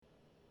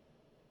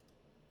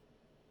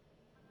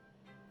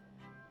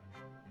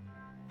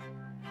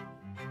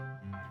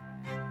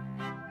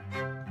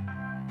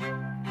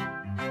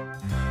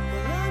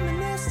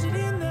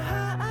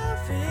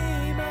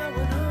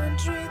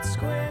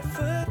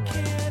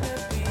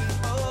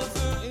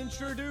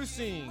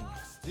Introducing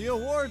the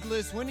award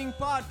list winning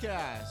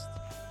podcast.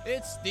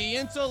 It's the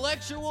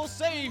Intellectual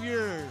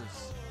Saviors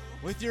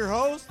with your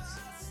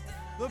hosts,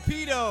 the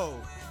Pedo.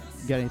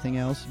 You got anything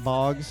else?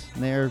 Boggs,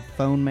 there,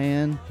 phone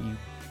man, you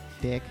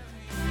dick.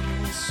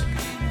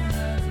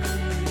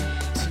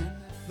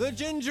 The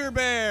Ginger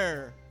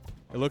Bear.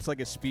 It looks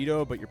like a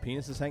Speedo, but your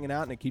penis is hanging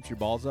out and it keeps your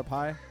balls up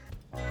high.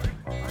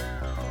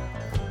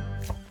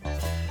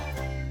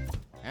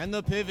 And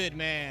the Pivot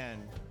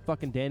Man.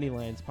 Fucking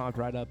dandelions popped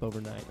right up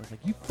overnight. I was like,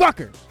 you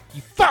fuckers!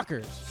 You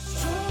fuckers!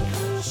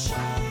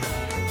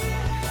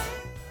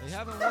 They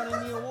haven't won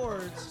any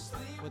awards,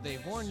 but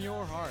they've won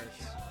your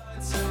hearts.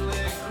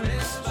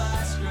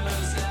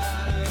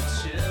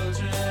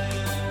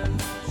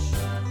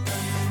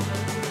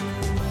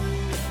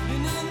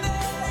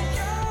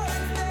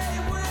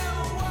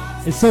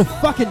 It's so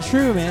fucking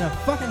true, man. I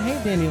fucking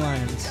hate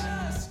dandelions.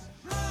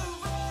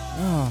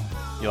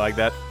 Oh, You like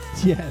that?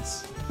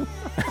 yes.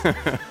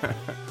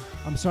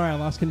 I'm sorry, I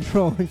lost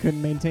control and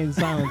couldn't maintain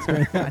silence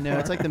during that. I know,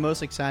 it's like the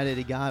most excited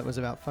he got was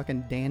about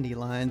fucking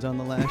dandelions on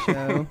the last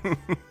show.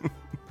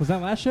 Was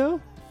that last show?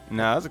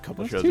 No, that was a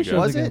couple That's shows 2 ago. shows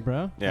Was ago, it?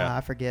 bro. Yeah.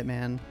 I forget,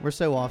 man. We're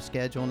so off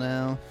schedule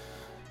now.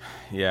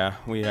 Yeah,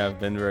 we have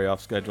been very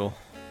off schedule.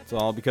 It's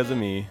all because of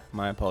me.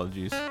 My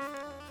apologies.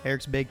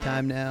 Eric's big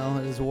time now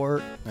at his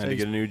work. I had to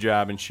get a new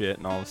job and shit,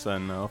 and all of a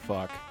sudden, oh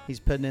fuck.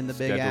 He's putting in the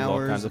big Schedule's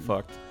hours. all kinds of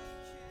fucked.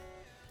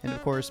 And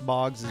of course,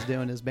 Boggs is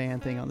doing his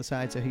band thing on the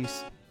side, so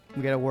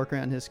we got to work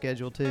around his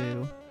schedule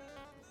too.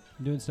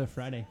 I'm doing stuff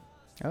Friday.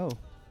 Oh,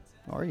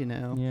 are you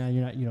now? Yeah,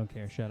 you don't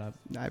care. Shut up.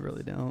 I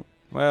really don't.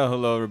 Well,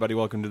 hello everybody.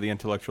 Welcome to the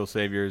Intellectual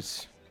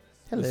Saviors.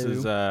 Hello. This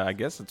is, I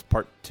guess it's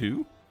part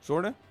 2,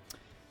 sorta.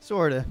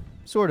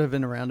 Sort of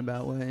in a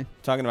roundabout way.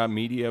 Talking about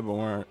media,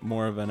 but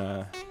more of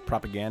a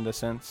propaganda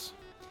sense.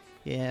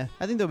 Yeah,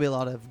 I think there'll be a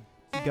lot of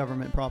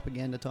government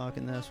propaganda talk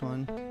in this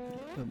one,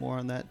 but more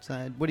on that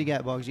side. What do you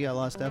got, Boggs? You got a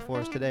lot of stuff for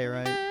us today,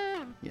 right?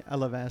 Yeah, I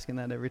love asking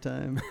that every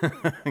time,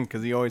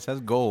 Because he always has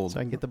gold. so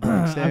I can get the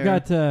blank stare.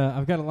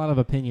 I've got a lot of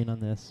opinion on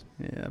this.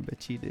 Yeah, I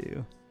bet you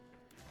do.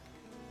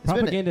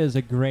 Propaganda is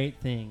a great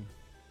thing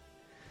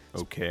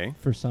Okay.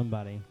 for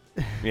somebody.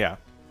 Yeah,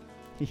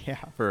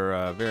 Yeah. for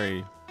a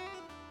very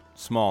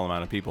small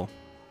amount of people.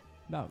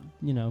 About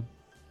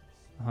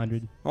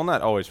 100. Well,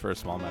 not always for a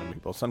small amount of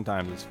people.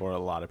 Sometimes it's for a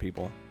lot of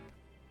people.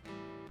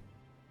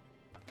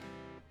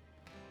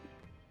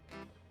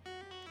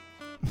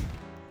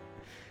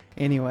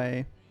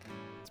 Anyway,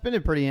 it's been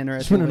a pretty Just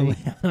interesting wanted to week.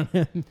 lay on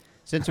him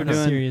Since we're on a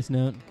doing, serious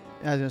note.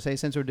 I was gonna say,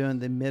 since we're doing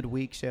the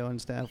midweek show and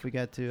stuff, we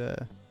got to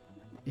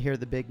hear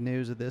the big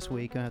news of this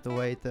week. I have to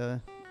wait.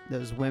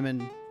 Those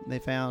women they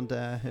found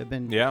have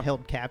been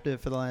held captive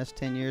for the last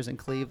 10 years in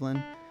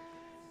Cleveland.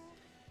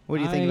 What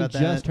do you think about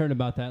that? I just heard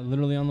about that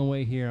literally on the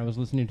way here. I was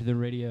listening to the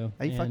radio.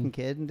 Are you fucking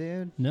kidding,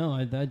 dude? No,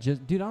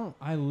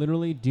 I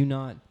literally do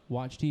not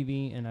watch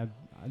TV, and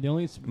the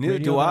only Neither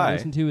radio do that I.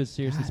 listen to is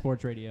Seriously God.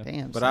 Sports Radio.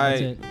 Damn. But son.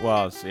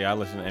 I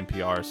listen to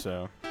NPR,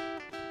 so.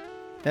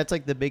 That's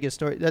like the biggest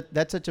story.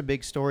 That's such a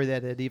big story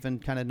that it even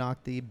kind of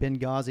knocked the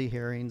Benghazi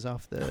hearings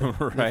off the,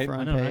 Right. the front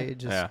I know, right?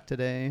 page Yeah.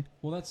 today.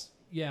 Well, that's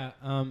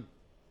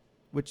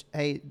Which,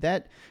 hey,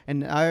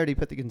 and I already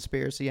put the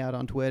conspiracy out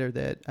on Twitter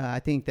that I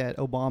think that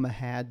Obama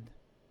had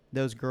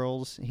those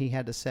girls, he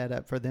had to set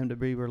up for them to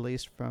be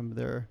released from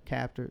their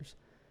captors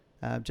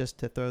just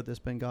to throw this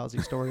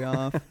Benghazi story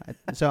off.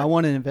 So I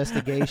want an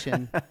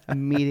investigation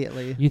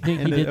immediately. You think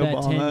he into did that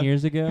Obama. 10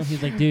 years ago?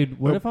 He's like, dude,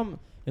 what if I'm...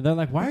 And they're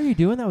like, why are you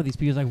doing that with these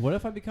people? He's like, what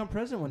if I become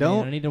president one day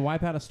and I need to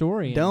wipe out a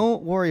story?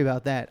 Don't worry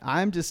about that.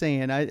 I'm just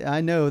saying, I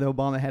know that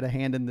Obama had a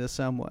hand in this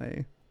some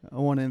way. I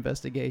want an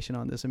investigation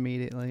on this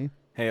immediately.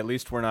 Hey, at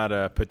least we're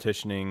not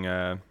petitioning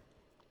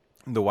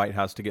the White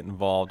House to get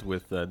involved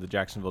with the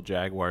Jacksonville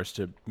Jaguars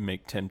to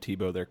make Tim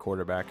Tebow their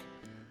quarterback.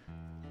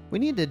 We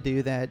need to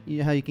do that. You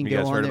know how you can go on You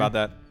guys heard there? about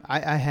that?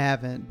 I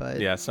haven't, but...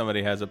 Yeah,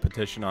 somebody has a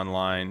petition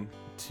online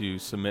to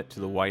submit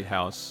to the White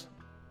House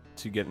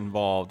to get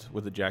involved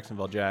with the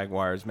Jacksonville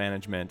Jaguars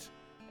management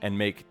and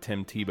make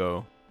Tim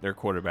Tebow their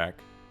quarterback.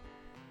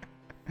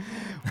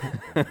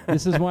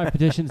 This is why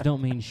petitions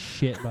don't mean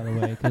shit, by the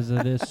way, because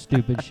of this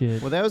stupid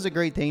shit. Well, that was a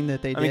great thing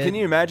that they did. I mean, can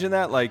you imagine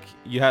that? Like,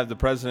 you have the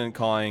president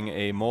calling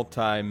a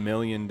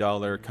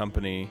multi-million-dollar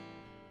company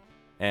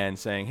and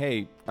saying,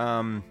 hey,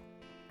 I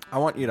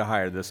want you to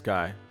hire this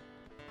guy.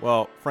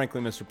 Well,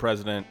 frankly, Mr.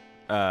 President,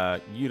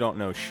 you don't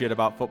know shit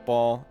about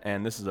football,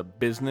 and this is a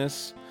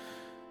business.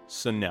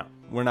 So no,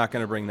 we're not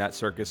going to bring that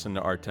circus into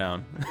our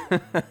town.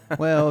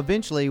 Well,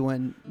 eventually,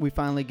 when we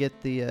finally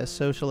get the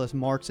socialist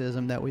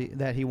Marxism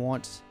that he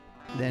wants,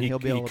 then he'll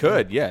be able to. He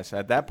could, yes.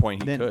 At that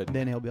point, he could.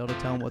 Then he'll be able to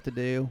tell him what to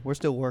do. We're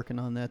still working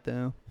on that,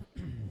 though.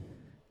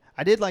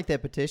 I did like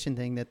that petition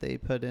thing that they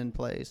put in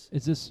place.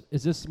 Is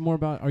this more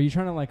about... Are you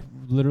trying to, like,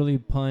 literally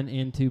pun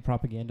into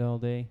propaganda all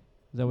day?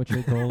 Is that what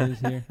your goal is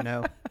here?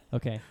 No.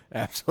 Okay.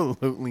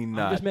 Absolutely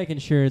not. I'm just making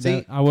sure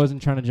that I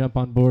wasn't trying to jump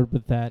on board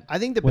with that. I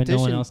think the when petition,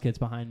 no one else gets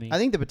behind me. I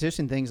think the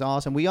petition thing's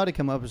awesome. We ought to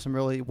come up with some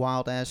really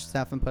wild ass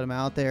stuff and put them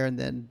out there. And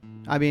then,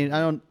 I mean, I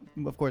don't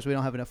of course, we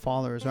don't have enough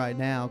followers right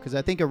now because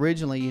I think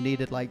originally you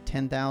needed like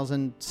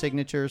 10,000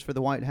 signatures for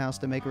the White House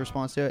to make a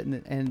response to it,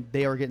 and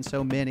they are getting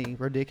so many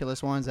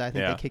ridiculous ones that I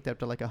think they kicked up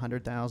to like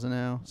 100,000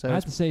 now. So I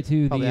have to say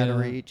too, probably out of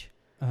reach.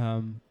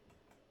 I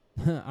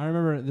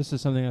remember this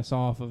is something I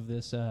saw off of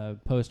this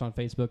post on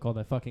Facebook called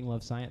 "I Fucking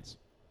Love Science."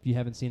 If you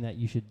haven't seen that,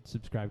 you should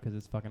subscribe because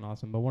it's fucking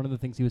awesome. But one of the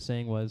things he was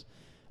saying was,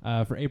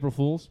 for April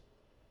Fools,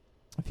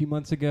 a few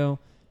months ago,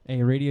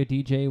 a radio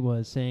DJ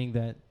was saying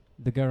that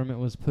the government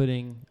was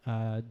putting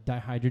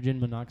dihydrogen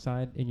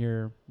monoxide in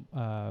your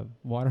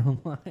water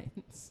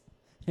lines,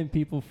 and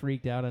people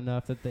freaked out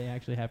enough that they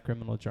actually have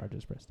criminal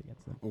charges pressed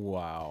against them.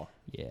 Wow.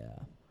 Yeah.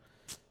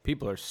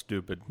 People are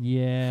stupid.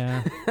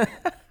 Yeah.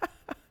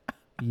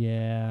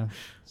 Yeah.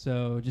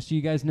 So just so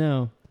you guys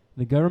know,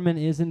 the government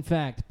is in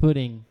fact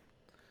putting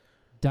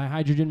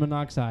dihydrogen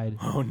monoxide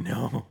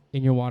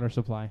in your water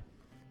supply.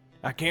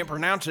 I can't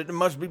pronounce it. It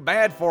must be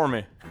bad for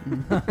me.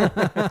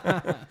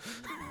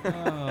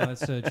 Oh,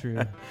 that's so true.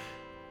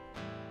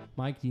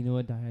 Mike, do you know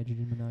what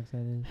dihydrogen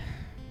monoxide is?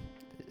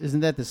 Isn't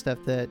that the stuff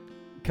that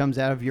comes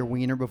out of your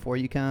wiener before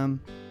you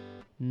come?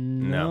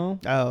 No.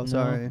 Oh,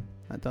 sorry.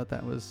 I thought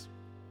that's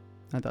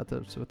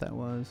what that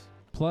was.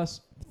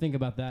 Plus, think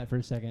about that for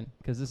a second,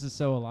 because this is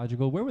so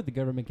illogical. Where would the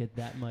government get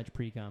that much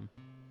pre-cum?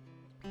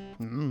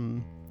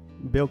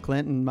 Bill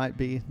Clinton might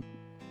be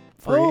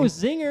free. Oh,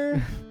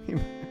 zinger!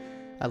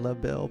 I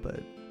love Bill,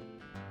 but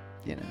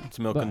you know, it's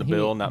milking the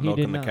bill, not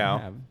milking the cow.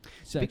 Have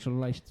sexual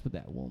relations with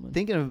that woman.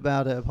 Thinking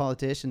about a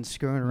politician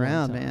screwing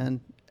around, man.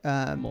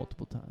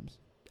 Multiple times.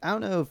 I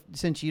don't know if,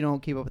 since you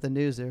don't keep up with the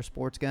news, there,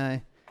 sports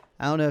guy.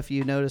 I don't know if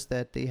you noticed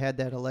that they had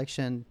that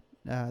election,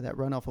 that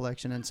runoff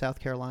election in South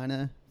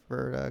Carolina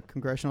for a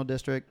congressional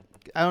district.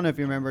 I don't know if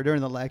you remember,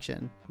 during the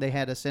election, they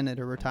had a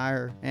senator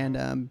retire,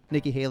 and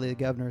Nikki Haley, the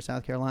governor of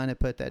South Carolina,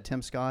 put that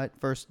Tim Scott,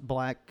 first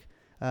black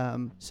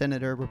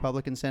senator,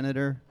 Republican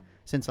senator,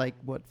 since like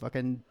I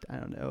don't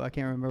know, I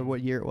can't remember what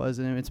year it was,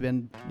 and it's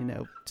been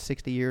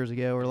 60 years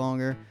ago or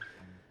longer,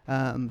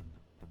 and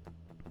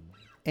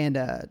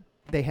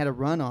they had a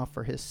runoff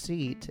for his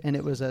seat, and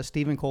it was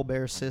Stephen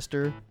Colbert's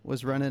sister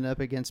was running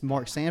up against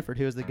Mark Sanford,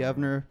 who was the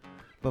governor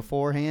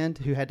beforehand,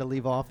 who had to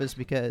leave office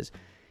because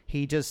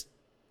he just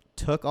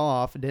took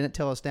off, didn't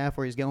tell his staff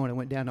where he's going, and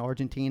went down to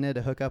Argentina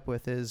to hook up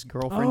with his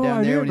girlfriend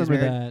down there when he's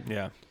married. That.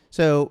 Yeah.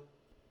 So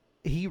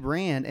he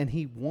ran and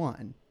he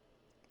won,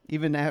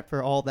 even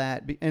after all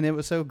that. And it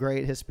was so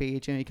great, his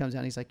speech. And he comes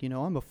down, he's like,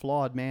 I'm a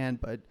flawed man,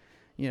 but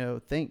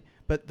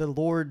but the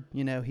Lord,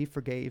 he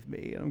forgave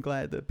me. And I'm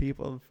glad that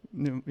people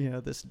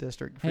of this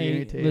district forgave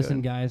me too. Hey,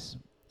 listen, guys.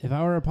 If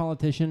I were a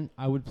politician,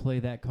 I would play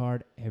that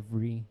card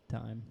every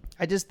time.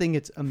 I just think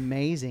it's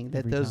amazing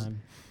that those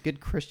good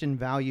Christian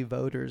value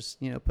voters,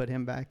 put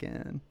him back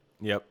in.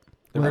 Yep.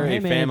 They're very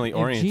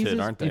family-oriented,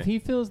 aren't they? If he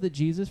feels that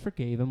Jesus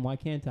forgave him, why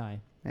can't I?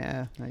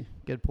 Yeah,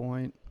 good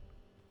point.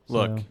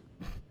 Look,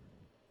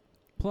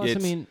 plus,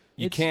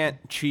 you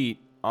can't cheat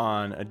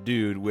on a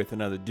dude with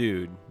another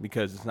dude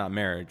because it's not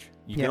marriage.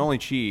 You can only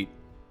cheat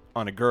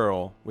on a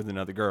girl with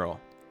another girl.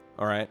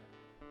 All right?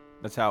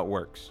 That's how it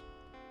works.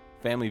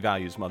 Family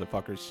values,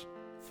 motherfuckers.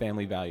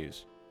 Family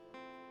values.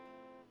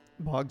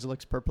 Boggs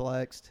looks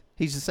perplexed.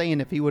 He's just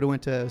saying if he would have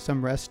went to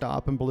some rest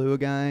stop and blew a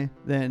guy,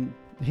 then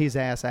he's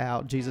ass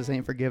out. Jesus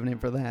ain't forgiving him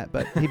for that.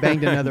 But he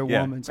banged another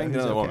woman. So banged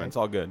another woman. It's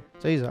all good.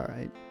 So he's all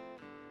right.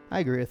 I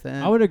agree with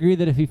that. I would agree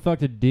that if he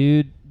fucked a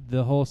dude,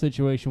 the whole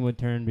situation would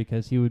turn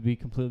because he would be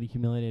completely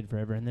humiliated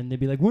forever. And then they'd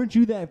be like, weren't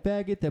you that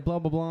faggot that blah,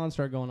 blah, blah, and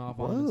start going off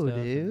on him and stuff.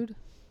 Whoa, dude.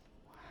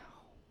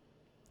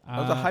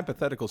 That was a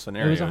hypothetical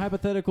scenario. It was a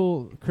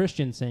hypothetical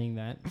Christian saying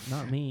that,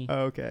 not me.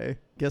 Okay.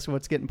 Guess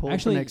what's getting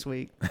pulled for next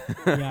week?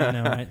 Yeah, I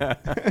know, right?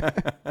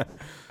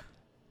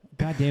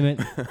 God damn it.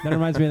 That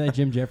reminds me of that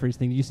Jim Jeffries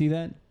thing. Did you see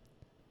that?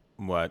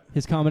 What?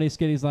 His comedy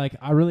skit, he's like,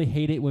 I really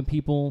hate it when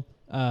people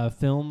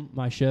film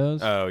my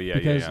shows. Oh, yeah,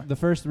 because the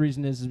first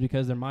reason is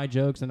because they're my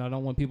jokes, and I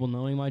don't want people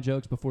knowing my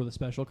jokes before the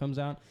special comes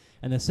out.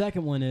 And the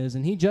second one is,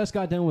 and he just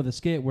got done with a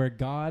skit where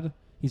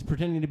he's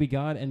pretending to be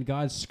God, and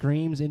God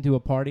screams into a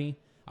party,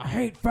 I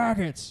hate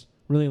faggots,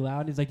 really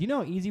loud. He's like,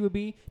 how easy it would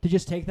be to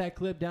just take that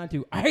clip down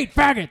to, I hate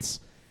faggots.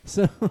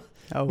 So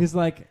he's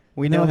like,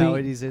 we know how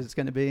easy it's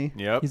going to be.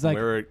 Yep. He's like,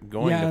 we're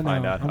going to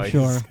find out how easy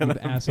it's going to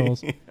be.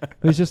 Assholes. But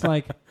it's just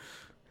like,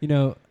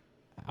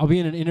 I'll be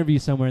in an interview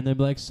somewhere and they'll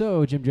be like,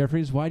 so, Jim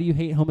Jeffries, why do you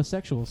hate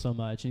homosexuals so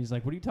much? And he's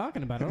like, what are you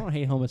talking about? I don't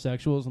hate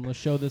homosexuals, and let's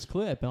show this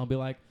clip. And I'll be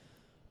like,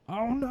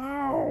 oh,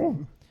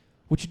 no.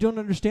 What you don't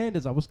understand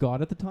is I was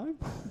God at the time.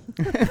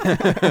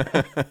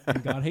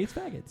 And God hates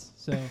faggots.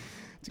 So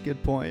it's a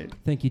good point.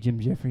 Thank you, Jim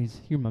Jeffries.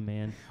 You're my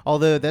man.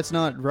 Although that's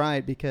not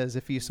right, because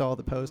if you saw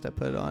the post I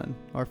put on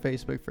our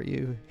Facebook for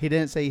you, he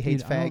didn't say he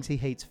hates fags. He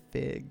hates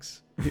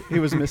figs. He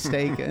was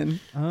mistaken.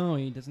 Oh,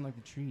 he doesn't like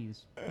the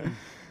trees.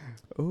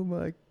 Oh,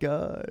 my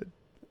God.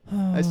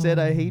 I said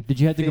I hate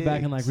Did you have to figs. go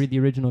back and read the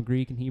original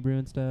Greek and Hebrew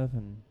and stuff?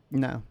 And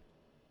No.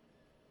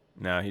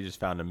 No, he just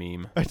found a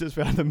meme. I just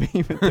found the meme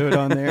and threw it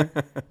on there.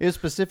 It was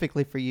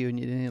specifically for you, and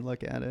you didn't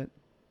look at it.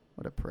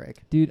 What a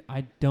prick. Dude,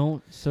 I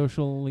don't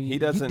socially... He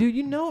doesn't... Dude,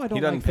 you know I don't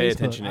He doesn't like pay Facebook.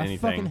 attention to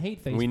anything. I fucking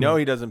hate Facebook. We know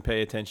he doesn't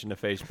pay attention to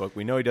Facebook.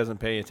 We know he doesn't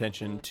pay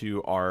attention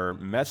to our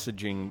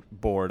messaging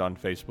board on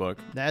Facebook.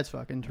 That's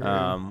fucking true.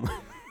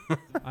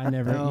 I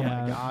never... Oh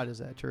yeah. my God, is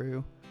that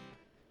true?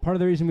 Part of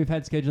the reason we've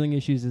had scheduling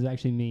issues is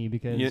actually me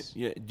because...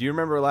 Do you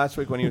remember last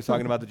week when he was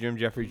talking about the Jim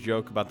Jeffries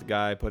joke about the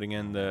guy putting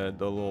in the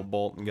little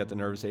bolt and got the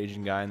nervous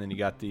Asian guy, and then you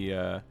got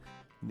the...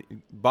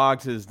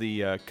 Boggs is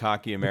the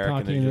cocky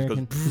American that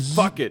just goes,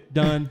 fuck it.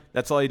 Done.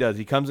 That's all he does.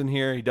 He comes in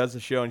here, he does the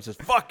show, and he says,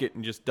 fuck it,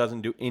 and just doesn't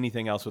do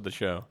anything else with the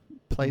show.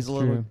 Plays That's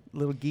a true.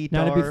 little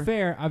guitar. Now, to be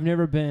fair, I've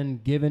never been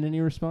given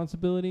any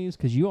responsibilities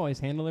because you always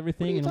handle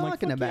everything. What are you and I'm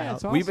talking like, fuck yeah, about?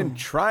 it's awesome. We've been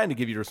trying to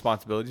give you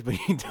responsibilities, but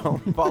you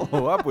don't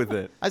follow up with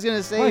it. I was going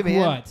to say, like man.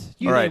 what?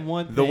 You All right, name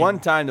one thing. the one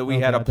time that we Oh,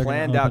 had God, a they're gonna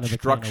planned open out up a can of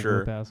structure,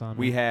 whoop-ass on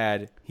we me.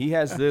 had, he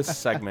has this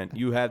segment,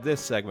 you have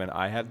this segment,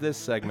 I have this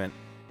segment,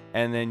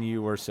 and then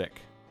you were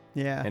sick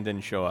Yeah. and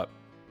didn't show up.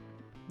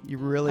 You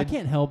really... I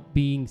can't help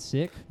being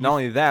sick. Not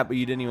only that, but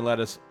you didn't even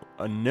let us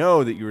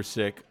know that you were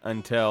sick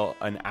until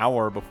an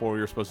hour before we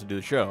were supposed to do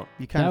the show.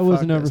 You kind That of was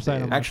fucked an us, oversight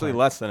dude. on my Actually, part.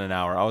 less than an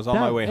hour. I was on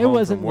my way It home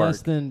wasn't from work.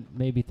 less than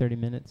maybe 30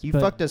 minutes. You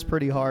but fucked us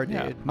pretty hard, dude.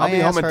 Yeah. My I'll be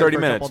ass home in hurt 30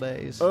 for minutes. A couple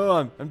days.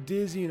 Oh, I'm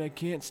dizzy and I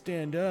can't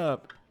stand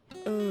up.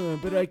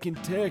 But I can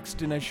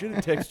text, and I should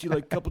have texted you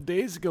like a couple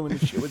days ago when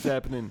the shit was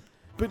happening.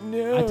 But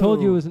no. I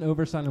told you it was an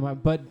oversight on my...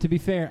 But to be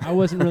fair, I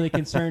wasn't really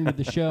concerned with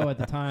the show at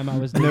the time. I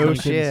was No couldn't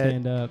shit.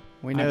 stand up.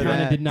 We know I kind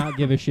that. of did not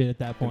give a shit at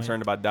that point.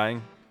 Concerned about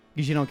dying?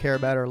 Because you don't care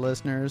about our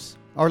listeners.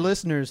 Our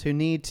listeners who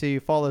need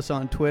to follow us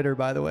on Twitter,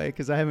 by the way,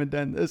 because I haven't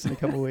done this in a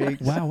couple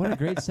weeks. Wow, what a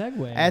great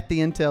segue. At the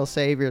Intel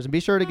Saviors. And be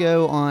sure to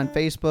go on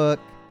Facebook,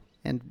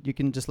 and you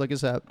can just look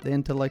us up, The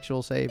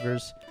Intellectual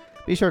Saviors.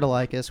 Be sure to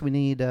like us. We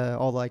need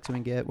all the likes we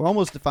can get. We're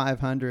almost to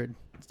 500.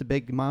 It's the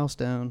big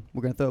milestone.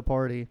 We're going to throw a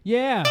party.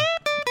 Yeah.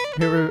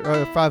 Whoever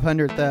our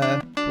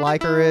 500th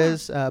liker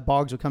is,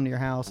 Boggs will come to your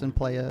house and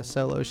play a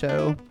solo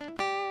show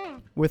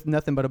with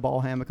nothing but a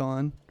ball hammock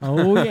on.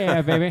 Oh,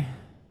 yeah, baby.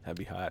 That'd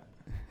be hot.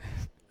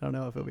 I don't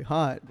know if it'll be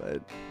hot,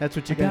 but that's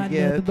what I you're going got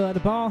to nothing get. but a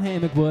ball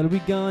hammock. What are we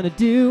going to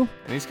do?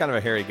 And he's kind of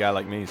a hairy guy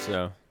like me,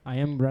 so I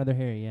am rather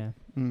hairy, yeah.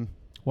 Mm.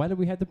 Why did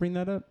we have to bring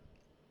that up?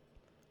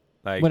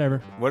 like Whatever.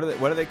 What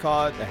do they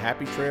call it? The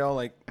happy trail,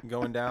 like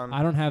going down.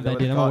 I don't have Is that that, what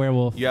dude. they I'm call a it?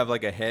 werewolf. You have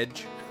like a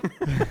hedge.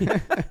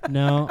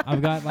 No,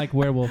 I've got like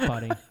werewolf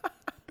body.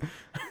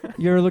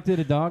 You ever looked at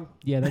a dog?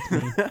 Yeah, that's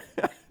me.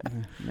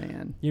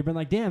 Man. You've been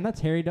like, damn, that's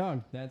hairy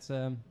dog. That's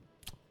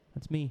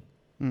me.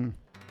 Mm.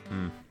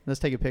 Mm. Let's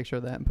take a picture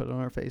of that and put it on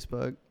our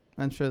Facebook.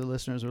 I'm sure the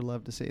listeners would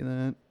love to see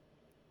that.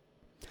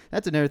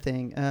 That's another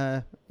thing.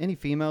 Any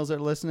females that are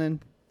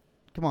listening,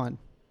 come on.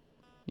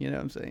 You know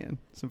what I'm saying?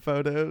 Some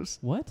photos.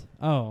 What?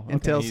 Oh, okay.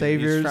 Intel He's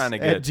Saviors trying to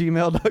at get-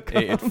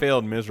 gmail.com. It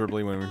failed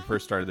miserably when we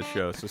first started the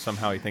show, so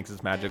somehow he thinks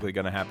it's magically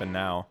going to happen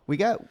now. We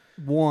got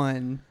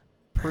one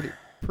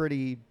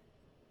pretty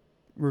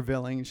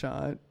revealing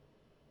shot.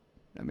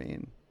 I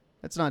mean,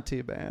 that's not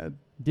too bad.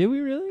 Did we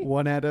really?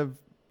 One out of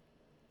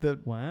the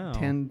Wow.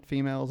 10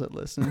 females that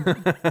listen.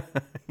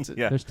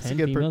 Yeah, There's It's a 10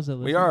 good females that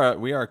listen.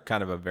 we are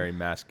kind of a very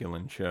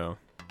masculine show.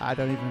 I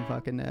don't even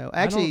fucking know.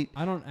 Actually,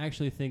 I don't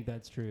actually think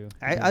that's true.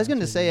 I was going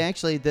to say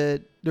actually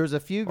that there's a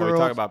few Well, girls.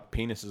 we talk about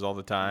penises all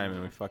the time,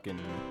 and we fucking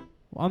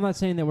Well, I'm not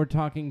saying that we're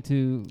talking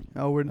to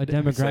we're a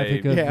demographic say-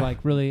 of Yeah. like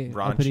really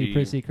uppity, Raunchy.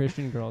 prissy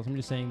Christian girls. I'm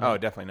just saying. oh,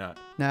 that definitely not.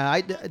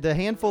 No, the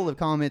handful of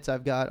comments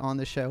I've got on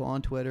the show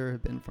on Twitter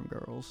have been from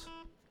girls.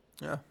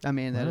 Yeah, I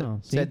mean, that Wow,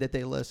 have see? said that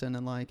they listen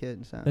and like it.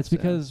 And stuff, that's so.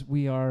 because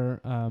we are.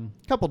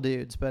 Couple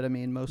dudes, but I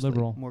mean, mostly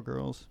Liberal. more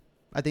girls.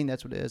 I think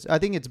that's what it is. I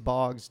think it's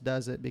Boggs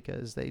does it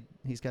because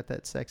he's got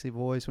that sexy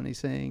voice when he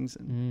sings,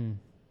 and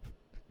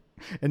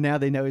now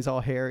they know he's all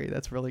hairy.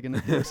 That's really going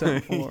to do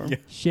something for him. Yeah.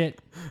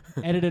 Shit.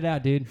 Edit it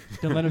out, dude.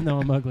 Don't let him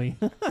know I'm ugly.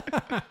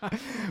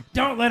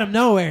 Don't let him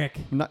know, Eric.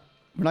 We're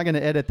not going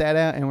to edit that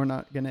out, and we're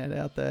not going to edit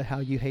out the how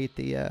you hate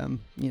the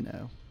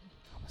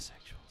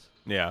homosexuals.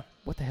 Yeah.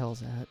 What the hell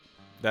is that?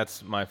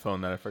 That's my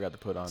phone that I forgot to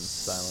put on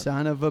silent.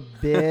 Son of a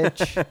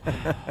bitch!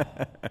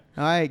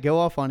 All right, go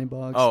off on him,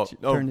 Boggs. Oh, It's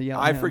your turn to yell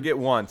at I him. forget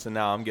once, and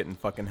now I'm getting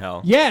fucking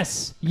hell.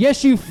 Yes.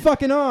 Yes, you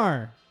fucking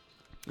are.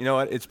 You know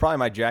what? It's probably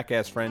my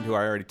jackass friend who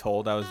I already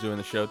told I was doing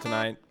the show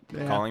tonight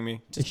Yeah. calling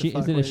me. Just Is to it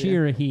fuck a with she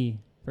you. or a he?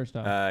 First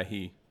off.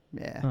 He.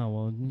 Yeah. Oh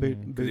well. Boot- yeah.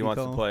 Because he booty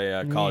wants call. to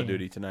play Call of Yeah.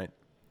 Duty tonight.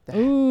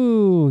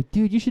 Ooh,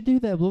 dude, you should do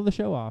that. Blow the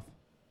show off.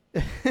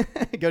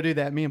 Go do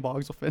that. Me and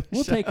Boggs will finish.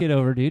 We'll take it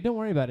over, dude. Don't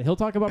worry about it. He'll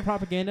talk about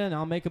propaganda, and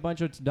I'll make a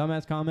bunch of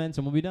dumbass comments,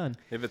 and we'll be done.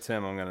 If it's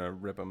him, I'm going to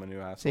rip him a new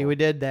asshole. See, we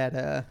did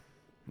that.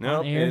 Nope,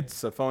 on air.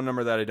 it's a phone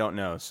number that I don't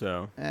know,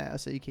 so.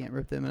 So you can't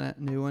rip them a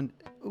new one.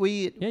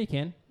 Yeah, you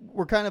can.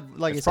 We're kind of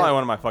like It's I probably said.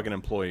 one of my fucking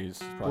employees.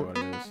 That's probably what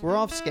it is. We're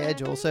off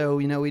schedule, so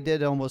we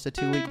did almost a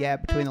 2-week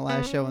gap between the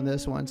last show and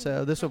this one.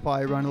 So this will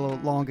probably run a little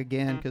long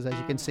again because, as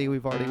you can see,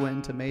 we've already went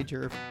into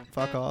major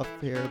fuck off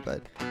here.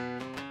 But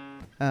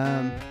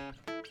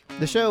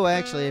The show,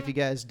 actually, if you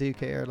guys do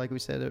care, like we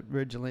said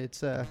originally,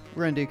 it's we're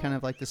going to do kind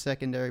of like the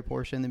secondary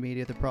portion, the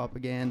media, the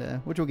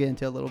propaganda, which we'll get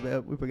into a little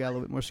bit. We've got a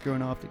little bit more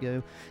screwing off to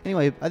go.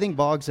 Anyway, I think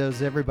Boggs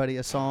owes everybody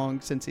a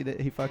song since he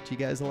fucked you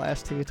guys the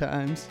last 2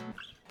 times.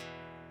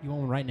 You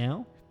want one right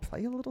now?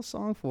 Play a little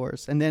song for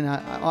us. And then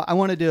I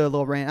want to do a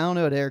little rant. I don't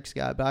know what Eric's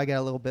got, but I got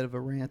a little bit of a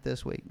rant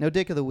this week. No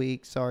dick of the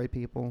week. Sorry,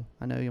 people.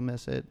 I know you'll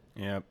miss it.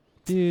 Yep.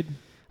 Dude.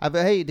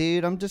 Hey,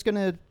 dude, I'm just going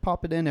to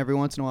pop it in every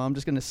once in a while. I'm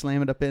just going to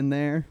slam it up in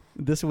there.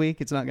 This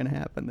week, it's not going to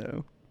happen,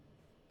 though.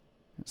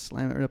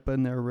 Slam it up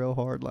in there real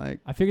hard,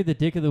 like. I figured the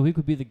dick of the week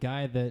would be the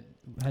guy that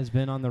has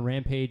been on the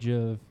rampage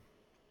of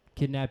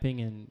kidnapping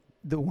and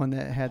the one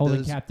that had holding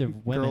those captive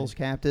women. girls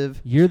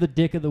captive. You're the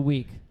dick of the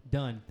week.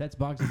 Done. That's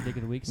Boggs' dick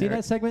of the week. See There.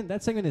 that segment?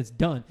 That segment is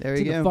done. There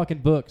it's you in go. the fucking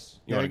books.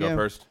 You want to There you go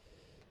go. first?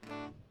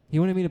 He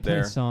wanted me to play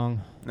There. a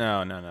song.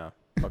 No.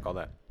 Fuck all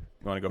that.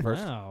 You want to go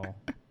first? Wow.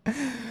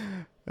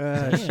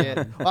 Shit.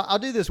 Well, I'll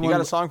do this You one. got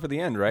a song for the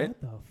end, right?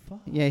 What the fuck?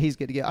 Yeah, he's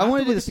good to go. I I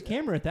want to do look this. at the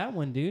camera at that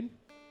one, dude.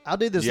 I'll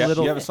do this Yeah,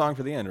 little. you have a song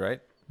for the end, right?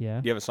 Yeah.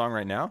 Do you have a song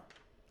right now?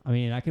 I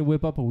mean, I could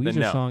whip up a Weezer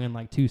no. song in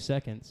like 2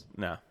 seconds.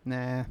 No.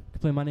 Nah. I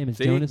could play My Name is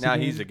See, Jonas now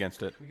again. he's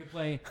against it. We could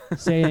play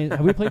Say It Ain't...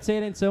 Have we played Say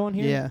It Ain't So on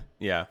here? Yeah.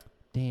 Yeah.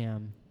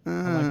 Damn. I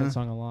like that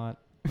song a lot.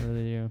 I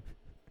really do.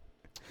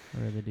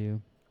 I really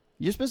do.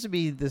 You're supposed to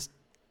be this.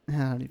 I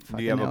don't even Do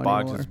fucking you have know a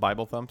Boggs' anymore.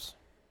 Bible thumps?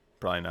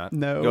 Probably not.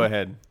 No. Go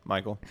ahead,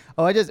 Michael.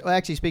 Oh,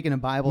 actually, speaking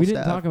of Bible We stuff,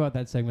 didn't talk about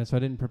that segment, so I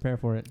didn't prepare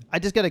for it. I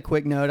just got a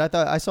quick note.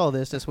 I saw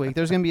this week.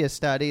 There's going to be a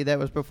study that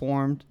was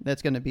performed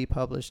that's going to be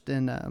published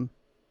in, I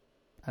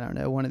don't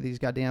know, one of these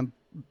goddamn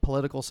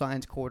political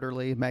science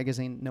quarterly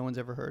magazine no one's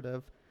ever heard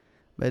of.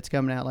 But it's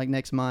coming out like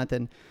next month.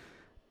 And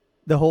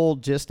the whole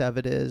gist of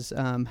it is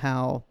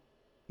how,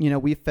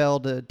 we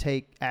failed to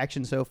take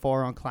action so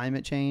far on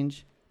climate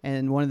change.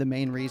 And one of the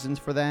main reasons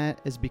for that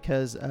is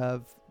because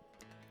of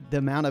the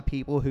amount of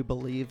people who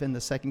believe in the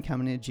second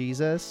coming of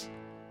Jesus.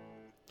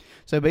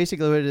 So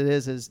basically what it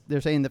is they're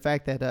saying the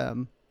fact that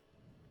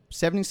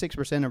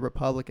 76% of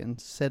Republican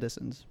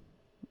citizens,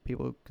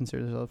 people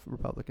consider themselves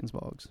Republicans,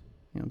 Boggs.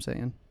 You know what I'm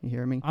saying? You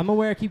hear me? I'm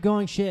aware. Keep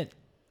going. Shit.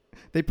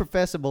 They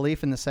profess a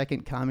belief in the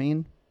second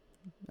coming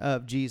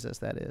of Jesus,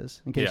 that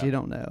is, in case Yeah. you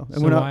don't know. So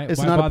why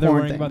bother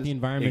worrying thing. about the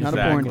environment? Not a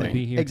Exactly. porn It'll thing.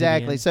 be here to the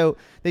Exactly. end. So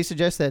they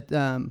suggest that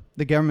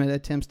the government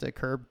attempts to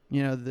curb,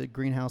 the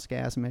greenhouse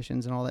gas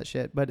emissions and all that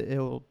shit, but it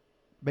will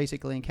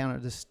basically encounter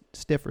this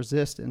stiff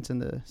resistance in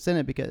the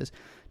Senate because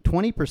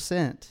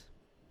 20%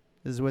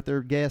 is what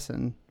they're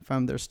guessing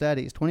from their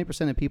studies.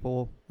 20% of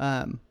people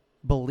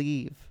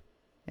believe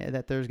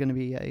that there's going to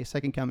be a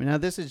second coming. Now,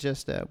 this is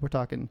just, we're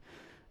talking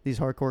these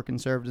hardcore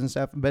conservatives and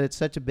stuff, but it's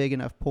such a big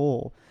enough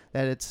pool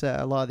that it's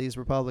a lot of these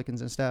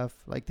Republicans and stuff,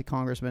 like the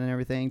congressmen and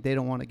everything, they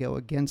don't want to go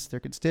against their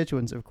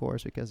constituents, of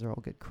course, because they're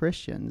all good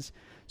Christians.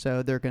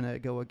 So they're going to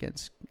go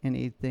against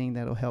anything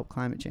that'll help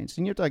climate change.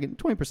 And you're talking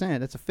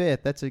 20%, that's a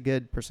fifth. That's a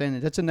good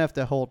percentage. That's enough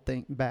to hold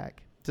things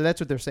back. So that's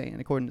what they're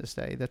saying, according to the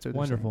study. That's what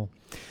Wonderful.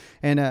 they're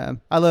saying. And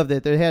I love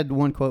that. They had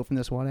one quote from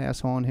this one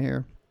asshole on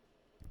here.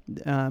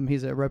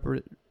 He's a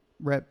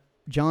rep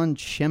John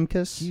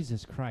Shimkus.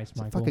 Jesus Christ,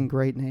 It's a Michael. fucking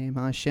great name,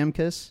 huh?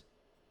 Shimkus.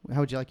 How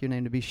would you like your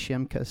name to be,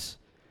 Shimkus?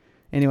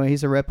 Anyway,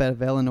 he's a rep out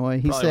of Illinois.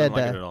 He Probably said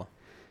wouldn't like it at all.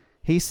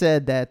 he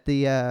said that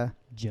the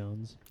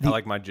Jones. I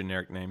like my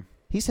generic name.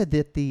 he said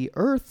that the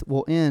Earth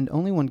will end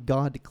only when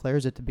God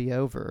declares it to be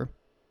over.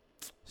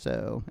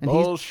 So, and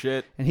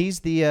Bullshit. he's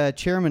the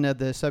chairman of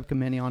the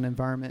subcommittee on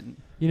environment.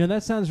 You know,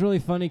 that sounds really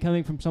funny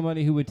coming from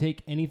somebody who would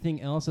take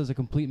anything else as a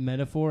complete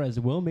metaphor as,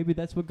 well, maybe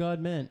that's what God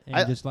meant,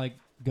 and just like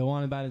go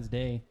on about his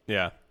day.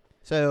 Yeah.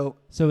 So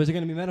is it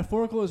going to be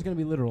metaphorical or is it going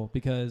to be literal?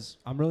 Because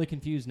I'm really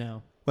confused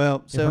now.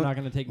 well, If we're not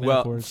going to take Well,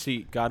 metaphors.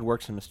 see, God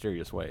works in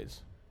mysterious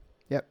ways.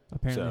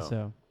 Apparently so.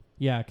 so.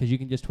 Yeah, because you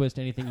can just twist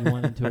anything you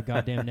want into a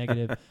goddamn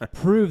negative.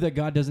 Prove that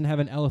God doesn't have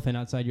an elephant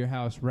outside your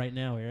house right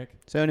now, Eric.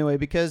 So anyway,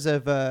 because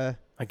of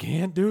I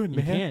can't do it, You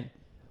man. can't.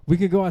 We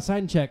could go outside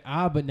and check.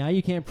 But now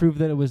you can't prove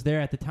that it was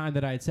there at the time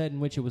that I had said in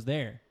which it was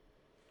there.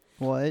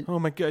 what? Oh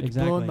my God,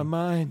 Exactly. you're blowing my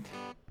mind.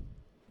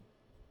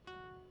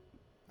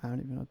 I don't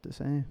even know what to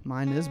say.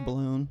 Mine is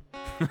blown.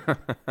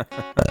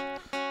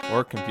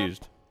 Or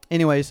confused.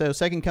 Anyway, so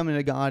second coming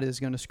of God is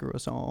going to screw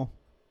us all.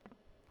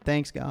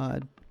 Thanks,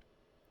 God.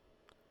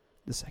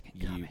 The second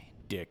You coming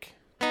dick.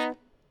 of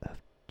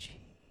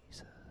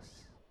Jesus.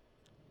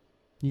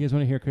 You guys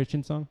want to hear a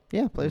Christian song?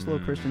 Yeah, play us a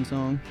little Christian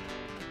song.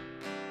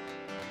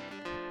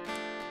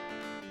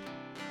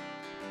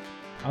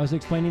 I was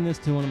explaining this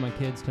to one of my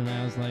kids tonight.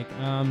 I was like,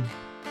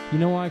 you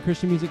know why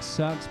Christian music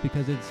sucks?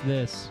 Because it's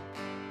this.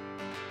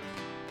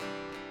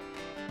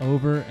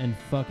 Over and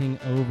fucking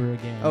over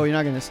again. Oh, you're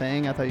not going to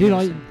sing? I thought you Dude, were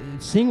I going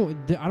to sing.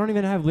 I don't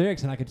even have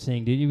lyrics and I could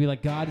sing, dude. You'd be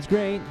like, God is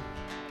great.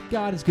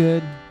 God is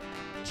good.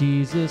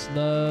 Jesus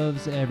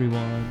loves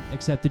everyone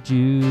except the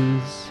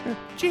Jews.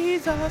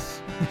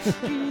 Jesus.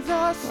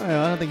 Jesus.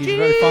 Well, I don't think he's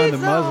very fond of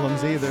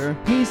Muslims either.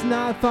 He's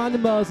not fond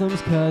of Muslims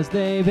because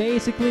they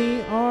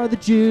basically are the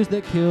Jews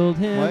that killed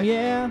him. What?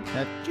 Yeah.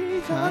 That,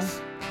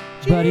 Jesus.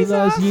 But he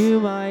loves you,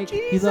 Mike.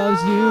 He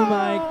loves you,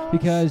 Mike,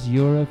 because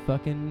you're a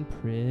fucking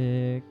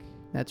prick.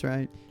 That's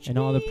right. And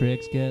all the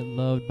pricks get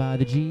loved by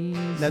the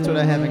Jesus. That's what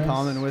I have in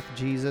common with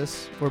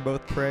Jesus. We're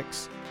both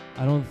pricks.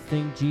 I don't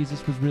think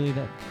Jesus was really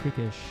that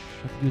prickish.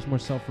 I think he was more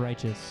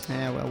self-righteous.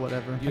 Yeah, well,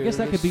 whatever. I guess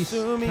that could be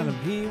assuming kind of...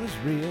 he was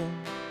real.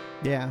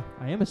 Yeah.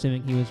 I am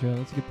assuming he was real.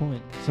 That's a good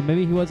point. So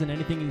maybe he wasn't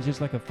anything. He's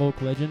just like a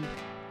folk legend.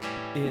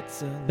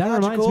 It's a That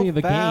reminds me of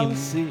a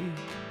fallacy. game.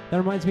 That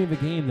reminds me of a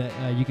game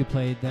that you could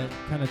play that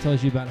kind of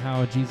tells you about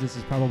how Jesus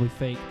is probably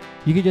fake.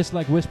 You could just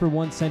like whisper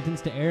one sentence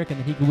to Eric, and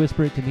then he could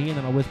whisper it to me, and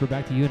then I'll whisper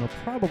back to you, and it'll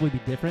probably be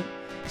different.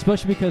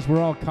 Especially because we're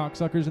all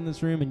cocksuckers in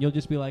this room, and you'll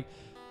just be like,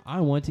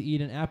 I want to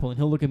eat an apple. And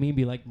he'll look at me and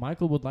be like,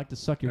 Michael would like to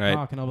suck your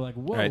cock. And I'll be like,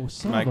 whoa,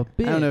 son Mike, of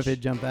a bitch. I don't know if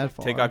it'd jump that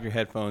far. Take off your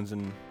headphones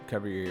and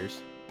cover your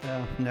ears.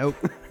 Nope.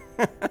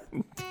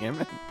 Damn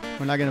it.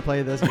 We're not going to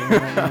play this game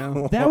right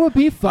now. That would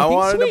be fucking I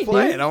wanted sweet, to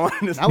play dude. it. I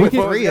wanted to I would see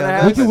what agree was on gonna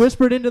that. We could happen.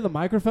 whisper it into the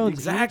microphones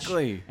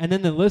Exactly. each, and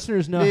then the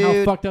listeners know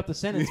Dude. how fucked up the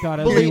sentence got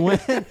as we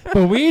went.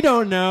 But we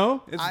don't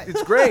know.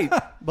 It's great.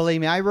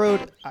 Believe me,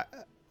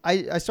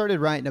 I started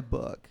writing a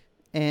book.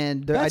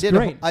 And That's I did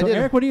great. I So did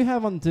Eric, what do you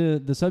have on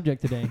the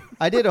subject today?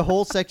 I did a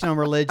whole section on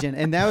religion,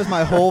 and that was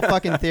my whole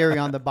fucking theory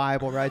on the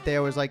Bible right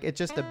there. Was like, it's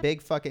just a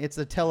big fucking, it's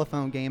the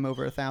telephone game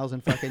over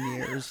 1,000 fucking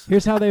years.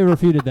 Here's how they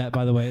refuted that,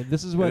 by the way.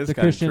 This is what is the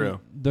kinda Christian true.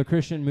 the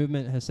Christian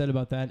movement has said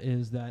about that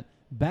is that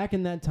back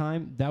in that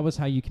time, that was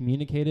how you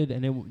communicated,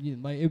 and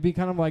it'd be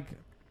kind of like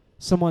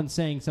someone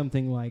saying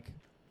something like,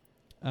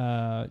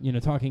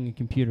 talking in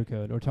computer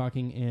code or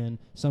talking in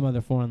some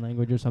other foreign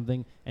language or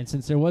something. And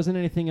since there wasn't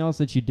anything else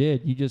that you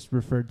did, you just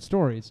referred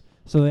stories.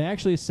 So they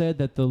actually said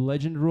that the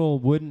legend rule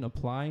wouldn't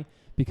apply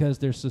because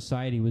their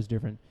society was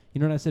different.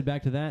 You know what I said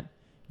back to that?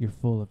 You're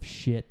full of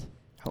shit.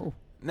 Oh,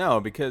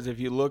 No, because if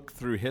you look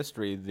through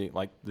history,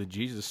 the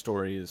Jesus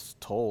story is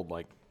told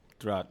like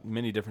throughout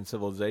many different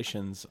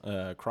civilizations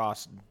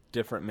across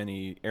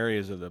many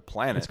areas of the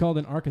planet. It's called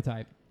an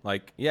archetype.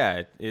 Like,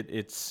 yeah,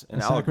 it's an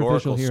A sacrificial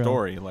allegorical hero.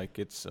 story. Like,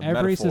 it's a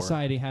Every metaphor.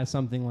 society has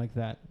something like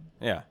that.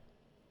 Yeah.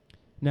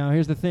 Now,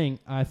 here's the thing.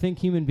 I think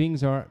human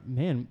beings are,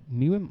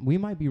 we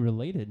might be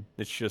related.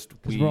 It's just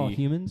Because we're all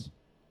humans.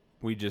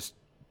 we just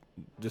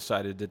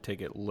decided to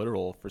take it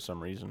literal for some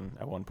reason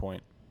at one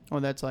point. well,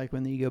 that's like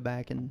when you go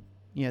back and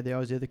they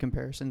always do the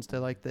comparisons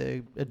to like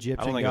the Egyptian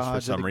I don't think it's gods for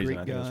or some the reason. Greek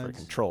I think gods. it's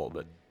for control,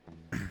 but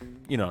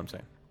you know what I'm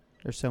saying.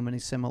 There's so many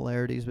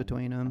similarities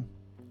between them.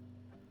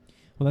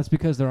 Well, that's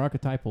because they're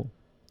archetypal.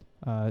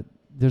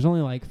 There's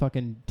only like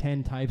fucking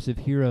 10 types of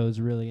heroes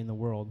really in the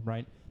world,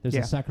 right? There's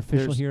Yeah. a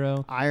sacrificial There's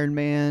hero. Iron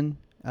Man,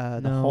 the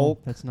No,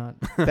 Hulk. that's not.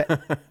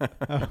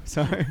 Oh,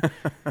 sorry.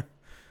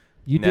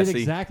 You did Nessie.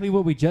 exactly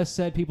what we just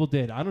said people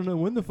did. I don't know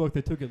when the fuck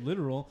they took it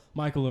literal.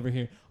 Michael over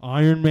here.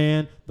 Iron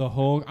Man, the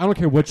Hulk. I don't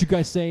care what you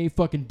guys say.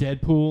 Fucking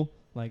Deadpool.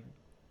 Like,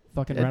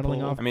 fucking rattling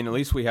Deadpool. off. I mean, at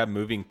least we have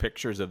moving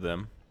pictures of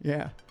them.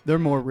 Yeah, they're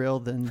more real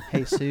than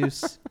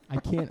Jesus. I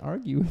can't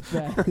argue with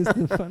that. Is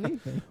the funny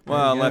thing.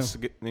 Well,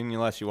 you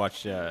unless you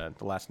watch The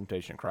Last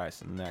Temptation of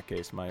Christ. In that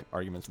case, my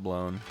argument's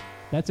blown.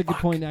 That's a good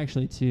point,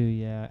 actually, too.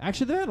 Yeah.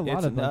 Actually, there had a lot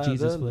It's of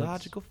Jesus another flicks.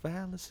 logical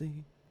fallacy.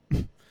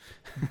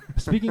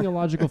 Speaking of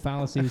logical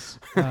fallacies,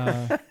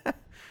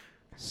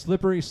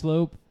 slippery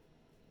slope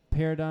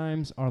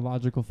paradigms are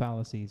logical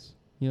fallacies.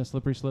 You know what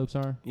slippery slopes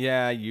are?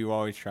 Yeah, you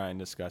always try and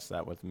discuss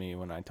that with me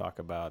when I talk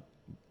about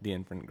the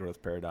infinite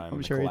growth paradigm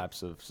and the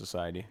collapse of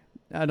society.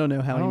 I don't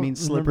know how I he don't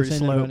means remember slippery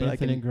saying that slope, about but I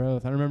infinite can.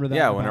 growth. I remember that.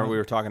 Yeah, about whenever we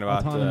were talking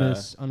about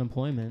autonomous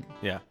unemployment.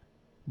 Yeah,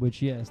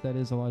 Which, yes, that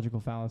is a logical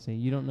fallacy.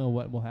 You don't know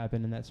what will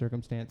happen in that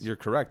circumstance. you're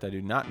correct. I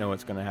do not know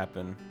what's going to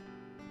happen.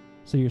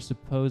 So you're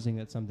supposing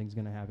that something's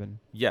going to happen.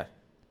 Yeah,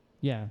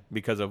 Yeah.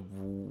 because of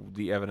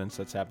the evidence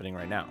that's happening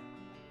right now.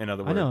 In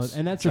other words, I know,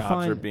 and that's a jobs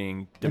fine- are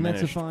being and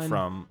that's a diminished fine-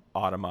 from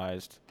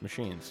automized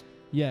machines.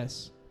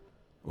 Yes.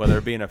 Whether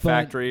it be in a But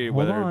factory, hold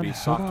whether on, it be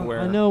hold on. software.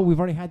 I know, we've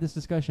already had this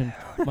discussion.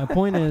 My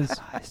point is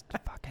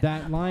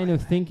that line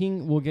of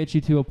thinking will get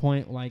you to a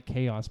point like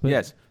chaos. But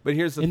Yes, but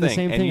here's the in thing. the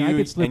same and thing, you, I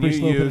could slippery and you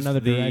slope in use another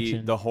the,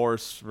 direction. the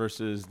horse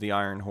versus the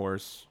iron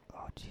horse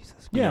Oh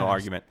Jesus! Yeah.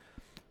 argument.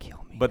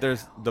 Kill me. But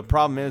the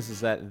problem is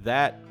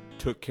that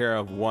took care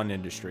of one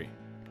industry.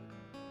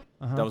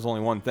 Uh-huh. That was only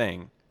one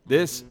thing.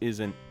 This is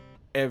in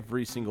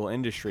every single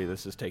industry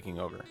this is taking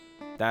over.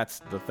 That's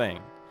the thing.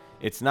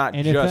 It's not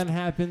and if just that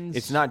happens...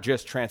 it's not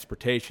just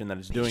transportation that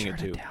it's doing sure it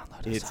to to. download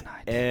us It's on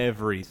iTunes.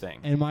 everything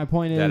And my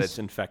point that is... it's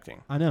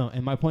infecting. I know,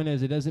 and my point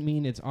is it doesn't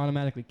mean it's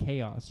automatically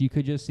chaos. You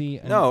could just see...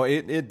 No,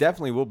 it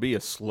definitely will be a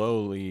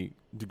slowly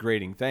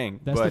degrading thing.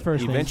 That's but the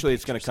first thing. eventually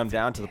it's going to come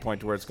down to the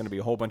point where it's going to be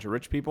a whole bunch of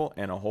rich people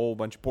and a whole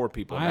bunch of poor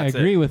people. And I that's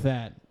agree it. with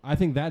that. I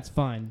think that's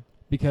fine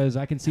because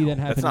I can see that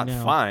happening That's not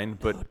now. fine,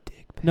 but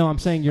No, I'm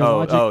saying your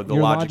logic. the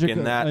your logic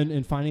in that.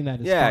 in finding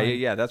that is yeah, fine.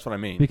 yeah, that's what I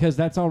mean. Because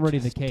that's already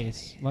the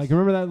case. Like,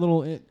 remember that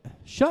little...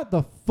 shut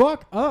the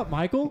fuck up,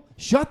 Michael.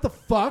 Shut the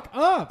fuck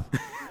up.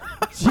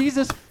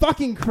 Jesus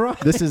fucking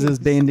Christ. This is his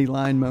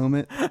dandelion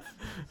moment.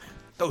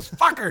 Those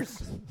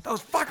fuckers!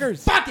 Those fuckers!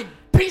 fucking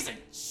piece of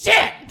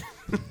shit.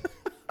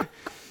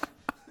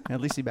 At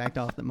least he backed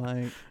off the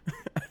mic.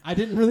 I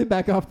didn't really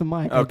back off the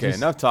mic. Okay,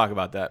 enough talk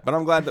about that. But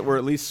I'm glad that we're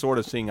at least sort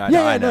of seeing eye to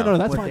Yeah, eye no, now.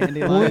 that's With fine.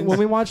 dandelions. When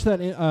we watch that,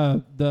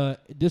 the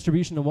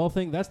distribution of wealth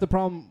thing, that's the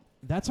problem.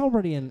 That's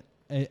already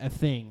a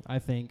thing, I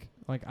think.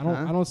 Like, I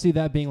don't see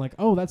that being like,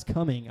 oh, that's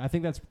coming. I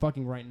think that's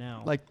fucking right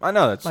now. Like, I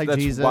know that's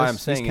Jesus, why I'm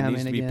he's saying it needs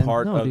coming to be again.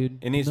 part No, of dude,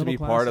 it needs to be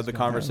middle part class of the is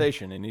gonna happen.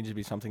 conversation. It needs to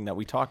be something that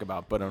we talk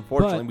about. But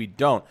unfortunately, we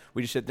don't.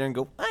 We just sit there and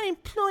go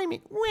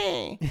unemployment,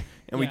 way,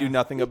 and we do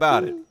nothing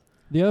about it.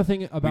 The other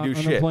thing about We do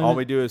shit. unemployment, All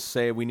we do is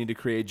say we need to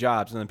create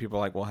jobs, and then people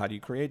are like, "Well, how do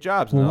you create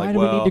jobs?" And Well, they're why like, do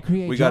we "Well, need to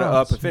create we got to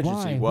up jobs?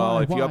 efficiency." Why? Well,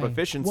 Why? if you up Why?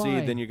 efficiency,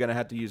 Why? then you're going to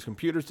have to use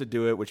computers to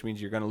do it, which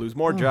means you're going to lose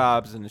more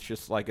jobs, and it's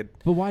just like a.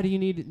 But why do you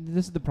need?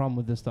 This is the problem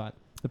with this thought.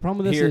 The problem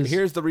with this is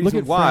Here's the look reason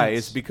at why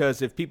France. is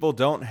because if people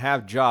don't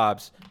have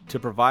jobs to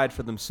provide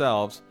for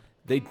themselves,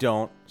 they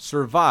don't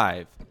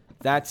survive.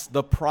 That's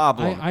the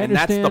problem, I and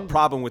that's the understand-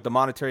 problem with the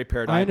monetary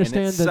paradigm in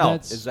understand that itself.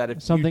 that's Is that if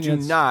you something do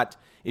that's- not,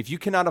 if you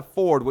cannot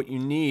afford what you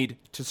need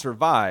to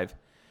survive,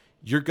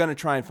 you're going to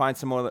try and find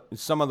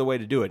some other way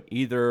to do it.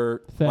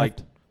 Either Theft. like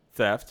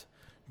theft,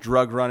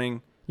 drug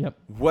running, Yep.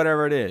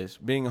 whatever it is,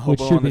 being a Which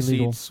hobo should on the be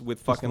legal. seats with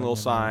Just fucking letting little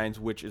you know. signs,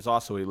 which is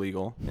also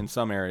illegal in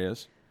some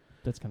areas.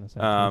 That's kind of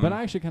sad. Um, but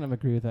I actually kind of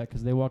agree with that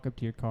because they walk up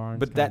to your car. And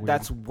But it's kinda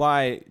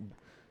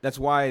that's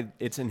why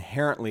it's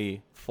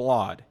inherently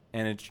flawed,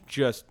 and it's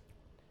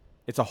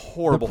a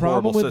horrible, the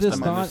problem horrible with system. this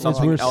and there's thought is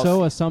something we're else.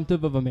 so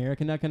assumptive of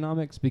American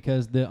economics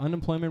because the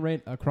unemployment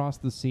rate across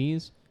the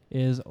seas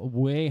is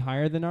way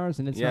higher than ours,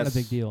 and it's not a Yes.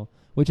 big deal.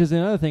 Which is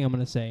another thing I'm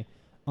going to say.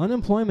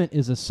 Unemployment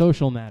is a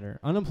social matter.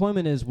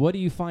 Unemployment is what do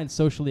you find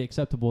socially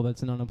acceptable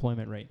that's an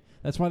unemployment rate.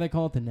 That's why they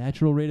call it the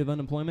natural rate of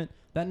unemployment.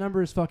 That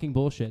number is fucking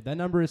bullshit. That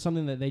number is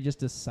something that they just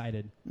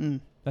decided.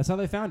 That's how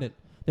they found it.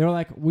 They were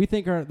like, we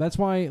think that's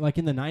why, like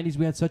in the 90s,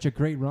 we had such a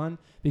great run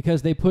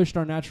because they pushed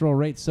our natural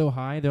rate so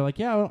high. They're like,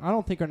 yeah, I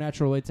don't think our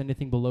natural rate's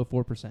anything below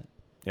 4%.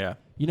 Yeah.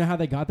 You know how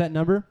they got that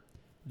number?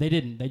 They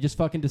didn't. They just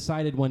fucking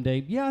decided one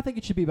day, yeah, I think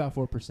it should be about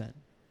 4%.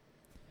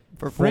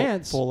 For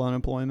France- full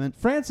unemployment.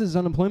 France's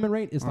unemployment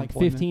rate is like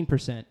Unemployment.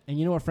 15%. And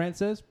you know what France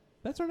says?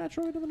 That's our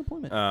natural rate of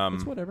unemployment.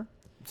 It's whatever.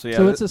 So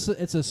yeah, So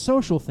it's a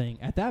social thing.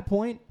 At that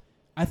point,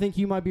 I think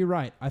you might be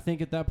right. I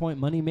think at that point,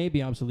 money may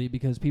be obsolete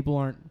because people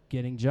aren't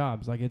getting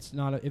jobs. Like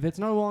if it's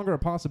no longer a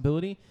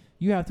possibility,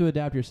 you have to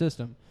adapt your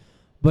system.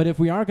 But if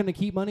we are going to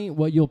keep money,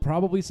 what you'll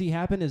probably see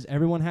happen is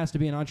everyone has to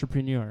be an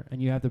entrepreneur,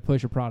 and you have to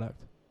push a product,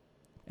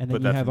 and then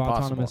But you that's have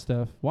impossible. autonomous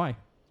stuff. Why?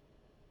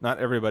 not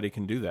everybody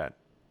can do that.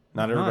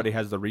 Not Why not? everybody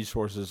has the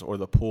resources or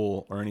the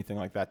pool or anything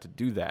like that to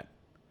do that.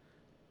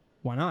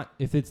 Why not?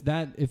 If it's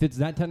that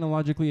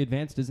technologically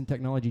advanced, isn't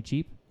technology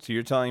cheap? So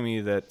you're telling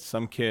me that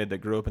some kid that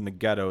grew up in the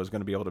ghetto is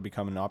going to be able to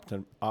become an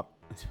Entrepreneur.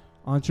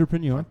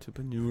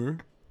 entrepreneur?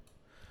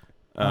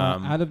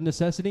 Out of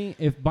necessity.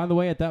 If, by the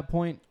way, at that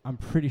point, I'm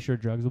pretty sure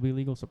drugs will be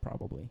legal, so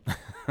probably.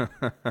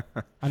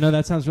 I know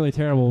that sounds really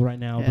terrible right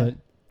now, Yeah. but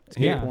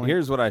yeah.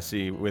 Here's what I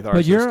see with our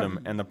But you're- system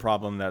and the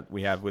problem that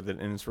we have with it,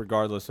 and it's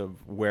regardless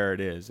of where it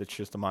is. It's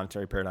just the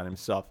monetary paradigm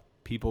itself.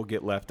 People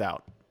get left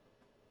out.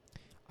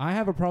 I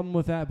have a problem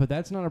with that, but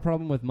that's not a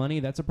problem with money.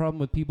 That's a problem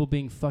with people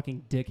being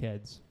fucking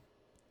dickheads.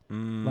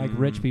 Like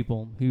rich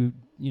people who,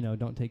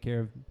 don't take care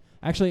of...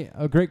 Actually,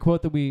 a great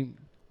quote that we...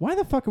 Why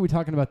the fuck are we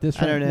talking about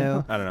this I don't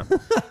know. I don't know.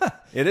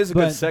 It is a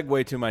good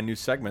segue to my new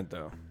segment,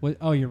 though.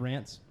 Oh, your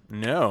rants?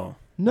 No.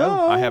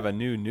 No. I have a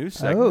new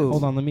segment. Oh.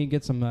 Hold on, let me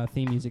get some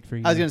theme music for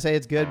you. I was going to say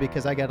it's good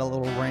because I got a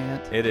little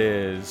rant. It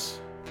is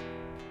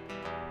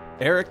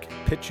Eric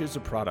pitches a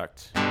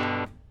product.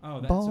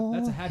 Oh,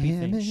 that's a happy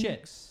thing.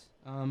 Shit.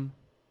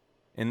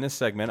 In this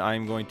segment, I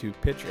am going to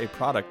pitch a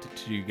product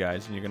to you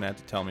guys, and you're going to have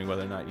to tell me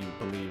whether or not you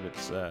believe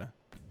it's A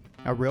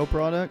real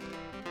product?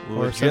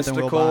 Or something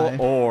we'll logistical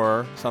buy.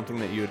 or something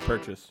that you would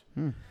purchase.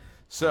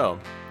 So,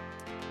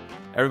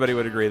 everybody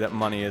would agree that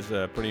money is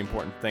a pretty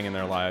important thing in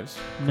their lives.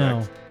 No.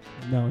 correct?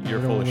 No. You're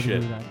I don't full of wanna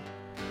shit. do that.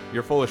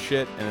 You're full of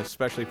shit, and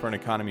especially for an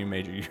economy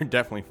major, you're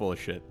definitely full of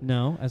shit.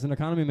 No. As an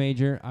economy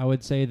major, I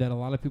would say that a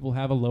lot of people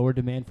have a lower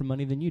demand for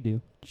money than you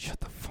do. Shut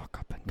the fuck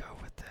up and go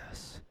with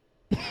this.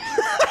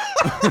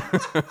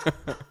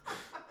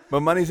 But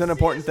money's an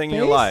important thing in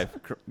your face? life,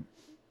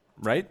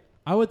 right?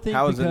 I would think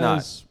How is it not?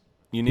 because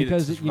You need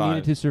because it to you need it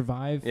survive. to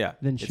survive, Yeah,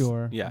 then it's-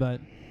 sure. yeah.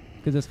 But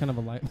because that's kind of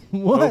a life.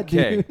 What,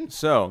 Okay, dude?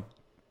 so,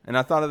 and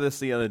I thought of this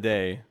the other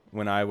day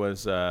when I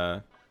was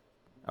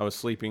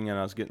sleeping and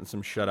I was getting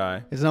some shut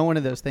eye. It's not one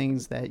of those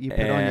things that you put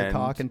on your And-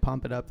 cock and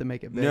pump it up to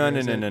make it bigger. No.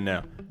 is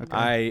it?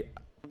 Okay.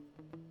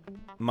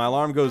 My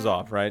alarm goes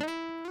off, right?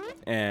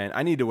 And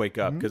I need to wake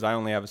up because I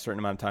only have a certain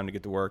amount of time to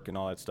get to work and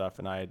all that stuff.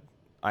 And I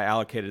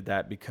allocated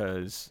that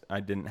because I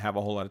didn't have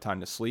a whole lot of time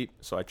to sleep.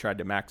 So I tried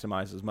to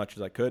maximize as much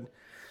as I could.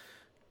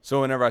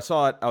 So whenever I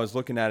saw it, I was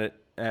looking at it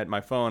at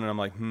my phone and I'm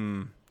like,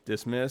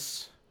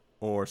 dismiss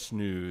or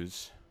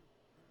snooze.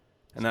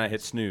 And then I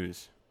hit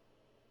snooze.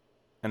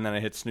 And then I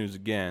hit snooze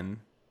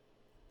again.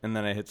 And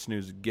then I hit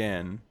snooze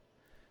again.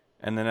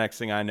 And the next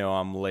thing I know,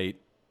 I'm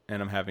late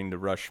and I'm having to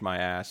rush my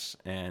ass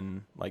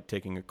and like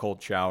taking a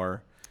cold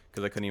shower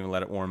because I couldn't even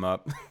let it warm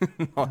up.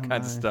 All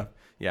kinds of stuff.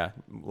 Yeah,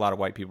 a lot of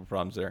white people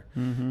problems there.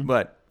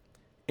 But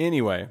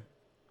Anyway,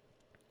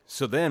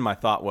 so then my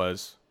thought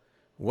was,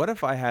 what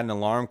if I had an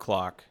alarm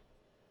clock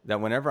that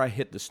whenever I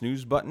hit the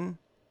snooze button,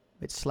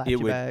 It slapped you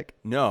back.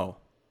 No,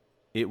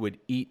 it would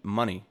eat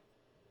money.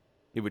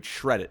 It would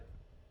shred it.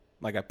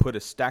 Like I put a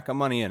stack of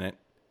money in it,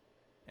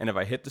 and if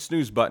I hit the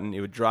snooze button,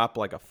 it would drop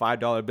like a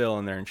 $5 bill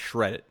in there and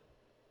shred it.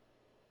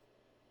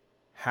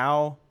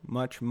 How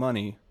much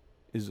money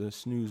is a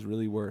snooze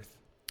really worth?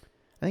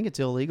 I think it's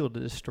illegal to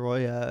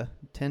destroy a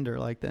Tinder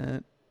like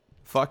that.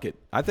 Fuck it.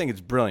 I think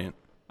it's brilliant.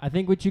 I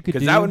think what you could do...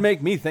 Because that would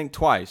make me think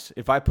twice.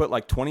 If I put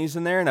like 20s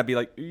in there and I'd be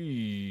like,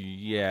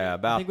 yeah,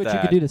 about that. I think what you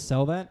could do to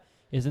sell that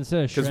is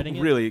instead of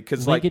shredding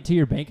because link it to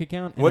your bank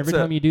account, and every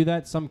time you do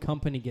that, some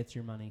company gets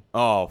your money.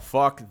 Oh,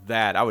 fuck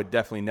that. I would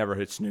definitely never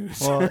hit snooze.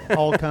 Well,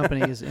 all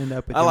companies end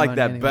up with I your like money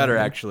that anyway. better,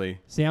 actually.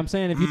 See, I'm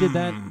saying if you did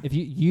that, if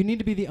you need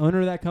to be the owner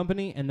of that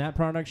company, and that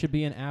product should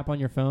be an app on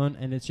your phone,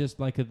 and it's just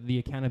like the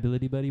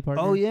accountability buddy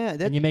partner. Oh, yeah.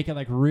 And you make it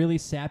like really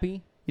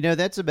sappy. You know,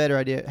 that's a better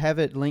idea. Have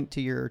it linked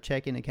to your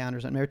checking account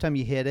or something. Every time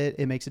you hit it,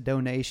 it makes a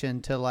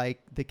donation to like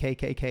the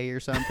KKK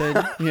or something.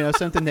 You know,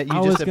 something that you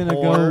I just was gonna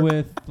abhor. go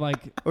with like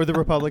Or the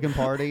Republican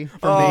Party for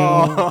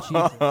Jesus. me.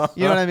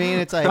 You know what I mean?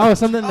 It's like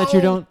something that you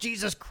don't.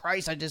 Jesus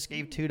Christ! I just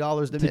gave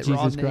 $2 to Mitt Jesus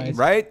Romney. Christ.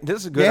 Right? This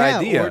is a good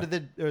idea. Or to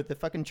the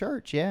fucking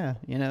church. Yeah,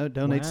 you know,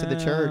 donates to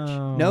the church.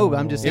 Wow. No, but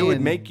I'm just It saying.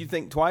 would make you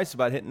think twice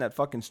about hitting that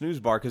fucking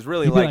snooze bar because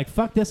really, You'd be like,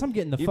 fuck this! I'm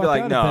getting the you'd fuck be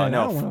like, out of bed. I don't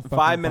no, wanna fucking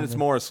 5 minutes fucking-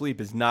 more of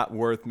sleep is not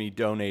worth me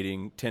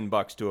donating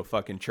 $10 to a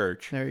fucking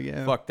church. There you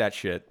go. Fuck that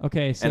shit.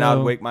 Okay, so And I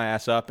would wake my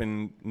ass up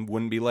and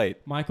wouldn't be late.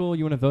 Michael,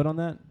 you want to vote on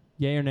that?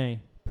 Yay or nay?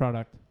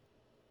 Product.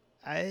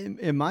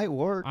 It might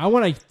work. I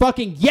want a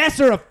fucking yes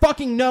or a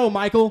fucking no,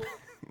 Michael.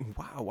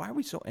 Wow, why are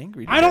we so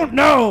angry today? I don't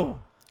know.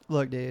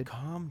 Look, dude.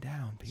 Calm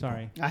down, people.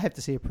 Sorry. I have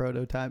to see a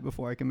prototype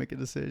before I can make a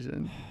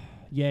decision.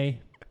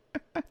 Yay.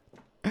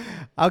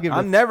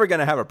 I'm never going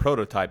to have a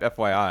prototype,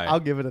 FYI. I'll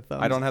give it a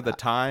thumbs. I don't have the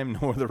time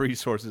nor the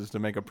resources to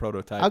make a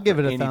prototype. I'll give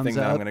it a anything thumbs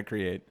that I'm up. going to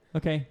create.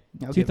 Okay.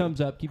 I'll 2 give it-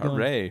 thumbs up. Keep going.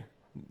 Hooray.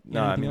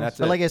 No, I Anything mean, else? that's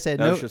But it. like I said,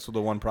 That's no, just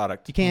the one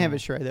product. you can't have it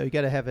shred though. You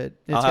got to have it.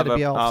 It's I'll got have to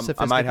be all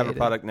sophisticated. I might have a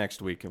product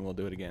next week and we'll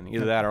do it again.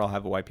 Either that or I'll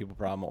have a white people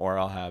problem or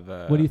I'll have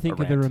a What do you think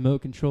a of the rant.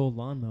 remote controlled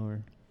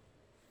lawnmower?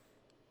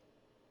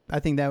 I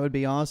think that would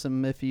be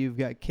awesome if you've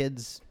got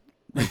kids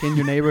like in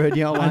your neighborhood.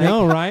 You don't I like.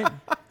 know, right?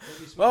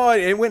 Oh,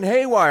 it went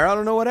haywire. I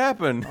don't know what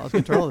happened. Lost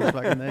control of this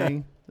fucking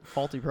thing.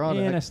 Faulty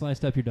product. And I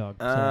sliced up your dog.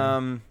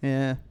 Sorry.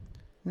 Yeah.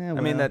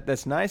 I mean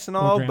that's nice and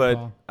Poor all,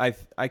 grandpa. but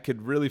I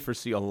could really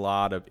foresee a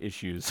lot of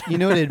issues. You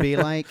know what it'd be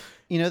like?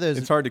 You know those.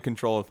 It's hard to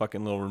control a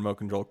fucking little remote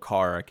control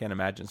car. I can't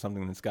imagine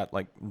something that's got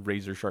like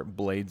razor sharp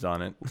blades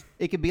on it.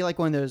 It could be like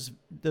one of those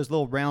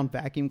little round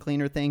vacuum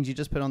cleaner things you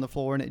just put on the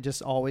floor and it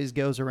just always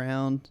goes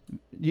around.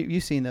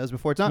 You've seen those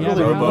before. It's not Yeah,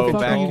 really but how the Robo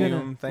fuck are you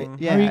vacuum thing.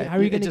 Yeah, how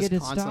are you it going to just get it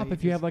to stop constantly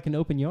if you have like an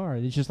open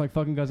yard? It's just like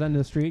fucking goes out into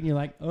the street and you're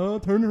like, oh,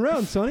 turn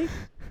around, sonny.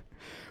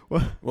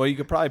 Well, you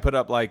could probably put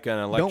up like an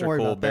worry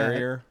electrical about that.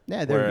 barrier.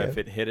 Yeah, there where you go. if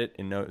it hit it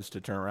knows to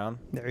turn around.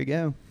 There you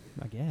go.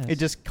 I guess. It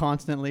just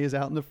constantly is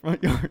out in the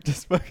front yard,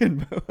 just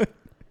fucking mowing.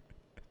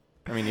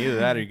 I mean, either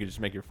that or you could just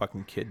make your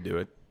fucking kid do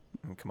it.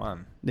 I mean, come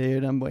on.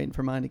 Dude, I'm waiting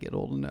for mine to get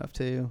old enough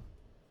too.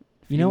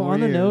 You know, Few on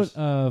the more note years.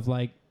 of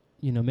like,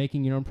 you know,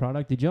 making your own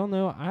product, did y'all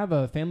know I have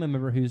a family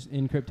member who's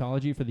in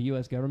cryptology for the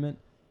U.S. government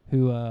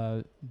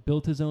who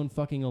built his own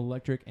fucking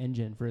electric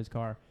engine for his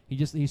car.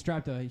 He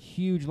strapped a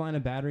huge line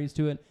of batteries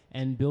to it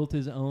and built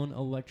his own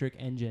electric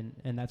engine,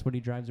 and that's what he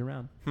drives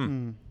around.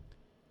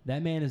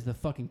 That man is the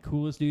fucking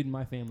coolest dude in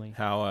my family.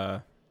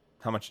 How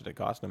much did it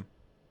cost him?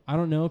 I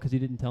don't know because he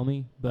didn't tell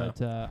me, but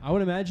I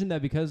would imagine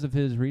that because of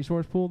his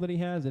resource pool that he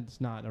has,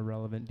 it's not a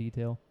relevant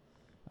detail.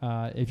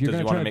 If you're Does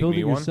he going to wanna try to make build it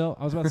me one? yourself,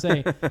 I was about to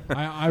say,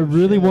 I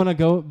really want to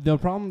go. The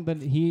problem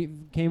that he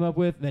came up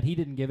with that he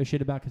didn't give a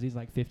shit about because he's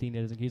like 15,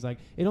 isn't he? He's like,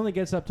 it only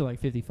gets up to like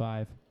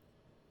 55.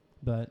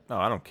 But No,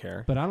 I don't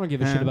care. I don't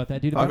give a shit about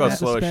that, dude. If I'll I go don't have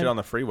to slow as spend- shit on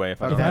the freeway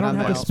if I If don't, I have don't to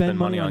have like, to spend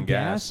money on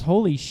gas.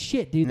 Holy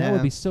shit, dude, that Yeah.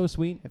 would be so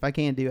sweet. If I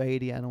can't do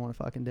 80, I don't want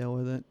to fucking deal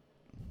with it.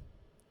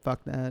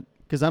 Fuck that.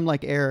 Because I'm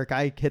like Eric.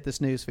 I hit the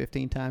snooze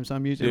 15 times, so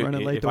I'm usually Dude,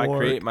 running late if to I work.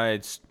 create my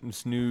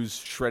snooze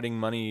shredding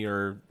money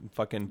or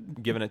fucking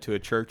giving it to a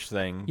church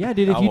thing, Yeah,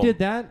 dude, if you did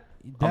that,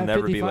 I'll that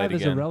never be 55 late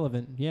is again.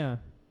 irrelevant. Yeah.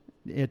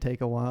 It'd take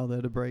a while, though,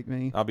 to break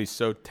me. I'll be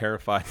so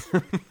terrified.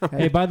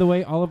 Hey, by the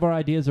way, all of our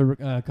ideas are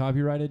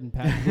copyrighted and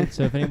patented,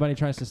 so if anybody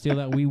tries to steal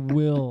that, we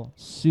will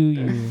sue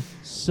you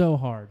so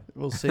hard.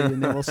 We'll see,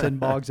 and then we'll send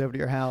Boggs over to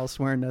your house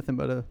wearing nothing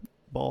but a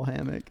ball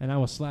hammock. And I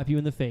will slap you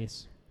in the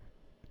face.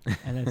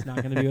 And it's not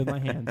going to be with my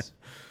hands.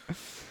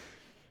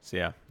 So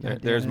yeah, God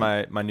there's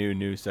damn my new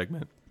news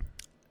segment.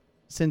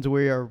 Since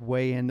we are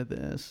way into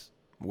this,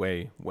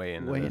 Way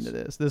into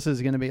this. This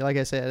is going to be, like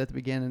I said at the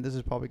beginning, this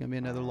is probably going to be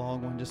another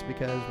long one just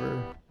because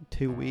we're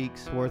 2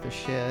 weeks worth of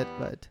shit.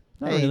 But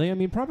Not hey, really. I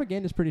mean,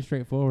 propaganda is pretty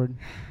straightforward.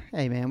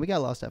 hey, man, we got a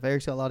lot of stuff.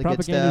 Eric's got a lot of good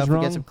Propaganda's stuff. wrong.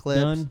 We got some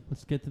clips. Done.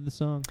 Let's get to the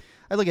song.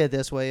 I look at it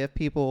this way: if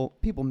people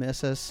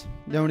miss us,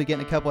 they're only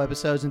getting a couple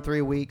episodes in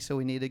 3 weeks, so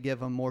we need to give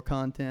them more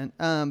content.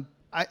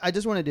 I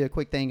just want to do a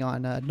quick thing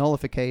on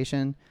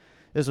nullification.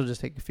 This will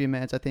just take a few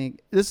minutes. I think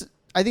this.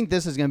 I think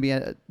this is going to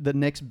be the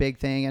next big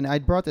thing. And I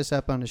brought this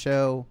up on the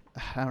show,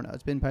 I don't know,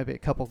 it's been probably a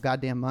couple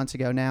goddamn months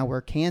ago now,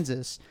 where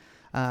Kansas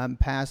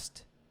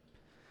passed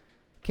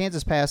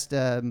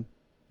the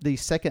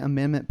Second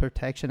Amendment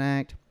Protection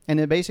Act. And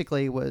it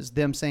basically was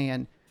them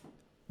saying,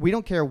 we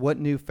don't care what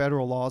new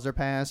federal laws are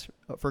passed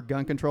for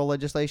gun control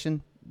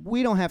legislation.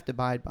 We don't have to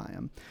abide by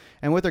them.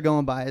 And what they're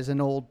going by is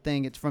an old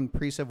thing. It's from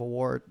pre-Civil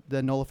War.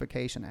 The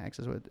Nullification Acts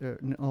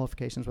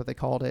nullification is what they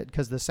called it,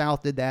 because the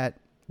South did that,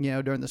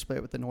 during the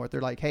split with the North.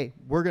 They're like, hey,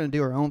 we're going to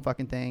do our own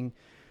fucking thing.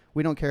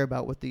 We don't care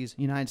about what these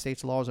United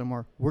States laws are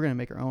more. We're going to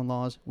make our own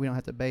laws. We don't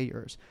have to obey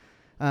yours.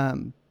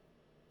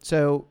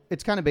 So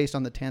it's kind of based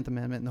on the 10th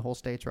Amendment and the whole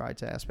states'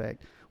 rights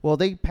aspect. Well,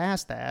 they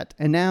passed that,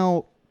 and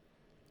now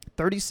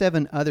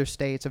 37 other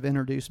states have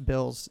introduced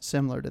bills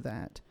similar to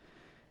that.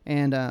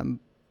 And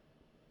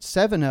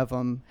 7 of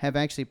them have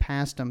actually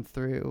passed them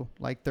through,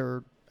 like,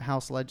 their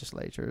House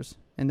legislatures,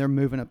 and they're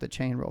moving up the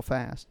chain real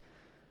fast.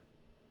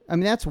 I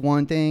mean, that's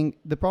one thing.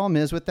 The problem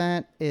is with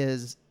that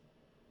is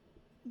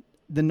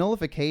the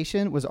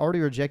nullification was already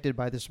rejected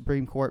by the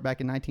Supreme Court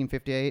back in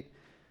 1958,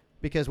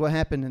 because what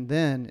happened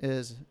then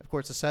is, of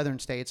course, the southern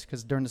states,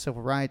 because during the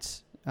civil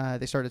rights,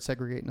 they started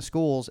segregating the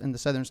schools, and the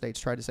southern states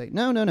tried to say,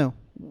 no,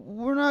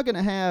 we're not going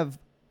to have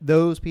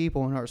those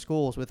people in our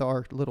schools with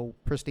our little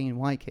pristine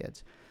white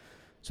kids.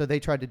 So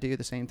they tried to do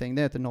the same thing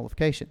there at the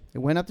nullification. It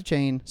went up the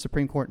chain.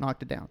 Supreme Court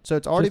knocked it down. So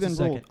it's already been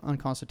ruled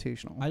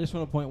unconstitutional. I just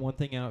want to point one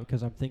thing out,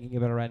 because I'm thinking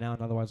about it right now,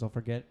 and otherwise I'll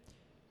forget.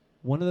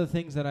 One of the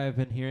things that I've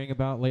been hearing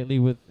about lately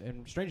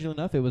and strangely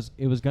enough, it was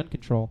gun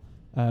control.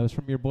 It was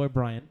from your boy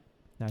Brian.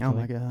 Naturally. Oh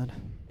my God!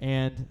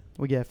 And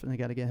we definitely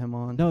got to get him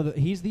on. No,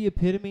 he's the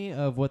epitome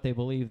of what they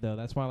believe, though.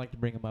 That's why I like to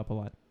bring him up a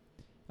lot.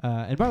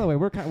 And by the way,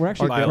 we're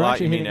actually by a lot.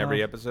 You mean hitting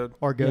every off. episode?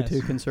 Our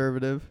go-to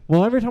conservative.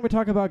 Well, every time we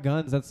talk about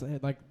guns, that's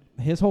like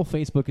his whole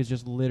Facebook is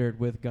just littered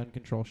with gun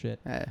control shit.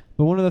 But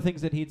one of the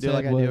things that he'd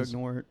said was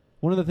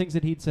one of the things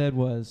that he'd said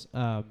was,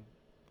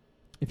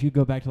 if you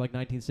go back to like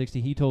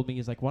 1960, he told me,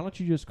 he's like, why don't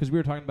you just, because we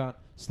were talking about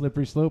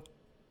slippery slope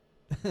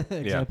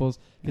examples,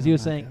 because he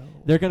was saying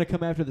they're going to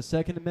come after the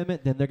Second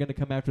Amendment, then they're going to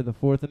come after the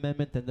Fourth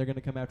Amendment, then they're going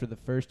to come after the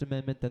First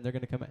Amendment, then they're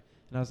going to come and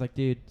I was like,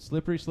 dude,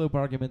 slippery slope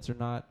arguments are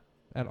not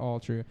at all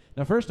true.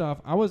 Now, first off,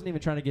 I wasn't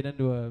even trying to get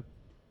into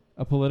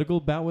a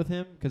political bout with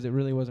him, because it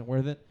really wasn't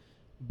worth it,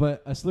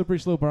 but a slippery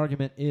slope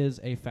argument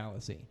is a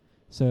fallacy.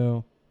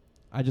 So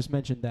I just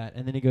mentioned that,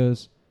 and then he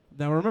goes,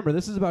 now remember,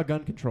 this is about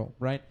gun control,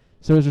 right?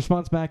 So his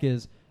response back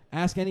is,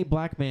 ask any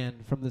black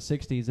man from the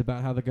 60s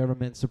about how the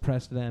government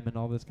suppressed them and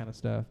all this kind of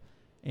stuff.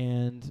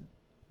 And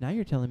now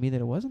you're telling me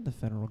that it wasn't the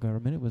federal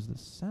government, it was the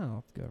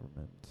South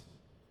government.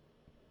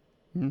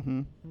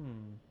 Mm-hmm.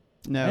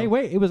 No. Hey,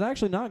 wait, it was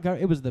actually not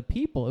government, it was the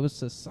people, it was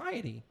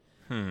society.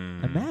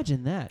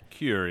 Imagine that.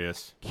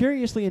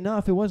 Curiously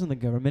enough, it wasn't the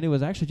government, it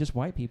was actually just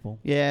white people.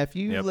 Yeah, if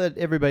you let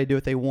everybody do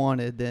what they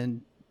wanted,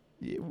 then,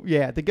 the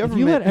government... If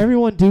you let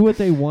everyone do what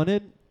they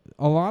wanted,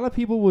 a lot of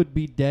people would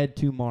be dead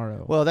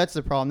tomorrow. Well, that's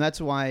the problem.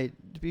 That's why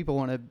people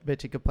want to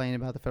bitch and complain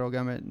about the federal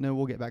government. No,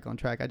 we'll get back on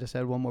track. I just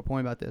had one more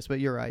point about this, but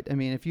you're right. I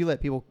mean, if you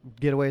let people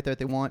get away with what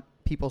they want,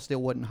 people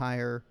still wouldn't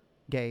hire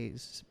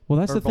gays. Well,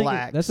 that's the thing.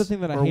 That's the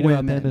thing that I hate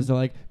about them is they're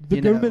like,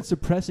 the government's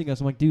suppressing us.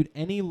 I'm like, dude,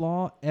 any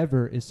law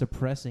ever is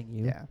suppressing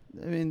you. Yeah,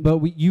 I mean,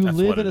 but you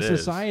live in a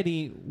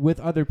society with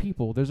other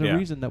people. There's a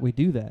reason that we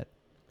do that.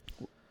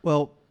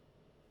 Well,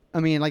 I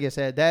mean, like I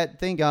said, that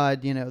thank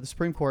God, the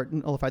Supreme Court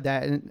nullified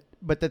that.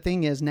 But the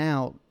thing is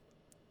now,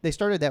 they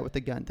started that with the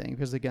gun thing,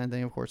 because the gun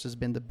thing, of course, has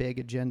been the big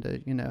agenda,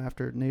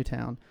 after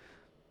Newtown.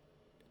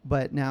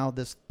 But now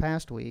this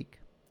past week,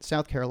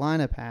 South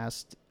Carolina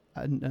passed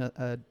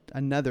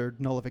another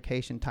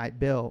nullification type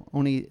bill.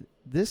 Only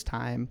this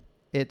time,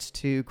 it's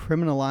to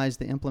criminalize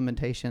the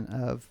implementation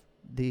of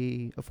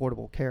the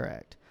Affordable Care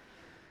Act.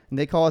 And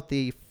they call it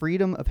the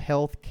Freedom of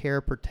Health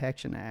Care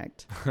Protection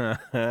Act.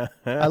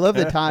 I love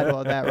the title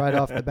of that right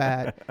off the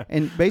bat.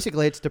 And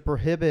basically, it's to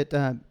prohibit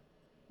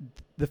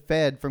the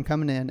Fed from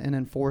coming in and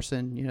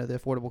enforcing, the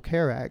Affordable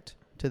Care Act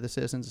to the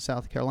citizens of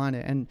South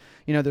Carolina. And,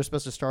 they're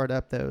supposed to start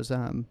up those,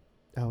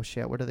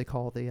 what do they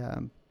call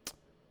the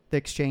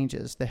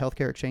exchanges, the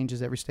healthcare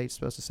exchanges? Every state's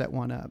supposed to set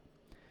one up.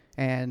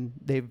 And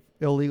they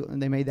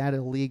made that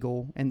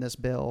illegal in this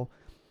bill.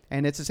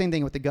 And it's the same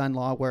thing with the gun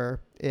law, where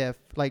if,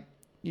 like,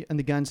 in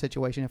the gun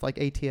situation, if, like,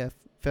 ATF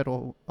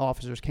federal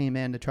officers came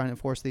in to try and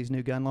enforce these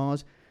new gun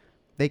laws,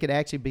 they could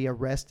actually be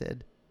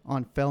arrested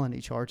on felony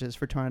charges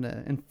for trying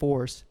to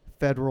enforce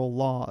federal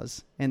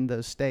laws in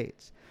those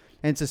states.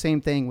 And it's the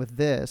same thing with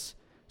this.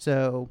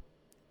 So,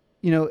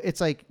 it's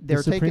like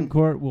the Supreme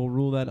Court will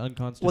rule that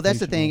unconstitutional. Well, that's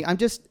the thing.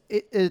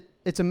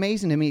 It's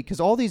amazing to me, because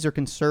all these are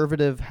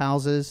conservative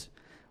houses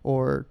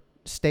or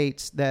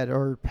states that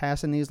are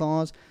passing these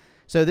laws.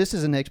 So this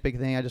is the next big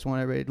thing I just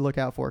want everybody to look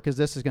out for, because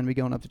this is going to be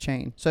going up the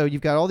chain. So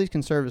you've got all these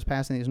conservatives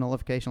passing these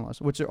nullification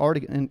laws, which are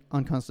already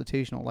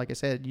unconstitutional. Like I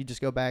said, you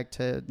just go back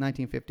to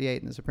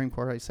 1958, and the Supreme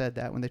Court already said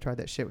that when they tried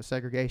that shit with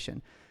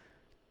segregation.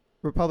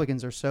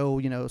 Republicans are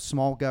so,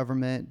 small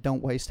government,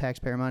 don't waste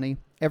taxpayer money.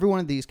 Every one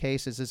of these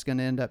cases is going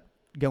to end up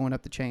going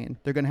up the chain.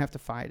 They're going to have to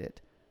fight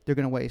it. They're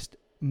going to waste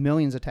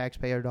millions of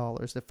taxpayer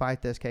dollars to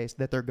fight this case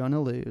that they're going to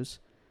lose.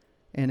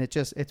 And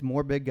it's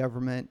more big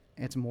government.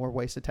 It's more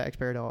wasted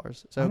taxpayer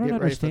dollars. So I don't get ready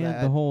for understand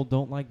that. the whole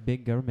don't like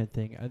big government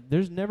thing.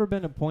 There's never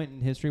been a point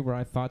in history where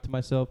I thought to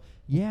myself,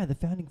 yeah, the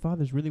founding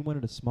fathers really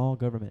wanted a small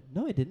government.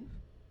 No, they didn't.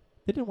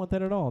 They didn't want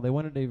that at all. They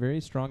wanted a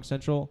very strong,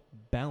 central,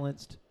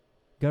 balanced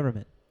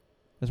government.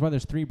 That's why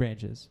there's 3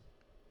 branches.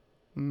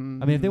 I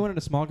mean, if they wanted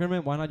a small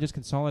government, why not just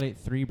consolidate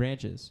 3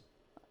 branches?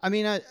 I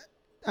mean,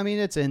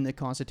 it's in the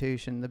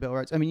Constitution, the Bill of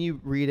Rights. I mean,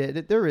 you read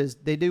it.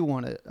 They do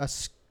want a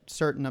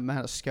certain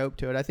amount of scope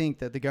to it. I think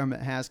that the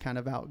government has kind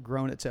of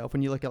outgrown itself.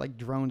 When you look at like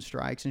drone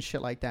strikes and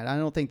shit like that, I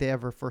don't think they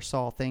ever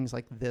foresaw things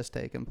like this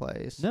taking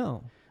place.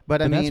 No.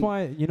 But I mean, that's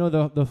why,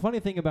 the funny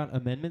thing about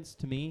amendments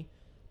to me,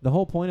 the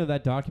whole point of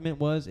that document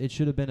was it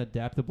should have been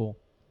adaptable.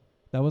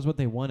 That was what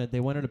they wanted. They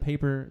wanted a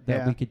paper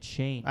that we could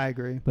change. I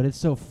agree. But it's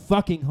so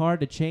fucking hard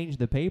to change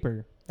the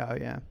paper. Oh,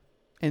 yeah.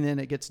 And then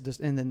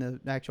and then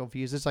the actual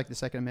views. It's like the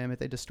Second Amendment.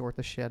 They distort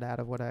the shit out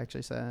of what it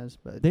actually says.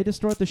 But they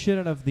distort the shit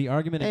out of the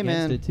argument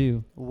against it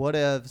too.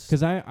 Whatevs.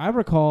 Because I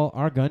recall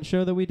our gun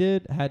show that we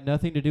did had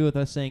nothing to do with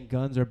us saying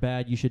guns are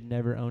bad. You should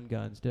never own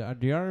guns. Do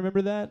y'all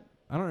remember that?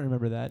 I don't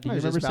remember that. Do you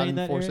remember saying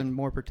that, Eric? Enforcing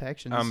more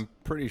protections. I'm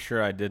pretty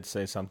sure I did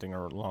say something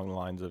along the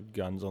lines of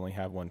guns only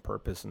have one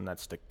purpose, and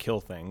that's to kill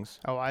things.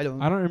 Oh, I don't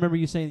remember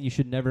you saying that you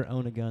should never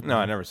own a gun. No,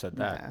 I never said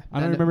that. Nah. I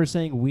don't remember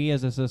saying we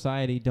as a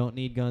society don't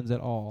need guns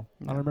at all.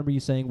 No. I don't remember you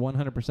saying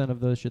 100%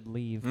 of those should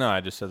leave. No, I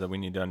just said that we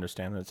need to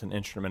understand that it's an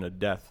instrument of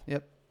death.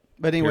 Yep.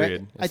 But anyway,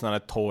 period. It's not a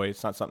toy.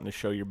 It's not something to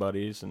show your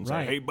buddies and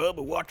say, "Hey,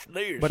 Bubba, watch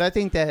this." But I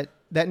think that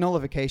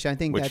nullification,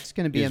 that's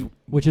going to be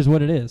which is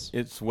what it is.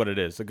 It's what it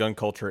is. The gun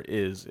culture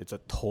it's a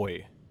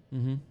toy.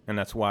 Mm-hmm. And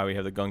that's why we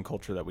have the gun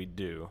culture that we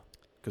do,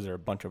 because they're a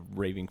bunch of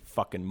raving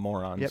fucking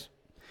morons. Yep.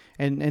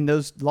 And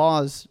those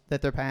laws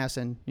that they're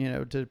passing,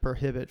 to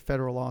prohibit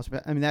federal laws,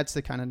 I mean, that's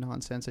the kind of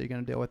nonsense that you're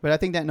going to deal with. But I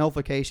think that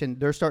nullification,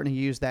 they're starting to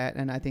use that,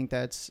 and I think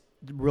that's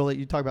really,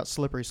 you talk about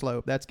slippery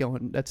slope. That's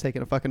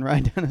taking a fucking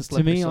ride down a slippery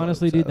slope. To me,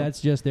 honestly, dude,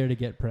 that's just there to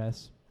get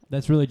press.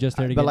 That's really just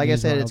there to get. But like I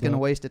said, riled it's going to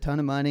up. waste a ton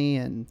of money,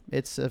 and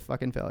it's a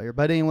fucking failure.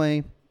 But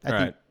anyway, I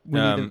think we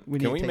need to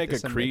can we make a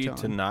this creed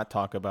to not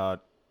talk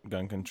about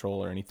gun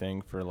control or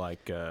anything for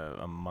like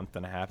a month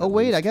and a half? Oh,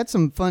 wait, I got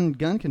some fun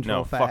gun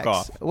control facts. Fuck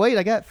off. Wait,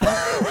 I got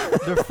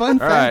they're fun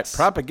facts.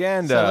 All right,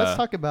 propaganda. So let's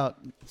talk about...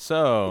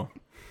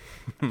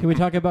 Can we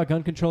talk about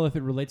gun control if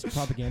it relates to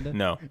propaganda?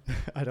 No.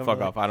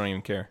 Fuck off. I don't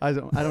even care. I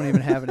don't even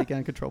have any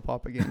gun control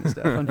propaganda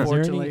stuff,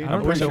 unfortunately.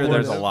 I'm pretty sure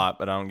there's a lot,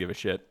 but I don't give a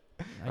shit.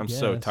 I'm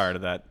so guess. tired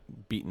of that,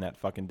 beating that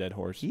fucking dead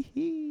horse.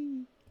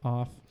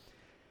 Off.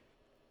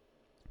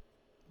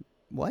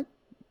 What?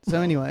 So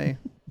anyway...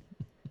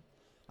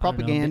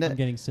 propaganda. I'm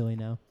getting silly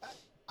now.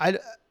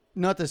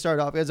 Not to start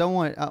off, because I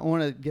want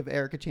to give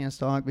Eric a chance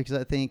to talk, because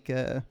I think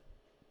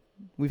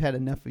we've had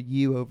enough of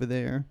you over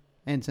there.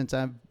 And since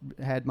I've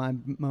had my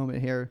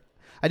moment here,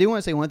 I do want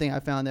to say one thing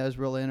I found that was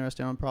really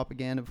interesting on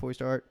propaganda before we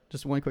start.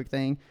 Just one quick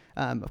thing.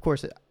 Of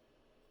course,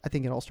 I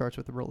think it all starts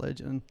with the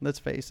religion. Let's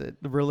face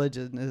it. The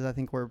religion is, I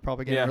think, where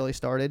propaganda really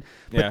started.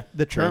 But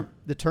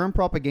the term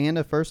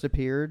propaganda first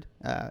appeared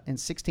in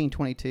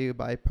 1622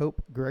 by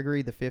Pope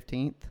Gregory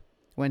XV.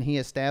 When he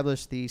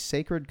established the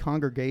Sacred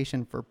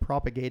Congregation for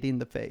Propagating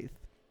the Faith.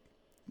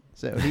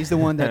 So he's the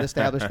one that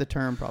established the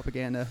term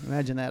propaganda.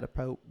 Imagine that, a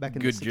pope back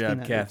in the 1600s. Good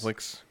job,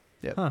 Catholics.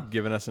 Yep. Huh.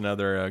 Giving us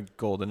another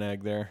golden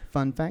egg there.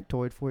 Fun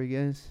factoid for you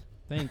guys.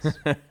 Thanks.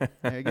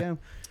 There you go.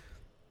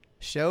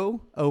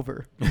 Show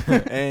over.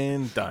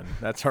 And done.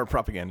 That's our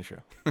propaganda show.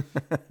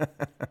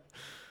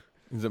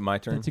 Is it my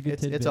turn? That's a good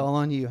tidbit. It's all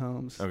on you,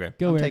 Holmes. Okay.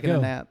 Go, I'm Eric, taking go.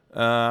 a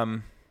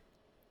nap.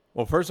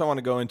 Well, first I want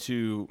to go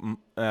into,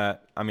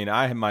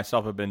 I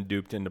myself have been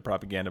duped into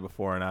propaganda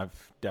before, and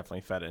I've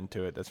definitely fed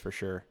into it, that's for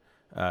sure,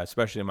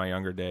 especially in my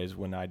younger days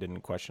when I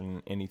didn't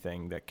question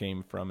anything that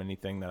came from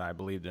anything that I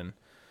believed in.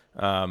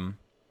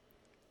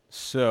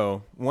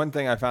 So one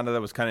thing I found out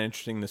that was kind of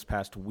interesting this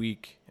past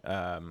week,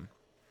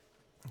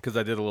 because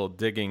I did a little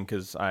digging,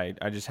 because I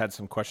just had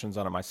some questions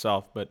on it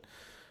myself, but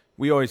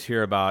we always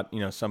hear about,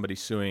 somebody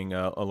suing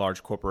a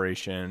large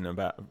corporation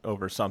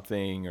over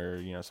something,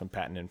 or, some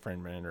patent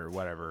infringement or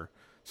whatever.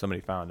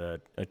 Somebody found a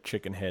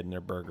chicken head in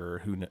their burger.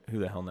 Who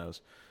the hell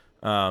knows?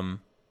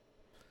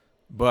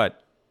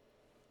 But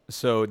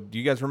so do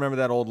you guys remember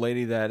that old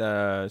lady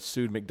that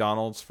sued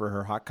McDonald's for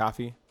her hot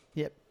coffee?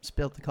 Yep.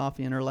 Spilt the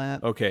coffee in her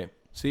lap. Okay.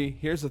 See,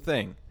 here's the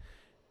thing.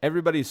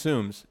 Everybody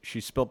assumes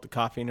she spilt the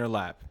coffee in her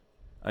lap.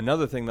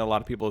 Another thing that a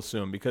lot of people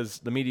assume, because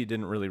the media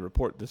didn't really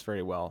report this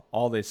very well,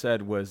 all they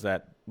said was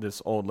that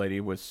this old lady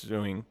was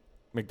suing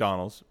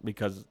McDonald's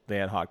because they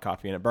had hot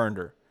coffee and it burned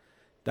her.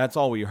 That's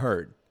all we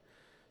heard.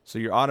 So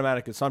your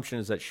automatic assumption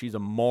is that she's a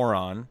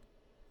moron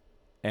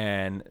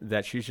and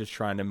that she's just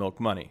trying to milk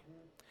money.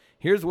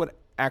 Here's what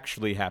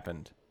actually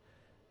happened.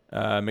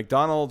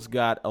 McDonald's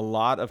got a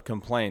lot of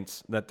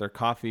complaints that their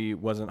coffee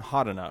wasn't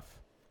hot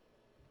enough.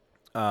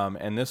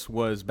 And this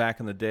was back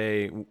in the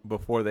day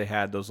before they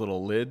had those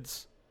little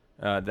lids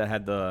that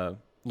had the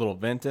little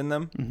vent in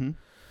them.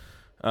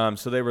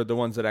 So they were the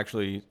ones that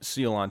actually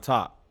seal on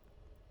top.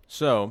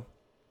 So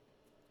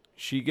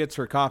she gets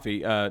her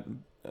coffee.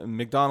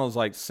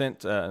 McDonald's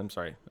sent, I'm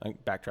sorry, I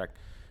backtrack.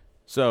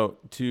 So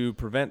to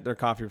prevent their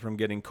coffee from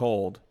getting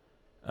cold,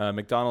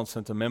 McDonald's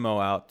sent a memo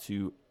out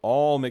to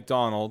all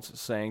McDonald's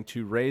saying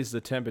to raise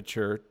the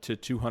temperature to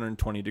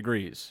 220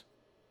 degrees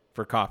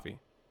for coffee.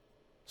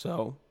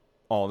 So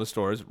all the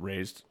stores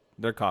raised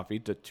their coffee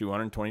to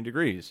 220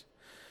 degrees.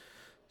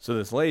 So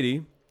this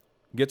lady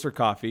gets her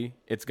coffee.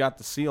 It's got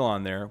the seal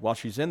on there. While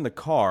she's in the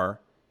car,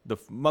 the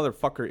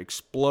motherfucker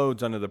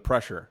explodes under the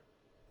pressure.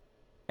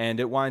 And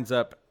it winds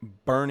up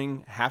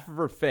burning half of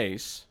her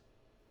face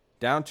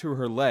down to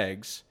her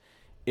legs.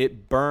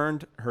 It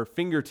burned her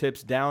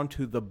fingertips down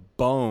to the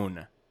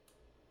bone.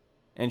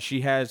 And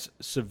she has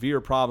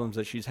severe problems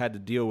that she's had to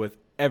deal with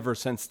ever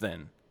since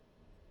then.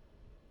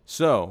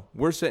 So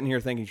we're sitting here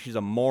thinking she's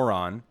a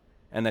moron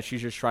and that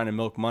she's just trying to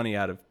milk money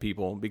out of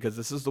people because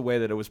this is the way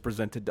that it was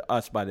presented to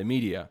us by the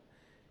media.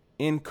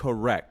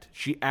 Incorrect.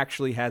 She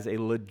actually has a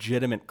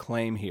legitimate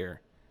claim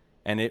here.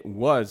 And it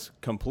was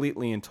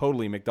completely and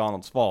totally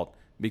McDonald's fault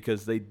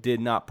because they did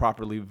not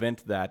properly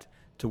vent that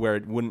to where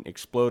it wouldn't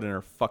explode in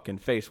her fucking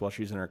face while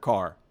she's in her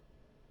car.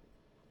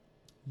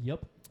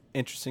 Yep.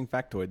 Interesting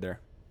factoid there.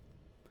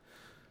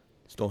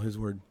 Stole his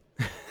word.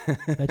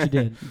 That you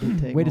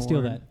did. Way to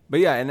steal that. But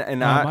yeah,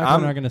 and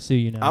I'm not going to sue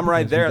you now. I'm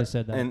right there, just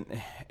said that.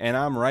 and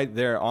I'm right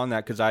there on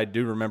that because I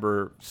do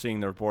remember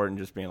seeing the report and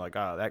just being like,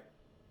 oh, that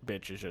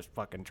bitch is just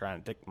fucking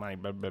trying to take money,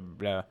 blah, blah,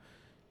 blah.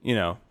 You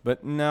know,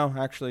 but no,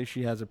 actually,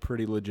 she has a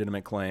pretty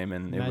legitimate claim,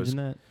 and it was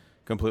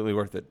completely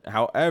worth it.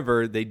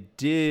 However,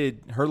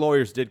 her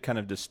lawyers did kind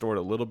of distort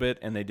a little bit,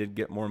 and they did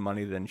get more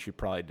money than she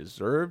probably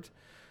deserved,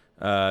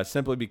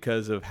 simply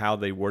because of how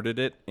they worded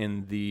it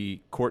in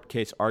the court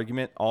case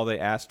argument. All they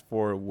asked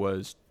for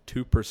was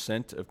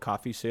 2% of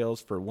coffee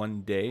sales for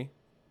one day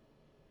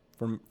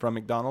from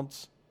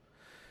McDonald's,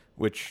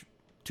 which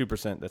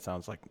 2%, that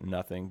sounds like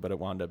nothing, but it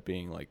wound up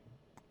being like,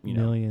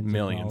 millions.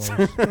 Millions.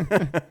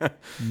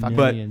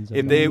 But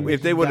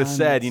if they would have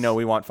said,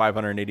 we want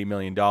 $580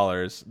 million,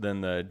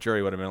 then the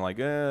jury would have been like,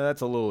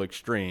 that's a little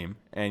extreme.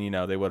 And,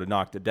 they would have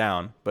knocked it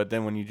down. But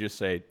then when you just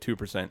say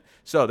 2%.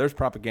 So there's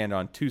propaganda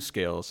on two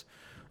scales.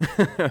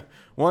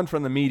 One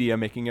from the media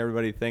making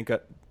everybody think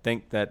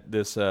that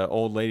this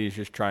old lady is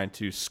just trying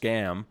to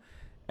scam.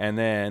 And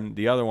then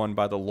the other one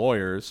by the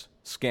lawyers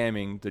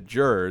scamming the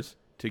jurors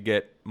to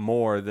get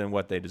more than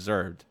what they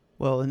deserved.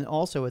 Well, and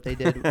also what they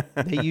did,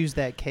 they used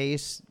that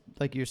case,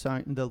 like you're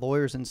saying, the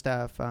lawyers and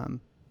stuff,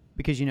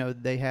 because,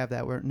 they have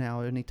that where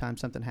now anytime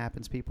something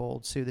happens, people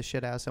sue the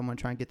shit out of someone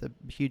trying to get the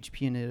huge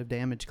punitive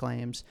damage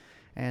claims.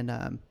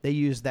 And they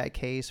used that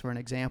case for an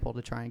example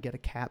to try and get a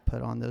cap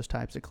put on those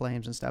types of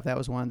claims and stuff. That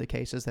was one of the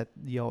cases that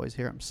you always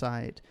hear them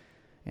cite,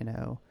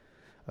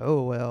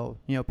 oh, well,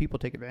 people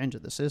take advantage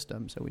of the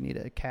system, so we need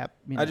a cap.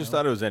 I just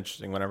thought it was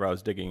interesting whenever I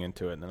was digging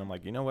into it. And then I'm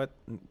like, you know what?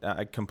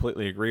 I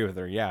completely agree with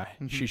her. Yeah,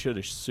 She should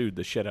have sued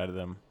the shit out of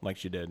them like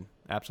she did.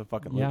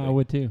 Absolutely. Yeah, I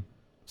would too.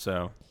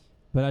 So.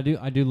 But I do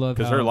love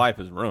because her life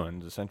is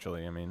ruined,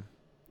 essentially. I mean.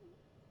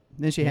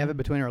 Didn't she have it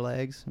between her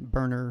legs?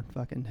 Burn her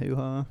fucking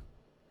hoo-ha.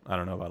 I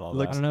don't know about all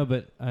that. I don't know,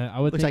 but I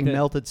would looks think like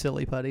melted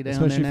silly putty down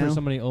especially there now. for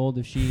somebody old.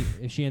 If she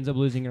ends up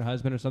losing her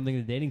husband or something,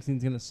 the dating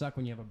scene's gonna suck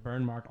when you have a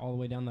burn mark all the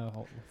way down the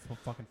whole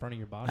fucking front of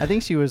your body. I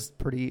think she was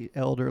pretty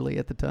elderly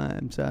at the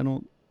time,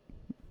 so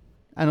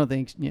I don't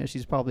think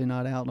she's probably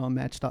not out on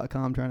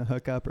Match.com trying to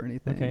hook up or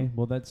anything. Okay,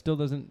 well that still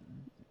doesn't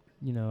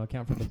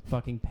account for the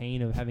fucking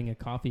pain of having a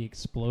coffee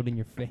explode in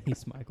your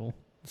face, Michael.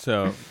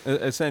 So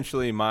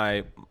essentially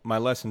my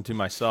lesson to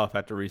myself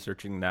after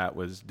researching that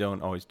was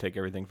don't always take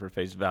everything for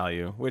face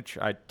value, which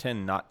I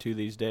tend not to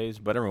these days,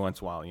 but every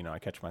once in a while, I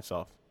catch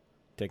myself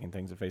taking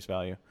things at face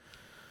value.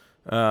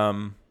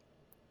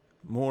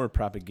 More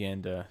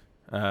propaganda.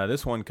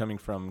 This one coming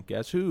from,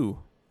 guess who?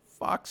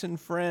 Fox and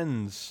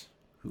Friends.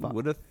 Who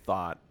would have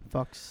thought?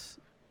 Fox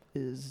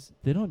is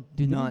they don't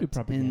do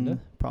propaganda.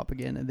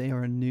 Propaganda. They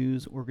are a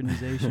news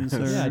organization,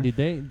 sir. Yeah,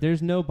 dude.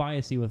 There's no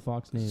bias with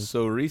Fox News.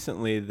 So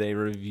recently they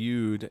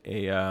reviewed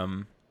a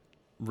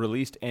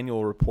released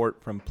annual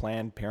report from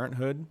Planned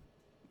Parenthood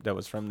that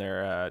was from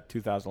their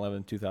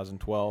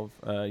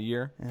 2011-2012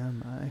 year. Yeah,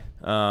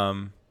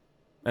 my.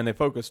 And they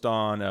focused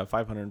on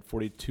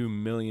 $542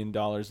 million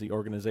the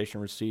organization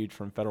received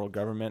from federal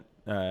government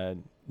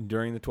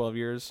during the 12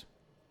 years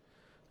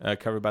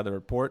covered by the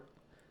report.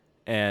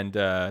 And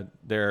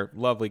their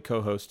lovely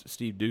co-host,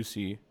 Steve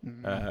Ducey,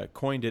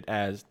 coined it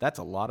as, that's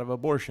a lot of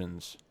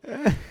abortions.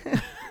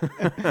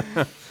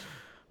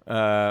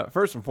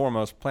 First and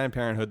foremost, Planned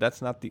Parenthood,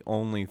 that's not the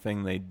only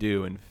thing they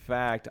do. In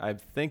fact, I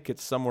think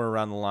it's somewhere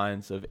around the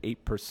lines of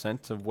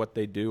 8% of what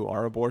they do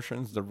are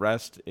abortions. The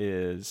rest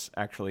is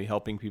actually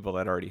helping people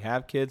that already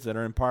have kids that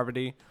are in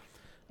poverty,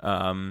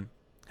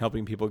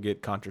 helping people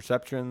get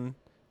contraception,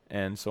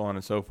 and so on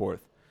and so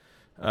forth.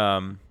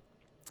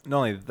 Not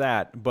only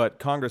that, but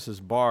Congress has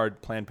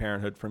barred Planned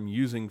Parenthood from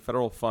using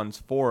federal funds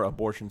for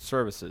abortion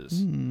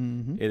services.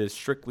 Mm-hmm. It is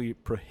strictly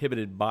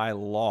prohibited by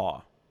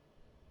law.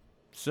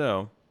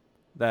 So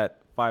that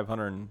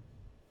 $542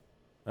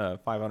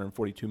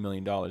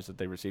 million that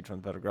they received from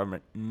the federal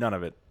government, none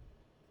of it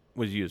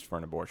was used for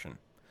an abortion.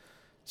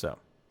 So,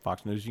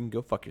 Fox News, you can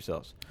go fuck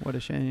yourselves. What a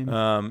shame.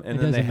 And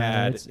then they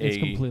had it's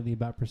completely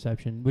about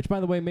perception. Which, by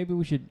the way, maybe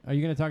we should. Are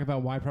you going to talk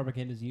about why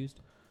propaganda is used?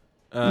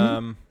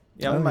 Yeah,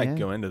 we might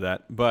go into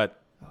that,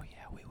 but oh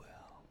yeah, we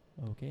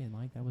will. Okay,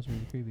 Mike, that was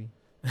really creepy.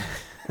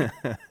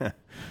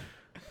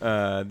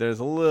 there's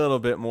a little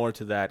bit more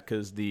to that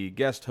because the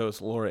guest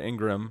host Laura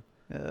Ingraham,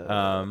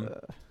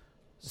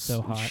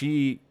 so hot.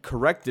 She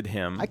corrected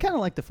him. I kind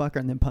of like to fuck her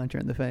and then punch her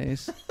in the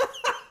face.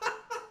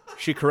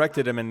 She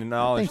corrected him and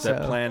acknowledged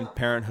that so. Planned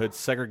Parenthood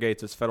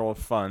segregates its federal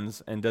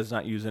funds and does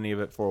not use any of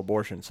it for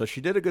abortion. So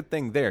she did a good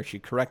thing there. She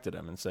corrected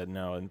him and said,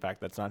 no, in fact,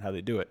 that's not how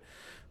they do it.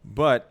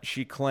 But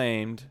she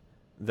claimed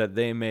that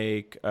they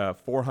make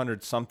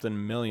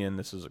 400-something million,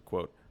 this is a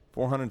quote,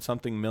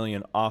 400-something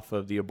million off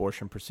of the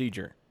abortion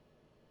procedure,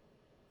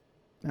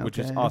 which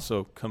is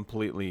also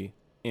completely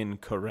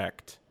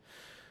incorrect.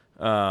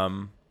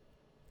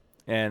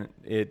 And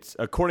it's,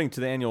 according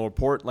to the annual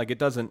report, like it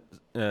doesn't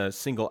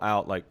single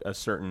out like a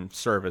certain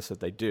service that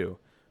they do.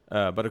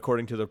 But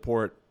according to the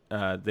report,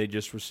 they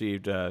just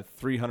received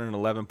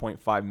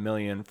 $311.5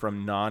 million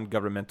from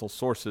non-governmental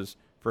sources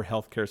for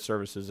healthcare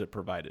services it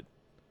provided.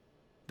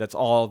 That's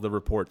all the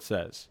report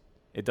says.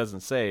 It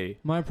doesn't say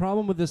my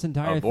problem with this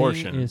entire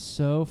abortion. thing is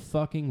so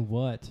fucking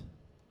what?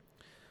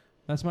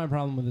 That's my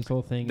problem with this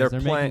whole thing. They're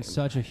making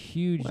such a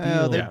huge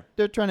deal.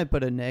 They're trying to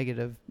put a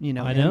negative, I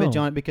image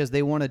know. on it because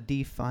they want to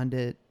defund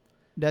it.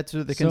 That's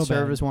what the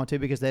conservatives want to,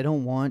 because they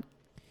don't want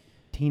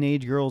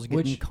teenage girls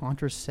getting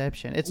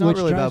contraception. It's not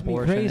really about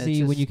abortion. Which drives me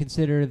crazy when you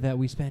consider that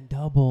we spend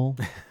double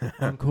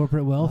on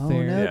corporate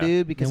welfare. Oh, no,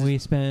 dude, because we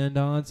spend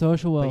on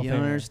social welfare. But you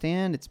don't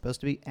understand. It's supposed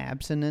to be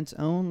abstinence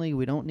only.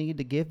 We don't need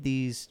to give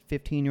these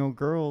 15-year-old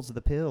girls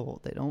the pill.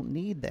 They don't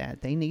need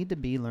that. They need to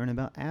be learning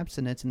about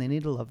abstinence, and they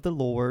need to love the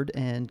Lord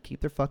and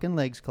keep their fucking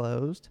legs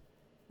closed.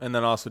 And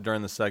then also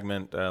during the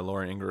segment,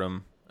 Laura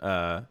Ingraham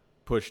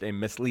pushed a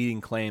misleading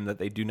claim that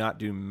they do not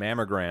do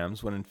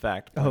mammograms when, in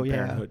fact, Planned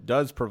Parenthood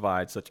does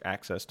provide such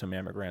access to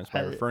mammograms by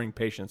referring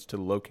patients to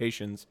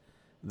locations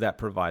that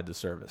provide the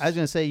service. I was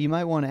going to say, you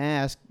might want to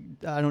ask,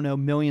 I don't know,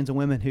 millions of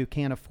women who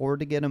can't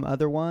afford to get them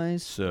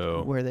otherwise,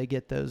 where they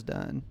get those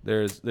done.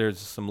 There's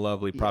some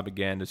lovely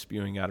propaganda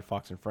spewing out of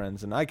Fox and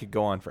Friends, and I could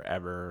go on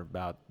forever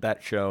about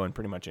that show and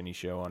pretty much any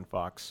show on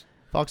Fox.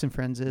 Fox and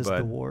Friends is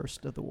the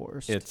worst of the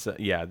worst. It's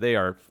they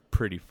are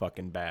pretty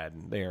fucking bad.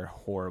 They are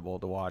horrible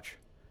to watch.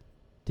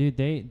 Dude,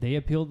 they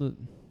appeal to...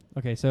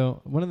 Okay,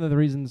 so one of the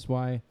reasons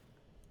why...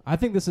 I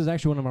think this is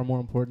actually one of our more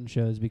important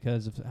shows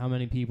because of how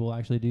many people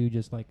actually do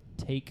just, like,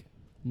 take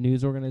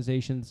news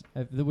organizations,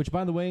 which,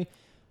 by the way,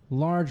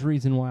 large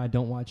reason why I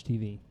don't watch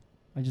TV.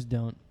 I just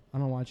don't. I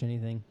don't watch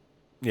anything.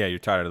 Yeah, you're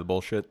tired of the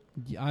bullshit?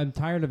 I'm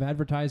tired of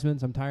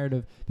advertisements. I'm tired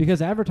of...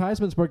 Because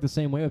advertisements work the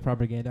same way with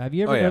propaganda. Have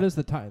you ever noticed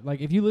that...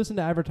 Like, if you listen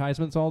to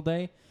advertisements all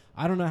day,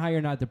 I don't know how you're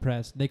not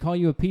depressed. They call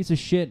you a piece of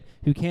shit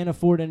who can't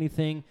afford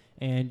anything,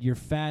 and you're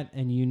fat,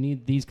 and you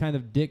need these kind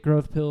of dick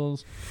growth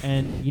pills,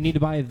 and you need to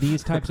buy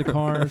these types of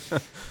cars,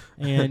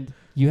 and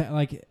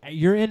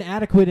you're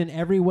inadequate in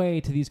every way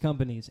to these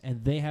companies,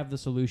 and they have the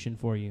solution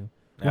for you.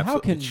 Well, how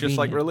convenient. It's just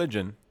like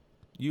religion.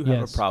 You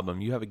have a problem.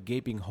 You have a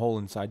gaping hole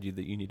inside you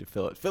that you need to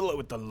fill it. Fill it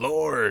with the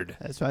Lord.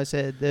 That's why I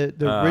said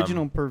the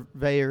original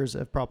purveyors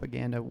of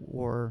propaganda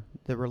were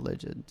the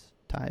religion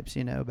types,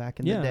 back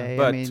in the day.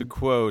 But to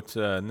quote,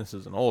 and this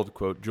is an old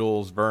quote,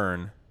 Jules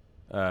Verne,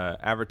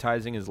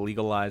 advertising is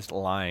legalized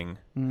lying.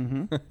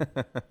 Mm-hmm.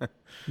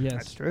 Yes.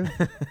 That's true.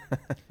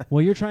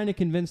 Well, you're trying to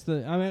convince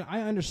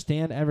I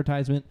understand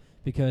advertisement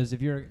because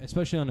if you're,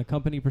 especially on a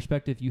company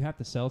perspective, you have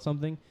to sell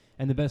something.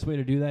 And the best way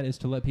to do that is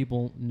to let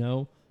people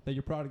know that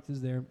your product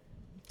is there.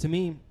 To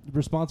me,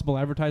 responsible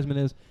advertisement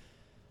is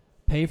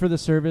pay for the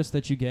service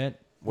that you get,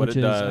 which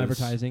is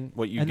advertising,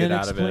 what you and get then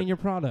out of it. explain your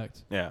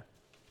product. Yeah.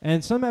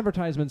 And some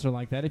advertisements are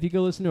like that. If you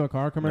go listen to a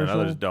car commercial,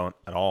 and others don't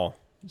at all.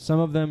 Some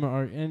of them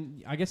are,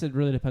 and I guess it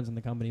really depends on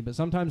the company, but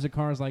sometimes the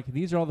car is like,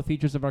 these are all the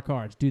features of our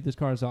cars. Dude, this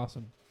car is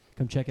awesome.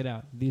 Come check it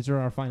out. These are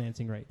our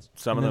financing rates.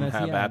 Some of them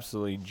have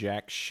absolutely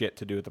jack shit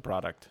to do with the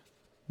product.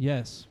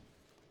 Yes.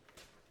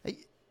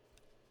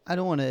 I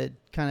don't want to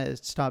kind of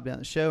stop down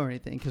the show or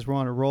anything because we're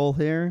on a roll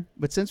here.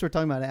 But since we're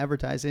talking about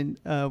advertising,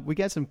 we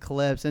got some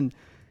clips, and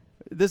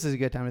this is a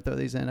good time to throw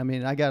these in. I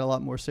mean, I got a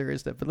lot more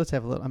serious stuff, but let's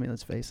have a little. I mean,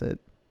 let's face it,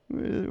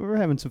 we're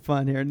having some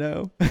fun here.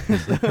 No,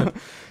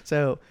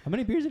 so how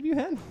many beers have you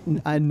had?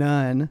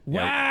 None.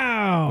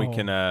 Wow. We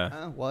can.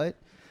 What?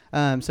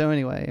 So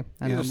anyway,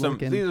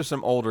 these are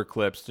some older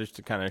clips just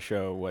to kind of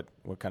show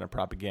what kind of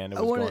propaganda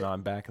was going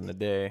on back in the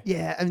day.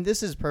 Yeah, I mean,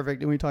 this is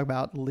perfect when we talk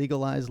about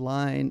legalized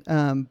lying.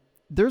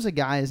 There's a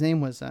guy, his name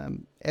was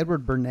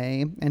Edward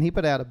Bernays, and he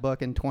put out a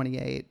book in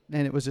 1928,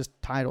 and it was just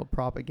titled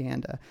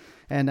Propaganda.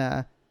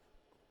 And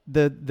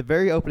the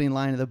very opening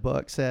line of the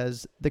book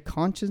says, "The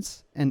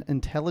conscious and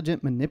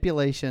intelligent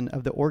manipulation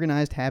of the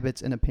organized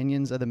habits and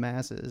opinions of the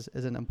masses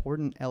is an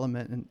important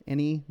element in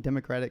any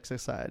democratic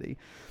society."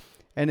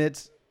 And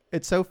it's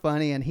it's so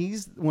funny, and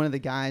he's one of the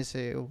guys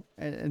who,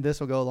 and this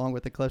will go along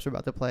with the clips we're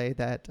about to play,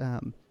 that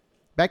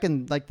back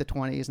in like the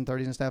 20s and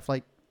 30s and stuff,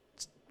 like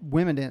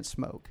women didn't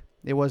smoke.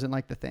 It wasn't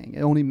like the thing.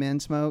 Only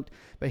men smoked.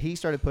 But he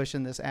started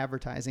pushing this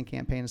advertising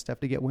campaign and stuff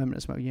to get women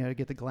to smoke. You know, to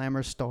get the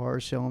glamour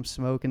stars, show them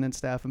smoking and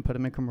stuff, and put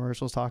them in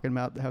commercials talking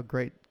about how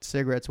great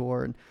cigarettes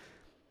were. And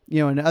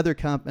you know, and other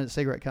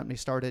cigarette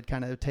companies started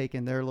kind of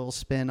taking their little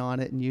spin on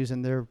it and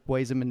using their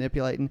ways of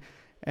manipulating.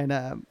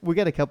 And we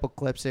got a couple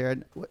clips there.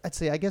 And let's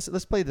see. I guess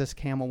let's play this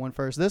camel one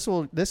first. This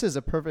is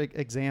a perfect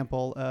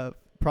example of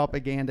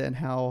propaganda and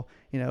how,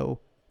 you know,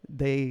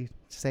 they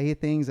say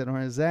things that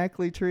aren't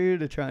exactly true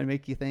to try and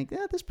make you think,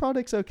 yeah, this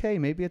product's okay.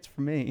 Maybe it's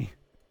for me.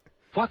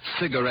 What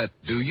cigarette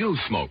do you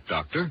smoke,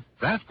 Doctor?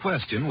 That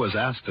question was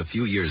asked a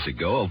few years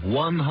ago of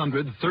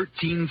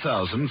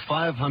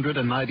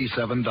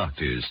 113,597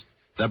 doctors.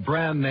 The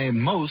brand named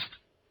most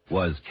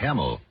was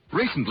Camel.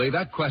 Recently,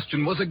 that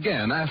question was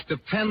again asked of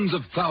tens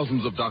of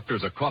thousands of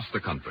doctors across the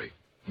country.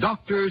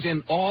 Doctors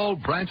in all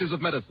branches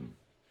of medicine.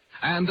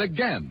 And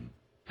again,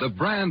 the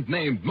brand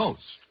named most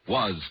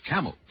was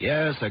Camel.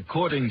 Yes,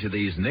 according to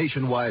these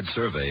nationwide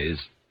surveys,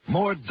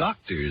 more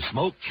doctors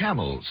smoke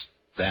Camels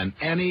than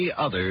any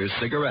other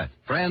cigarette.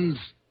 Friends,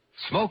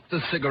 smoke the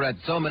cigarette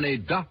so many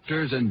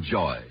doctors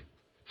enjoy.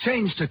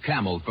 Change to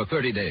Camel for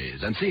 30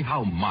 days and see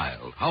how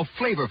mild, how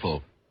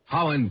flavorful,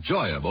 how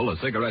enjoyable a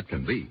cigarette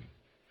can be.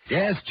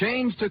 Yes,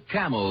 change to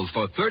Camels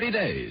for 30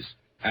 days,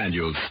 and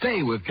you'll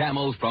stay with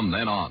Camels from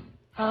then on.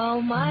 How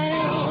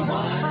mild,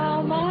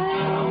 how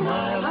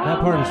mild,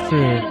 That part is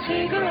true.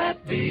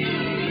 cigarette be?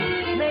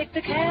 Make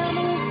the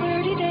Camel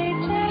 30-day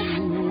test,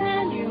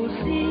 and you'll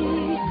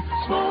see.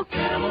 Smoke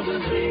Camels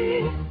and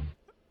see.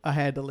 I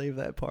had to leave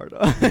that part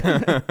on.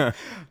 Nice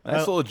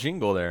little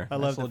jingle there. I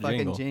love the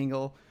fucking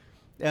jingle.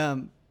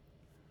 I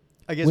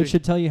guess Which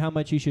should tell you how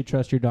much you should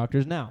trust your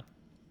doctors now.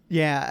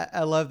 Yeah,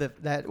 I love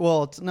that.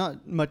 Well, it's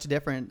not much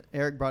different.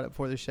 Eric brought up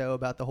before the show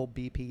about the whole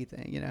BP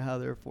thing. You know how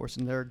they're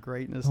forcing their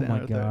greatness Oh down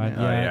my our throat God,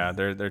 now. Yeah,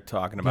 they're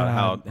talking about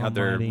God how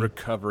their almighty.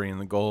 recovery in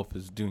the Gulf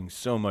is doing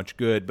so much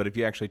good, but if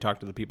you actually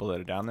talk to the people that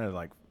are down there, they're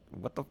like,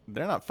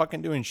 they're not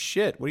fucking doing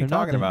shit. What are you They're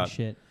not talking doing about?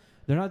 Shit.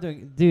 They're not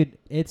doing, dude.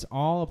 It's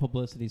all a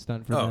publicity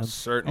stunt for them. Oh,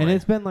 certainly. And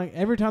it's been like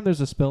every time there's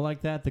a spill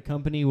like that, the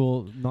company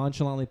will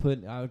nonchalantly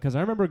put. Because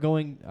I remember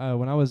going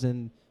when I was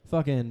in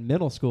fucking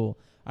middle school.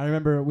 I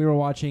remember we were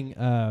watching.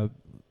 I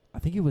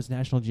think it was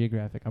National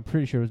Geographic. I'm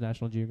pretty sure it was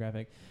National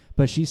Geographic.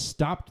 But she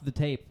stopped the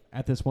tape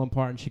at this one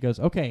part and she goes,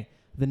 "Okay,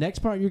 the next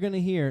part you're going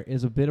to hear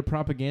is a bit of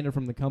propaganda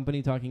from the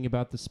company talking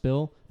about the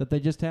spill that they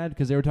just had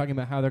because they were talking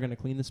about how they're going to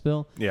clean the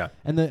spill." Yeah.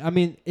 And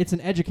it's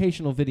an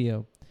educational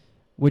video,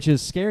 which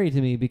is scary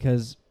to me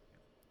because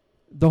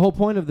the whole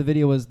point of the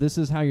video was this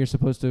is how you're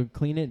supposed to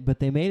clean it, but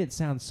they made it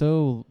sound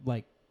so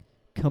like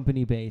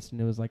company based, and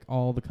it was like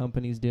all the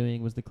company's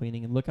doing was the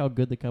cleaning, and look how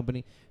good the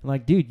company. And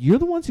like, dude, you're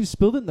the ones who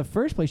spilled it in the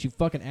first place, you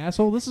fucking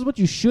asshole. This is what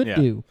you should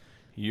do.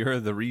 You're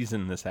the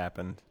reason this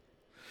happened.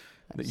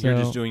 That So- you're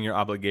just doing your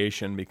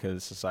obligation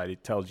because society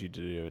tells you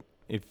to do it.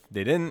 If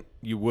they didn't,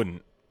 you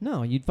wouldn't.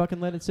 No, you'd fucking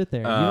let it sit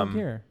there. You don't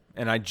care.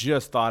 And I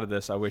just thought of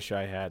this. I wish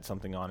I had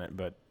something on it,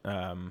 but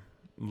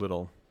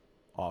little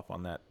off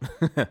on that.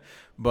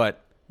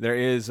 But there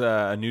is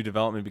a new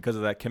development because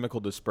of that chemical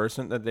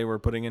dispersant that they were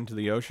putting into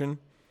the ocean.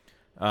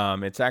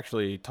 It's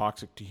actually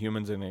toxic to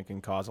humans, and it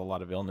can cause a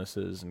lot of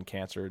illnesses and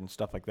cancer and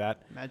stuff like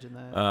that. Imagine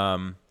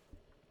that.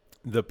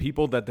 The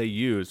people that they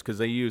used, because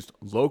they used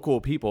local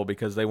people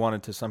because they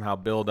wanted to somehow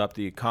build up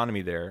the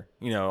economy there.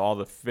 You know, all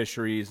the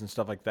fisheries and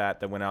stuff like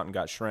that went out and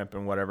got shrimp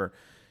and whatever.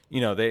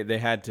 You know, they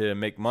had to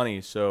make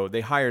money, so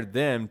they hired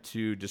them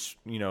to just,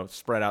 you know,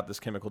 spread out this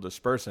chemical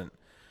dispersant.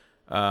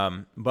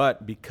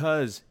 But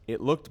because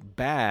it looked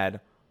bad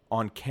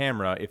on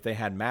camera if they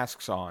had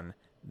masks on,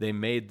 they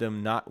made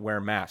them not wear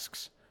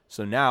masks.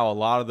 So now a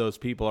lot of those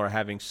people are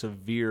having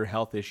severe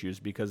health issues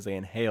because they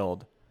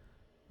inhaled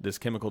this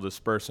chemical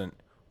dispersant.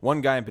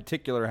 One guy in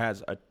particular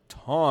has a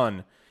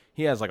ton.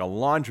 He has like a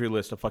laundry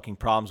list of fucking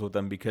problems with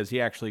them because he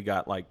actually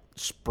got like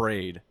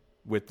sprayed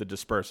with the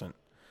dispersant.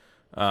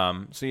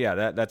 So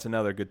yeah, that's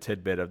another good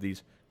tidbit of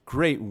these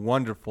great,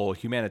 wonderful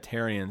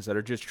humanitarians that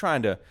are just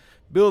trying to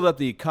build up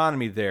the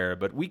economy there.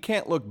 But we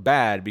can't look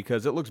bad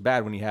because it looks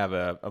bad when you have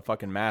a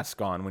fucking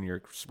mask on when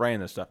you're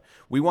spraying this stuff.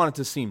 We want it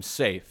to seem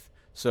safe.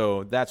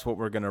 So that's what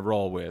we're going to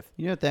roll with.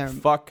 You know what that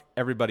Fuck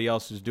everybody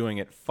else who's doing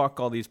it. Fuck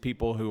all these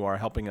people who are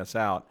helping us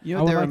out. You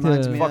know what that I would like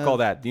reminds to- me Fuck of? all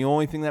that. The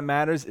only thing that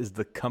matters is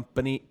the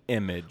company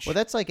image. Well,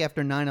 that's like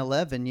after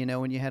 9/11, you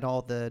know, when you had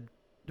all the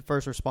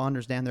first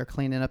responders down there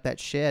cleaning up that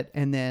shit,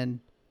 and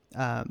then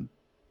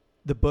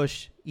the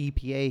Bush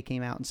EPA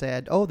came out and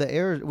said, "Oh, the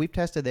air, we've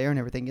tested the air and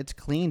everything. It's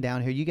clean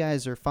down here. You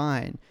guys are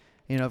fine."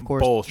 You know, of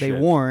course, they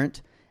Bullshit.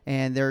 weren't,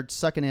 and they're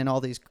sucking in all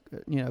these,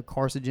 you know,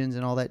 carcinogens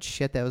and all that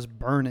shit that was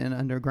burning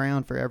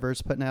underground forever.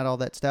 It's putting out all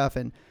that stuff,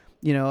 and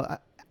you know,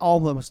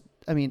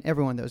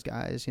 every one of those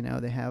guys, you know,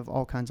 they have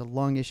all kinds of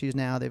lung issues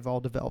now. They've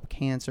all developed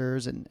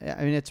cancers, and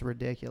I mean, it's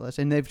ridiculous.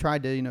 And they've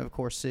tried to, you know, of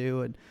course,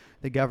 sue and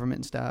the government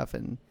and stuff,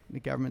 and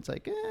the government's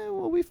like,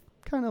 well, we've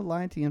kind of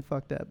lying to you and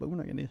fucked up, but we're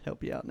not going to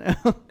help you out now.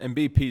 And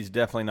BP's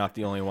definitely not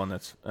the only one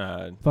that's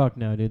Fuck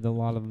no, dude. A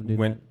lot of them do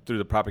went through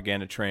the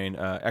propaganda train.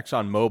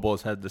 ExxonMobil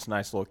has had this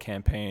nice little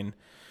campaign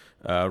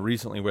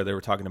recently where they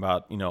were talking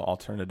about,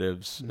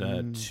 alternatives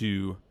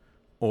to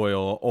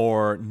oil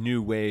or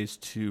new ways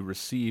to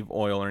receive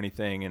oil or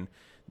anything. And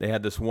they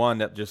had this one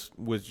that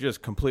was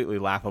just completely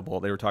laughable.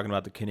 They were talking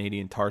about the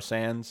Canadian tar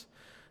sands,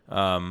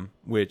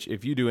 which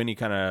if you do any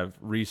kind of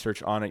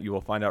research on it, you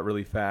will find out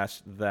really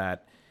fast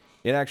that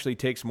it actually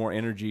takes more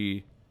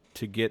energy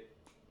to get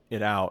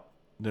it out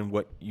than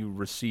what you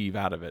receive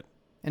out of it.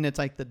 And it's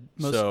like the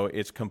most... So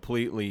it's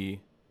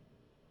completely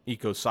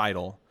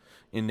ecocidal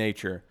in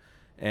nature.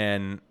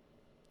 And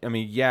I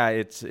mean, yeah,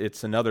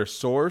 it's another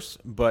source,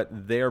 but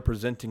they're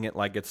presenting it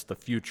like it's the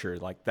future.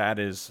 Like that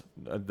is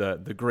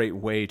the great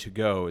way to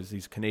go is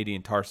these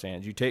Canadian tar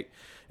sands.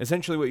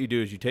 Essentially what you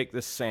do is you take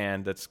this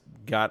sand that's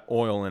got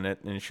oil in it,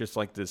 and it's just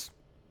like this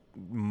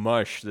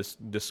mush, this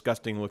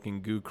disgusting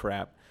looking goo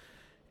crap,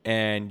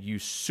 and you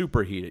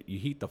superheat it. You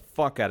heat the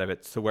fuck out of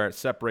it to where it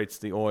separates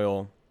the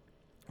oil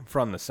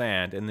from the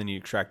sand, and then you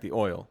extract the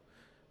oil.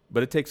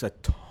 But it takes a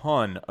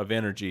ton of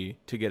energy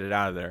to get it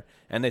out of there.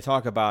 And they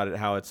talk about it,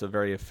 how it's a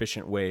very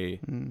efficient way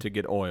to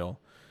get oil.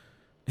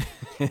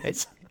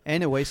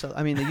 And it wastes.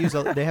 I mean,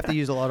 they have to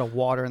use a lot of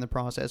water in the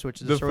process,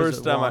 which is the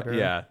first time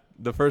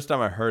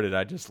I heard it,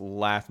 I just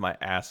laughed my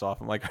ass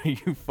off. I'm like, are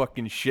you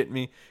fucking shitting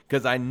me?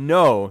 Because I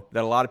know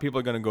that a lot of people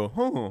are going to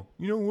go,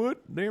 you know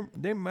what?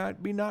 They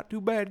might be not too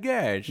bad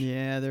guys.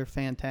 Yeah, they're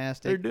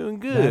fantastic. They're doing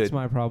good. That's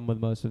my problem with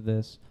most of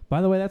this.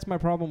 By the way, that's my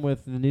problem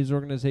with the news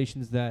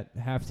organizations that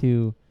have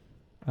to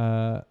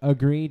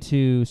agree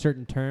to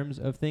certain terms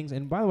of things.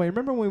 And by the way,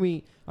 remember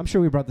when I'm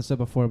sure we brought this up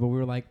before, but we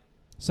were like,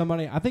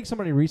 I think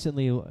somebody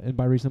recently, and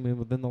by recently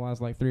within the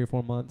last like 3 or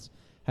 4 months,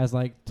 has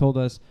like told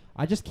us,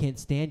 I just can't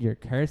stand your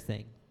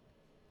cursing.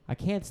 I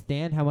can't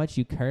stand how much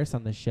you curse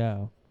on the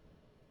show.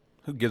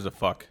 Who gives a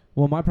fuck?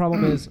 Well, my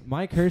problem is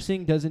my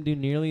cursing doesn't do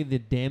nearly the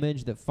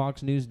damage that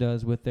Fox News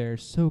does with their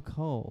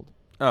so-called.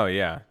 Oh,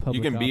 yeah.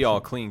 You can be option. all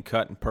clean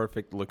cut and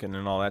perfect looking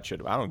and all that shit.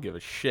 I don't give a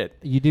shit.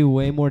 You do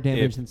way more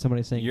damage than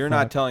somebody saying you're fuck.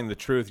 not telling the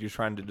truth, you're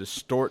trying to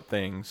distort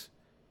things,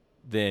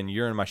 then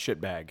you're in my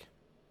shit bag.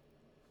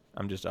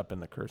 I'm just up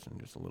in the cursing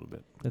just a little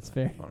bit. That's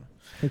fair.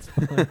 It's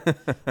fun.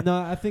 No,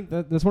 I think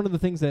that's one of the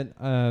things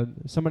that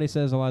somebody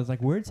says a lot is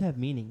like, words have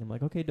meaning. I'm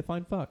like, okay,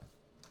 define fuck.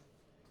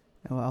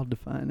 Oh, I'll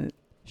define it.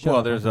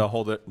 There's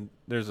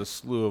a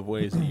slew of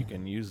ways that you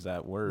can use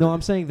that word. No,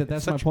 I'm saying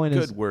that's my point.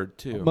 It's such a good word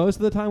too. Most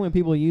of the time when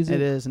people use it,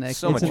 it is an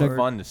so much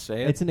fun to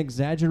say it. It's an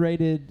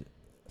exaggerated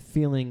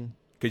feeling.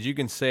 Because you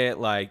can say it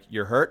like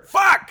you're hurt.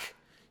 Fuck.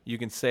 You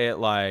can say it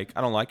like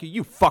I don't like you.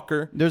 You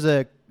fucker. There's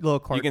a little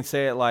cartoon. You can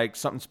say it like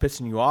something's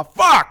pissing you off.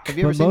 Fuck. Have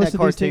you ever seen that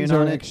cartoon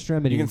on it?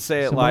 Extremity. You can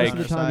say it so like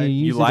most of the time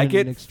you like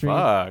it.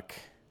 Fuck.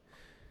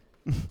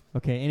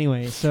 Okay,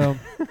 anyway, so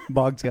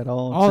Boggs got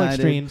all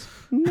extremes.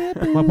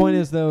 My point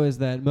is, though, is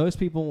that most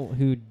people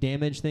who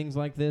damage things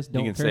like this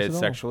don't curse. You can say it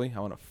sexually. I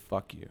want to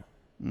fuck you.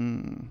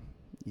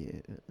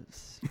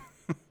 Yes.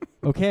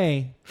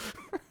 Okay.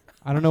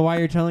 I don't know why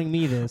you're telling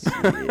me this.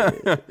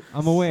 Yeah.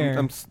 I'm aware.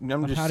 I'm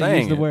of just how saying to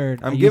use the word.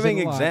 I'm giving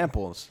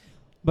examples.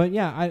 But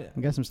yeah, I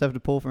got some stuff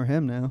to pull from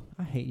him now.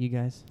 I hate you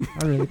guys.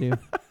 I really do.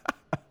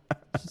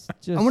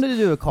 Just I wanted to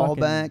do a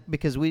callback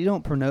because we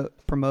don't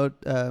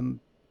promote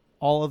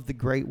all of the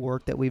great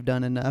work that we've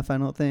done enough, I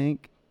don't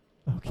think.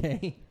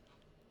 Okay.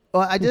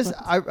 Well,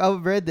 I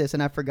read this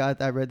and I forgot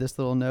that I read this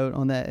little note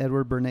on that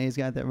Edward Bernays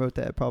guy that wrote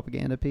that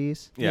propaganda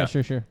piece. Yeah,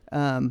 sure.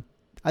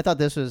 I thought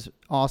this was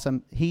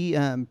awesome. He,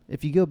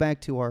 if you go back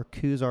to our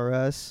Coos R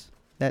Us,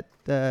 that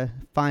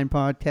fine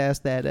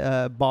podcast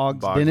that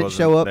Boggs didn't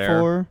show up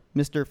for,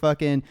 Mr.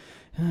 Fucking,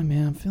 oh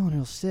man, I'm feeling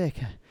real sick.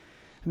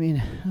 I mean,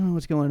 I don't know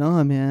what's going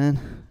on,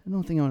 man. I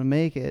don't think I'm going to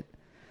make it.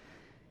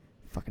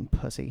 Fucking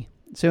pussy.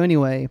 So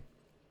anyway,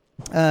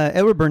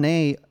 Edward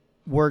Bernays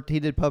he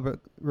did public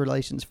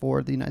relations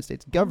for the United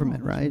States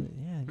government, right?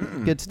 Yeah.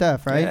 Good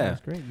stuff, right? Yeah.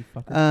 That's great, you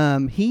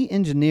fucker. He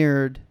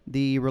engineered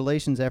the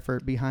relations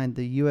effort behind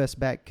the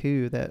U.S.-backed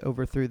coup that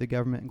overthrew the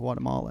government in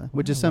Guatemala,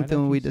 which is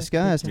something we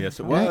discussed. Yes,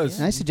 it was.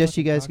 And I suggest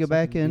you guys go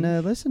back and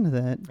listen to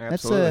that.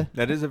 Absolutely.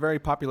 That is a very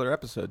popular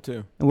episode,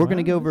 too. And we're going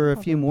to go over a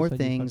few more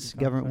things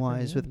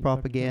government-wise with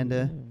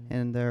propaganda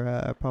and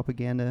their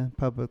propaganda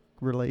public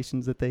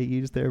relations that they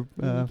use their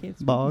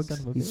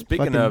Boggs.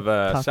 Speaking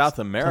of South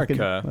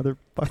America.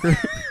 Motherfucker.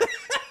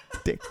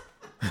 Dick.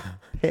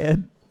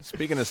 Head.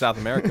 Speaking of South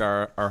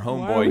America, our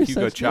homeboy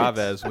Hugo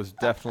Chavez was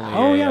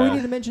definitely we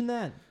need to mention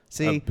that.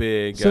 A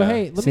big... So,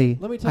 hey, let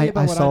me tell you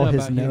about what I know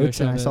his about notes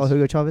Hugo and I saw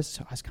Hugo Chavez,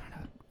 so I was kind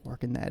of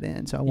working that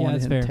in. So I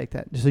wanted him to take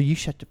that. So you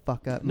shut the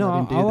fuck up and let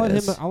him do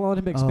this. I'll let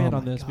him expand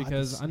on this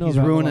because I know he's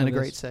about ruining a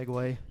great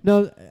segue.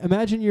 No,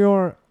 imagine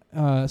you're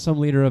some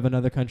leader of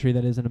another country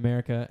that isn't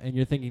America, and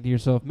you're thinking to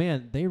yourself,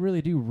 man, they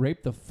really do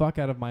rape the fuck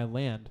out of my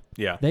land.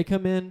 Yeah. They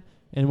come in,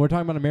 and we're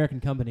talking about American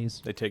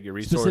companies. They take your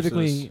resources.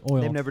 Specifically oil.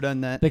 They've never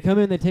done that. They come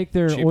in, they take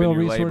their Cheapen oil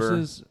your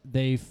resources,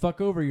 they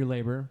fuck over your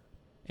labor,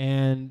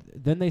 and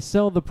then they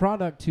sell the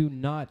product to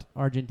not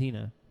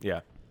Argentina.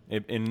 Yeah.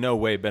 It in no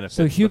way benefits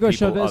So Hugo the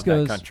people Chavez of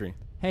goes, that country.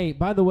 hey,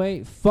 by the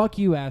way, fuck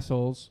you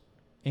assholes,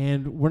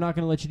 and we're not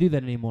going to let you do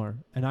that anymore,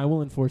 and I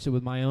will enforce it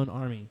with my own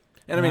army.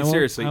 And I mean,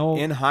 seriously,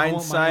 in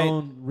hindsight, I want my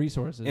own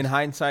resources. in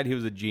hindsight, he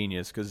was a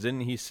genius because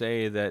didn't he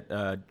say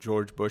that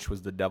George Bush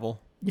was the devil?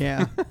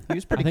 Yeah, he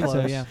was pretty I think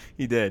close. so, yeah.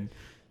 He did.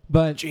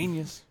 But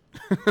Genius.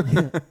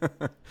 Not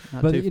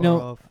But, too you far know,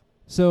 off.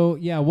 so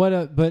yeah,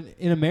 but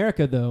in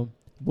America though,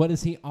 what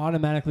is he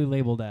automatically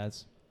labeled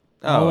as?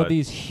 All of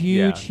these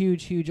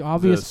huge,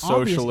 obvious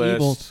socialist,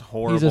 evil.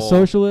 horrible. He's a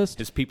socialist.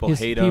 His people His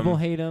hate people him.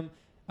 hate him.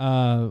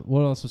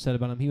 What else was said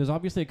about him? He was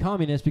obviously a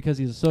communist because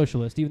he's a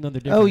socialist, even though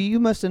they're different. Oh, you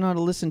must have not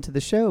listened to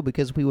the show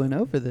because we went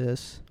over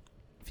this.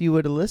 If you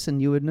would have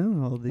listened, you would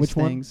know all these Which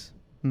one? things.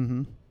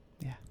 Mm-hmm.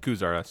 Yeah.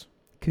 Coups are us.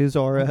 Coups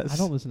are us. I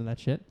don't listen to that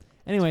shit.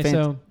 Anyway,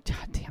 God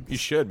damn. You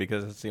should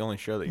because it's the only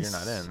show that you're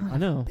not in. I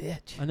know.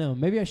 Bitch. I know.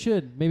 Maybe I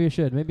should.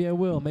 Maybe I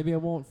will. Maybe I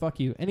won't. Fuck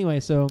you.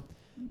 Anyway, so,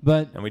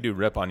 but And we do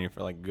rip on you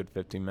for like a good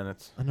 15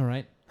 minutes. I know,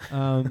 right?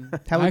 How would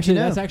actually, you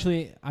know? that's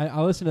actually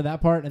I listened to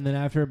that part, and then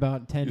after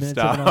about 10 You minutes,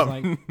 of it, I was stop.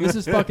 like, "This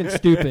is fucking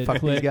stupid." Fuck these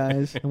Click.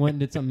 guys. And went and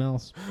did something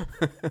else.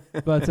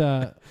 But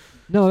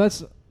no,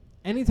 that's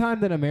anytime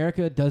that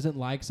America doesn't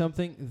like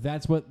something,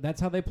 that's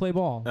how they play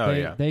ball. Oh,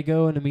 yeah. They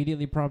go and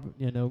immediately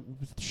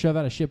shove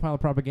out a shit pile of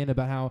propaganda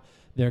about how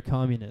they're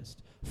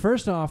communist.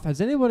 First off,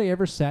 has anybody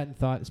ever sat and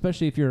thought,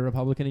 especially if you're a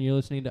Republican and you're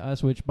listening to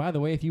us, which, by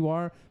the way, if you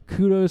are,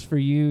 kudos for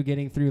you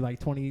getting through like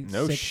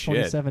 26,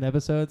 27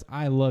 episodes.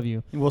 I love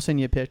you. We'll send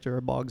you a picture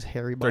of Boggs'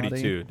 hairy body.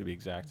 32 to be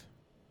exact.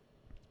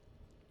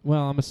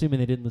 Well, I'm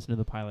assuming they didn't listen to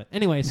the pilot.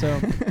 Anyway, so,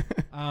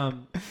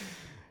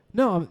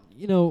 no,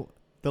 you know,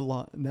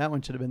 That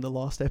one should have been the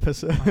lost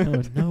episode. I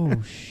know,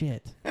 no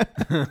shit.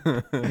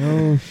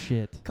 No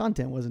shit.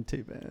 Content wasn't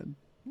too bad.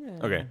 Yeah.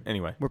 Okay,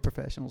 anyway. We're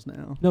professionals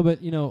now. No,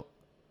 but you know,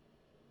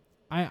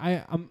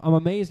 I'm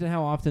amazed at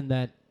how often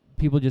that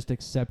people just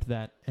accept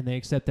that, and they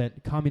accept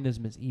that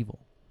communism is evil.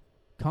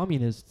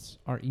 Communists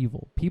are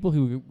evil. People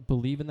who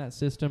believe in that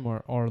system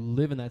or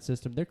live in that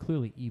system, they're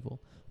clearly evil.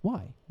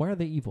 Why? Why are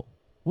they evil?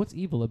 What's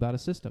evil about a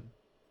system?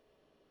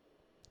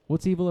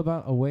 What's evil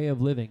about a way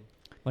of living?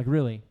 Like,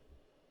 really?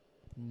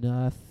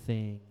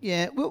 Nothing.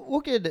 Yeah, we'll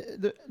get.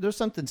 There's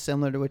something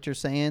similar to what you're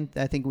saying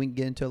that I think we can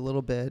get into a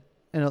little bit.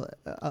 And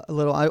a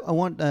little. I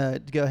want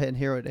to go ahead and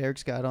hear what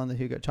Eric's got on the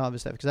Hugo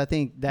Chavez stuff because I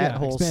think that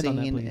whole expand on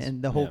that, scene please.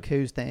 and the whole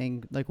coups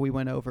thing, like we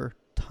went over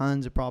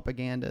tons of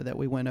propaganda that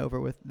we went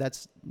over with.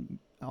 That's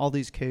all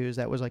these coups.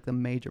 That was like the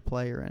major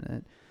player in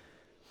it.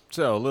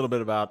 So, a little bit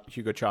about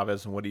Hugo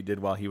Chavez and what he did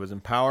while he was in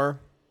power.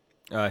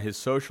 His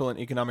social and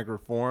economic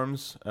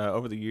reforms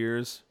over the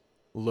years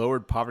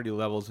lowered poverty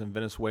levels in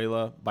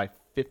Venezuela by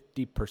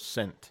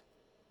 50%.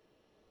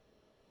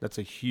 That's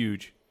a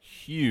huge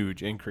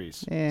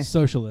increase.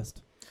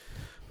 Socialist.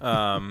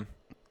 Over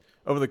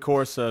the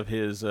course of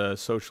his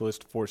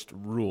socialist forced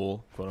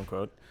rule, quote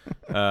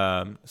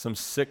unquote, some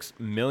 6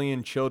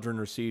 million children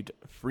received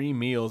free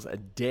meals a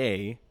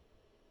day,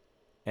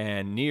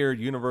 and near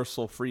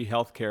universal free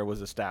health care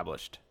was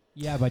established.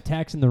 Yeah, by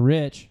taxing the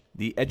rich.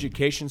 The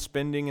education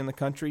spending in the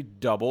country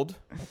doubled.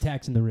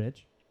 Taxing the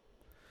rich.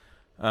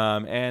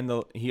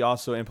 He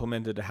also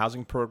implemented a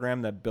housing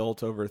program that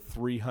built over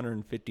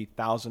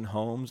 350,000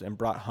 homes and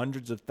brought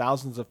hundreds of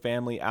thousands of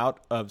families out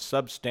of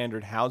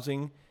substandard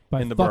housing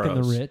By in the fucking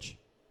boroughs. the rich.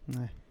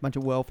 Bunch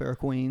of welfare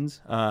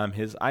queens.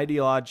 His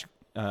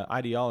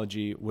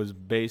ideology was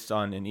based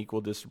on an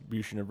equal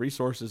distribution of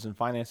resources and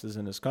finances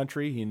in his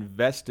country. He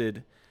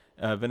invested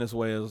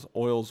Venezuela's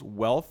oil's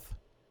wealth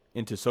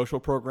into social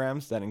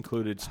programs that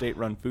included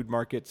state-run food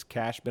markets,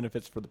 cash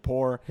benefits for the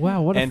poor.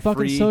 Wow, what a and fucking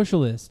free,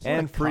 socialist.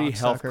 And free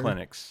health cocksucker.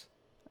 clinics.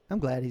 I'm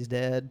glad he's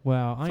dead.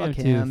 Wow, I am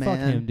Fuck too. him, Fuck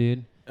man. him,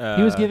 dude.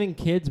 He was giving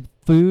kids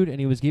food and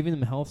he was giving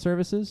them health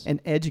services. And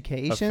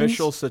education.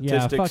 Official fuck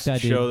statistics that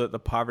dude. show that the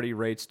poverty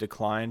rates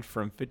declined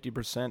from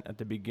 50% at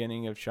the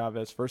beginning of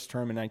Chavez's first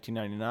term in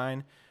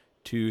 1999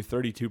 to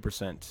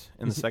 32%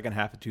 in the second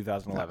half of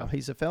 2011.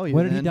 He's a failure.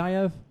 What did he then. die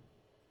of?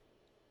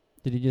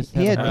 Did he just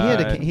He have had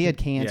a he had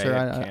cancer.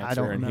 Yeah, he had I cancer,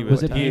 don't and remember.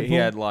 Was he it he painful?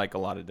 had like a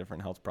lot of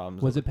different health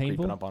problems. Was that it were creeping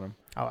painful? up on him.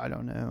 Oh, I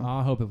don't know.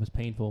 I hope it was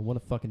painful. What a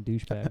fucking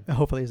douchebag.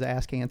 Hopefully his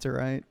ass cancer,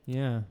 right?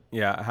 Yeah.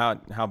 Yeah,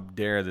 how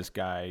dare this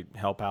guy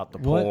help out the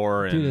What?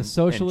 poor Dude, a and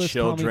socialist,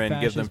 children,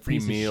 commie, give them fascist free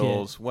piece of shit.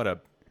 meals? What a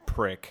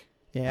prick.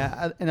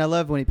 Yeah, and I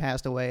love when he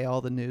passed away.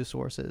 All the news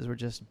sources were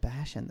just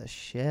bashing the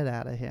shit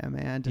out of him,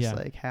 man. Just Yeah.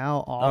 like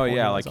how awful. Oh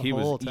yeah, he like the he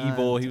whole was time.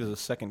 evil. He was a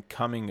second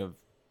coming of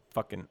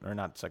fucking, or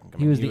not second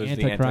coming. He was the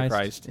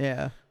Antichrist.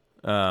 Yeah,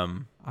 I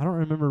don't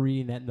remember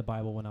reading that in the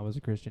Bible when I was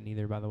a Christian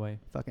either, by the way.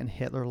 fucking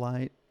Hitler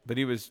light. But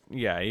he was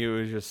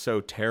just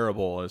so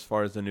terrible as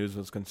far as the news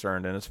was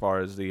concerned and as far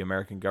as the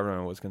American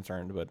government was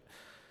concerned. But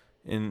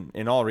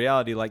in all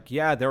reality, like,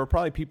 yeah, there were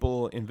probably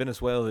people in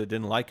Venezuela that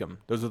didn't like him.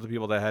 Those are the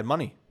people that had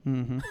money.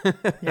 Mm-hmm.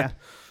 Yeah.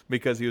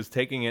 Because he was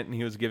taking it and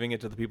he was giving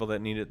it to the people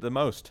that need it the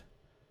most.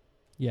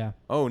 Yeah.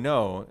 Oh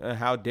no,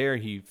 how dare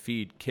he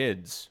feed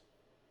kids?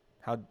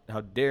 How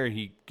dare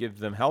he give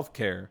them health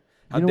care?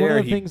 How You know, one dare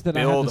of the he things that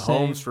I have build to say-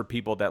 homes for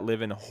people that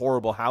live in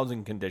horrible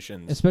housing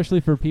conditions? especially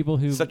for people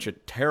who Such a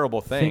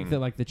terrible thing. think that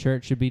like the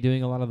church should be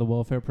doing a lot of the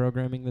welfare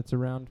programming that's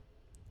around.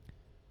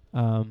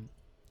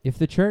 If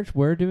the church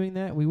were doing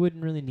that, we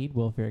wouldn't really need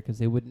welfare because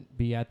they wouldn't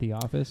be at the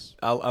office.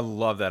 I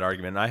love that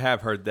argument. I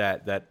have heard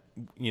that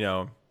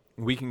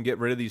we can get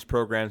rid of these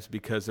programs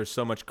because there's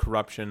so much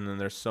corruption and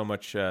there's so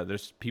much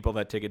there's people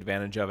that take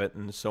advantage of it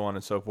and so on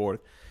and so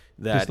forth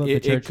that let the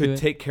it church do could it?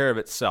 take care of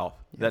itself.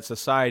 That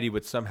society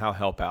would somehow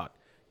help out.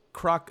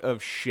 Crock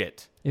of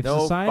shit. If No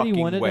society fucking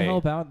wanted way. to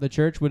help out, the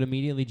church would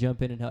immediately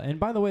jump in and help. And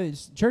by the way,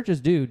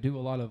 churches do a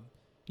lot of,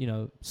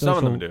 social, Some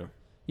of them do.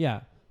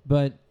 Yeah,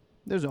 but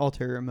There's an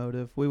ulterior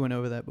motive. We went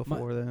over that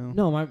before, though.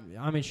 no,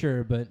 I mean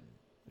sure, but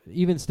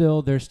even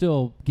still, they're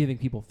still giving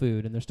people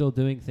food and they're still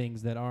doing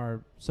things that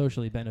are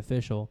socially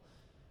beneficial,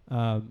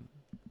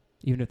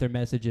 even if their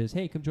message is,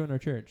 "Hey, come join our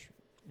church."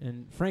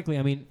 And frankly,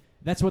 I mean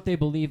that's what they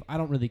believe. I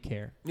don't really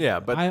care. Yeah,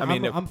 but I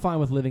mean, I'm fine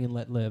with living and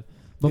let live.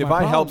 But if my I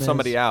help problem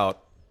somebody is-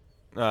 out,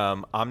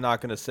 I'm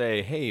not going to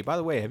say, "Hey, by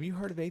the way, have you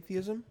heard of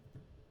atheism?"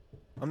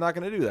 I'm not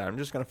going to do that. I'm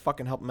just going to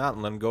fucking help them out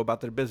and let them go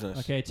about their business.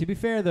 Okay, to be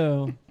fair,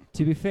 though,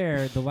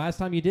 the last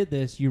time you did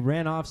this, you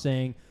ran off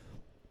saying,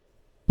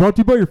 "Brought to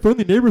you by your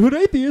friendly neighborhood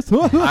atheist."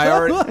 I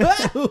already.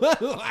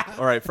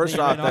 All right. First Then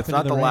you off, ran off that's into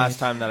not the the last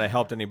rain. time that I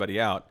helped anybody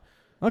out.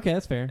 Okay,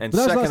 that's fair. And But that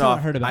was the last second time off,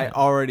 I heard about I it.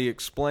 already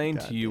explained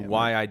God to you damn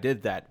why I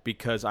did that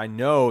because I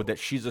know that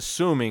she's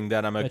assuming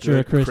that I'm a That you're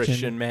a good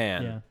Christian.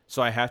 man. Yeah.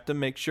 So I have to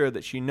make sure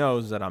that she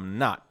knows that I'm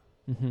not.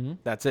 Mm-hmm.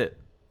 That's it.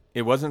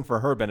 It wasn't for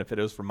her benefit.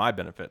 It was for my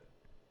benefit.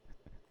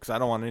 Because I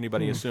don't want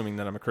anybody assuming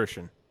that I'm a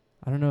Christian.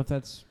 I don't know if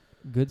that's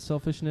good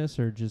selfishness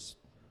or just.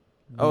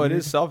 Oh, it weird.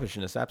 is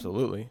selfishness,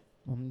 absolutely.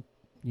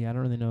 Yeah, I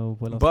don't really know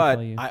what else to tell But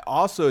you. I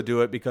also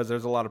do it because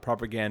there's a lot of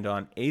propaganda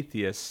on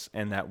atheists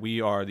and that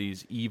we are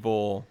these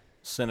evil,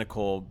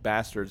 cynical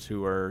bastards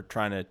who are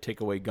trying to take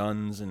away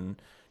guns and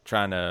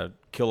trying to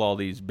kill all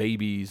these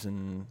babies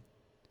and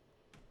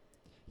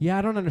Yeah,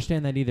 I don't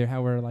understand that either.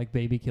 How we're like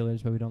baby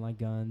killers, but we don't like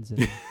guns.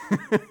 And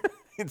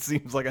it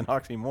seems like an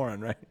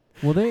oxymoron, right?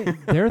 well,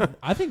 they're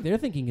I think their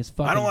thinking is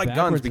fucking. I don't like guns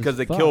backwards because as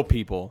they fuck. kill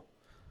people.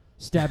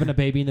 Stabbing a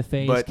baby in the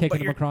face, But kicking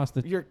them you're- across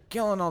the. You're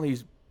killing all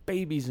these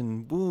babies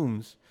and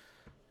wombs.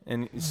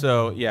 And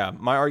so, yeah,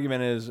 my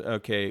argument is,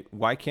 okay,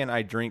 why can't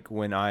I drink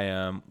when I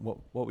am, what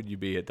would you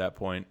be at that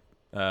point?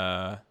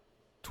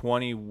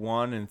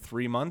 21 and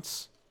 3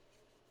 months?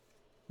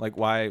 Like,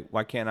 why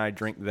can't I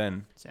drink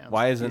then? Sounds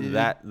Why isn't good.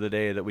 that the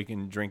day that we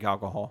can drink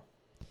alcohol?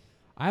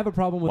 I have a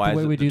problem with Why the is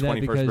way it we the do that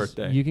 21st because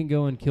birthday? you can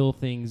go and kill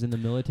things in the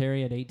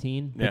military at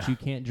 18, but Yeah. you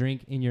can't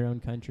drink in your own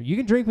country. You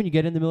can drink when you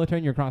get in the military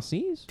and you're across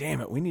seas.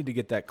 Damn it, we need to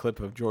get that clip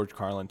of George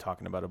Carlin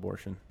talking about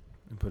abortion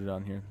and put it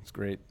on here. It's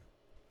great.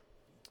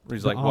 Where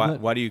he's The like, why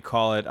omelet? do you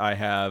call it I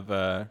have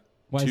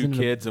Why 2 isn't it a-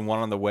 kids and 1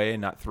 on the way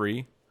and not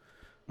 3?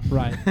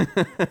 Right.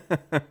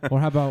 Or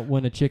how about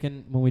when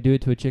we do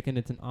it to a chicken,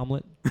 it's an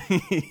omelet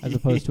as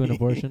opposed to an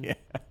abortion?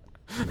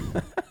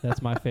 Yeah.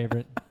 That's my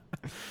favorite.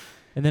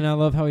 And then I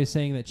love how he's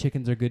saying that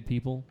chickens are good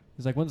people.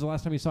 He's like, when's the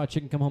last time you saw a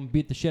chicken come home and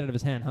beat the shit out of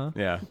his hen, huh?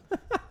 Yeah.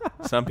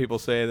 Some people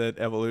say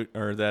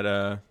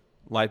that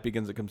life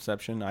begins at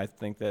conception. I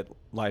think that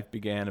life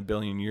began a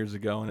billion years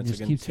ago, and it's a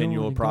Just keeps going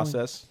continual and going.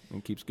 process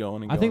and keeps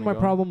going and I going. think my and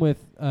going. problem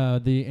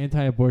with the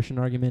anti-abortion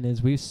argument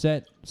is we've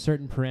set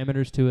certain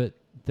parameters to it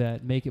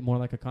that make it more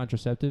like a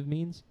contraceptive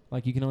means.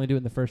 Like you can only do it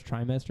in the first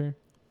trimester.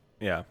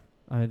 Yeah.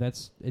 I mean,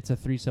 it's a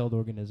 3-celled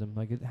organism.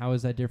 Like, how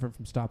is that different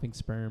from stopping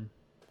sperm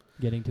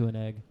getting to an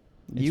egg?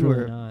 It's You really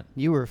were not.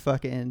 you were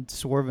fucking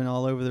swerving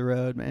all over the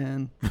road,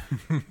 man.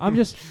 I'm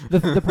just the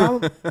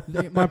problem.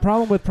 My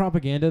problem with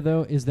propaganda,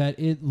 though, is that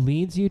it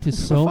leads you to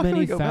so Why do we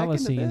many go back into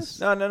fallacies. this?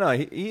 No.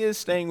 He is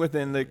staying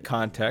within the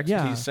context.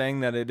 Yeah. He's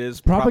saying that it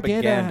is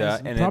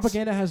propaganda, and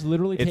Propaganda has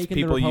literally it's taken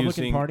the people Republican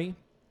using Party.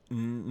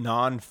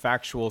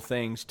 non-factual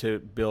things to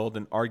build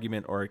an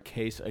argument or a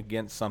case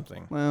against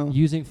something. Well,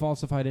 Using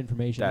falsified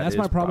information. That That's is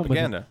my problem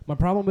propaganda. with it. My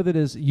problem with it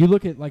is you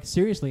look at, like,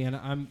 seriously,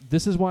 and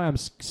this is why I'm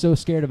so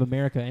scared of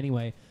America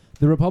anyway.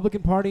 The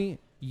Republican Party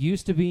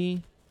used to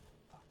be...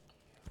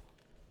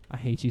 I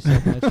hate you so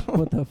much.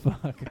 What the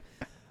fuck?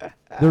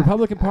 The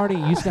Republican Party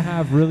used to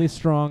have really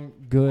strong,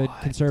 good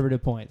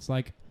conservative points.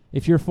 Like,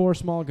 if you're for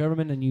small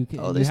government and you,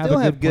 oh, they you still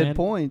have good plan,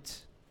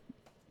 points.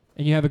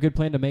 and you have a good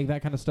plan to make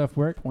that kind of stuff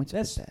work, Points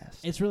that's at best.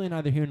 it's really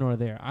neither here nor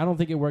there. I don't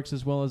think it works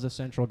as well as a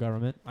central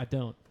government. I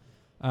don't.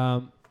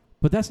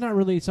 But that's not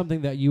really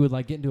something that you would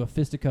like get into a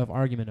fisticuff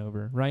argument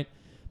over, right?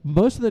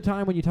 Most of the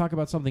time when you talk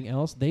about something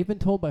else, they've been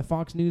told by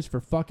Fox News for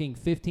fucking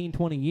 15,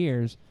 20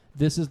 years,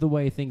 this is the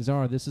way things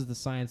are, this is the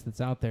science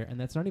that's out there, and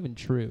that's not even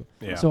true.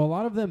 Yeah. So a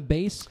lot of them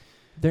base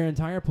their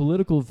entire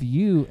political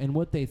view and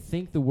what they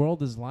think the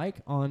world is like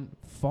on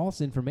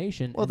false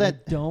information, Well, and they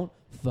that- don't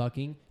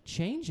fucking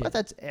change it. But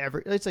that's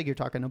it's like you're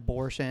talking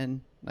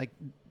abortion, like,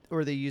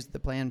 or they use the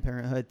Planned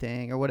Parenthood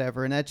thing or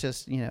whatever, and that's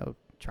just,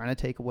 trying to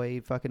take away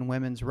fucking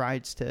women's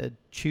rights to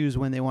choose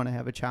when they want to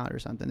have a child or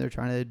something. They're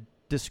trying to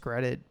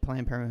discredit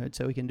Planned Parenthood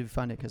so we can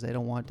defund it because they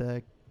don't want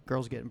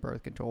girls getting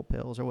birth control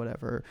pills or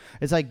whatever.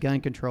 It's like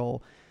gun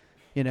control.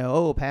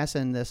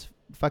 passing this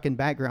fucking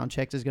background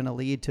checks is going to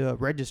lead to a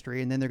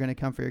registry, and then they're going to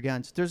come for your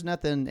guns. There's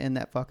nothing in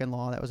that fucking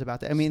law that was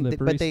about that. I mean,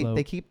 Slippery but slope.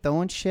 they keep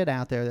throwing shit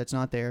out there that's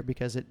not there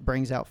because it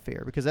brings out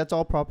fear, because that's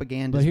all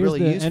propaganda But is here's really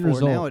the used end for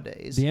result.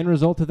 nowadays. The end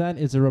result of that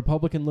is a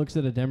Republican looks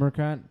at a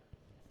Democrat,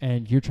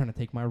 and you're trying to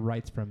take my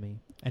rights from me.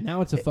 And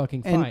now it's a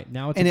fucking fight.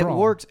 Now it's a brawl. It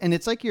works. And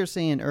it's like you're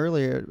saying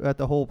earlier about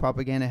the whole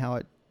propaganda, how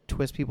it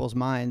twists people's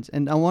minds.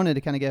 And I wanted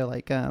to kind of go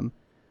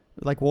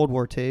like World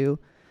War II.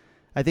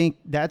 I think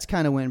that's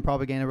kind of when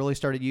propaganda really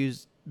started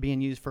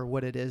being used for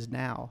what it is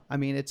now. I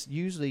mean, it's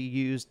usually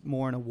used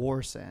more in a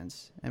war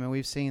sense. I mean,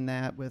 we've seen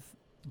that with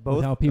both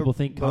With how people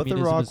think both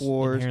communism Iraq is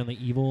wars inherently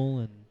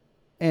evil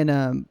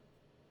and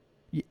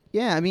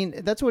yeah, I mean,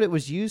 that's what it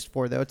was used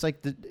for, though. It's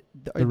like the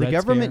Red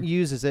government Scare.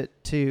 uses it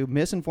to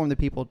misinform the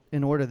people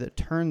in order to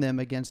turn them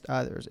against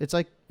others. It's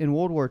like in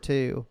World War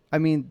II. I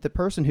mean, the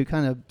person who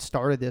kind of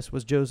started this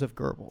was Joseph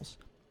Goebbels.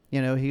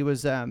 He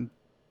was the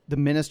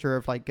minister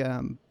of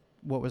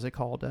what was it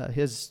called?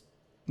 His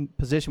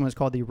position was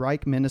called the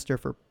Reich Minister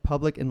for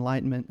Public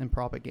Enlightenment and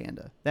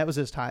Propaganda. That was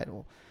his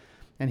title.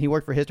 And he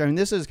worked for history. I mean,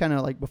 this is kind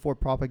of like before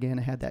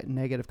propaganda had that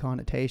negative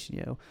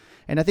connotation,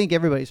 And I think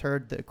everybody's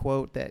heard the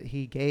quote that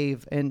he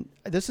gave. And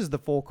this is the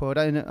full quote.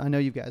 I know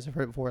you guys have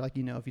heard it before. If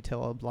you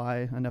tell a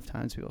lie enough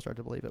times, people start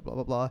to believe it, blah,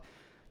 blah, blah.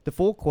 The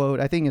full quote,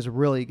 I think, is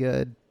really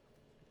good.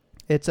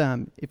 It's,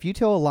 if you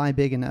tell a lie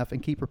big enough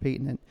and keep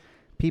repeating it,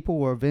 people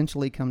will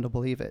eventually come to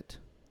believe it.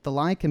 The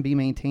lie can be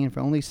maintained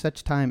for only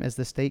such time as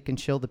the state can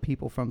shield the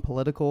people from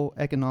political,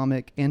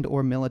 economic, and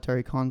or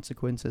military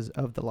consequences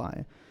of the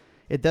lie.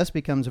 It thus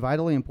becomes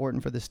vitally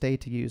important for the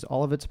state to use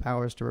all of its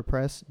powers to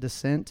repress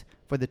dissent,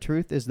 for the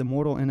truth is the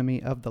mortal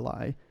enemy of the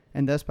lie,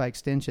 and thus, by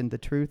extension, the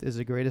truth is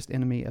the greatest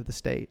enemy of the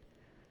state.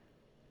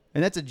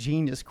 And that's a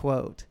genius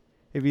quote,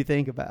 if you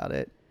think about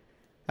it.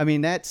 I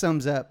mean, that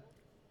sums up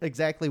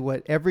exactly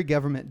what every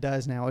government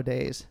does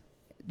nowadays,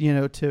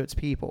 to its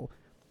people.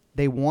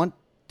 They want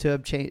to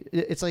change.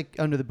 It's like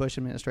under the Bush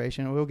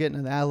administration. We'll get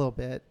into that a little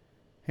bit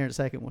here in a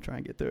second. We'll try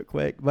and get through it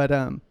quick. But,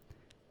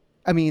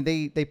 I mean,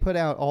 they put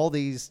out all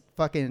these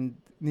fucking,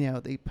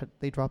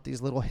 they drop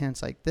these little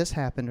hints like this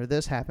happened or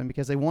this happened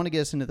because they want to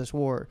get us into this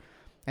war.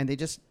 And they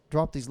just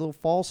drop these little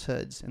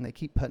falsehoods and they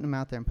keep putting them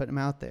out there and putting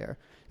them out there.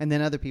 And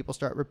then other people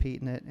start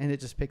repeating it and it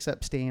just picks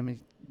up steam,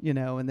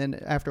 and then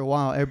after a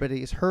while,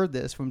 everybody's heard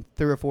this from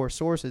 3 or 4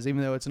 sources,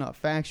 even though it's not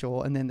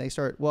factual. And then they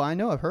start, well, I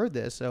know I've heard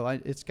this, so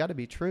it's got to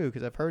be true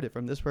because I've heard it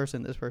from this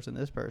person, this person,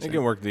 this person. It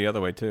can work the other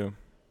way, too.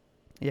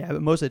 Yeah,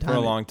 but most of the time. For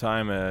a long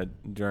time,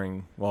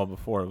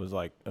 before it was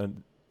like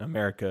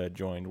America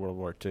joined World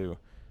War II,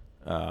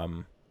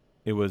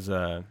 it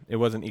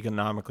wasn't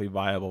economically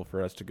viable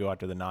for us to go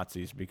after the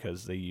Nazis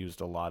because they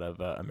used a lot of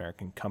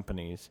American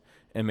companies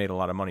and made a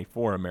lot of money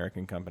for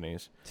American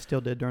companies.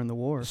 Still did during the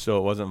war. So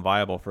it wasn't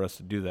viable for us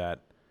to do that,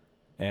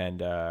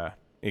 and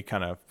it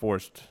kind of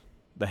forced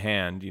the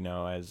hand,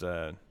 as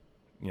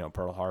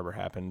Pearl Harbor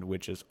happened,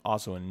 which is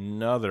also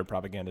another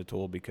propaganda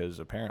tool because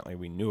apparently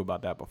we knew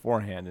about that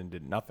beforehand and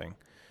did nothing.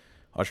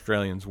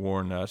 Australians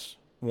warned us,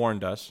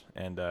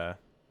 and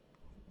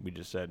we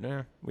just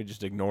said, we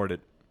just ignored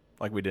it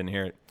like we didn't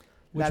hear it.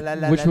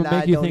 Which would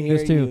make you think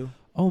this too.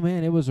 Oh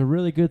man, it was a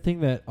really good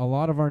thing that a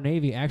lot of our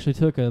Navy actually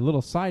took a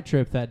little side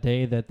trip that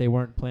day that they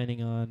weren't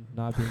planning on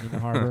not being in the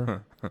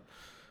harbor.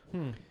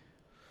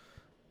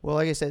 Well,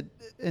 like I said,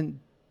 and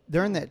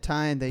during that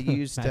time they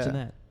used Imagine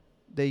that.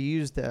 They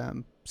used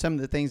some of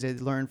the things they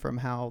learned from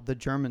how the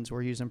Germans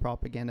were using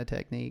propaganda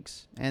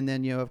techniques. And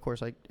then, of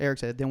course, like Eric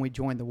said, then we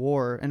joined the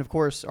war. And, of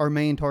course, our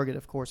main target,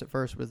 of course, at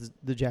first was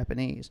the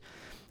Japanese.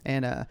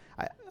 And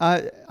I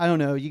don't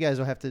know. You guys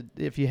will have to,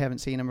 if you haven't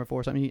seen them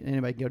before,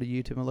 anybody can go to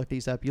YouTube and look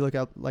these up. You look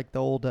up, like, the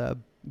old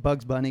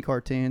Bugs Bunny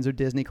cartoons or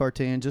Disney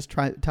cartoons. Just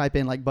type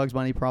in, like, Bugs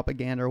Bunny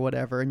propaganda or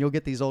whatever, and you'll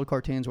get these old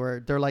cartoons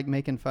where they're, like,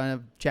 making fun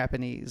of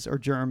Japanese or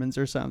Germans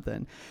or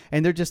something.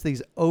 And they're just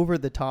these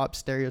over-the-top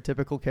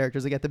stereotypical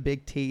characters. They got the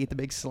big teeth, the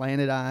big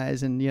slanted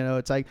eyes, and,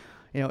 it's like,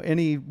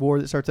 any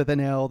war that starts with an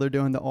L, they're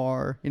doing the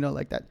R,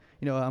 like that.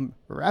 I'm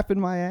rapping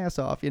my ass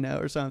off,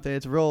 or something.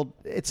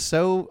 It's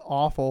so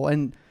awful.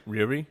 And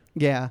Riri?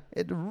 yeah,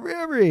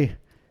 Riri.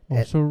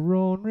 Also,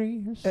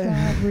 Ronry,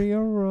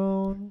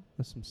 Sabri,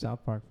 that's some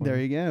South Park. There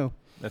you go.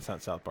 That's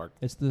not South Park,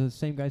 It's the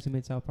same guys who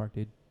made South Park,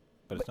 dude.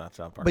 but it's not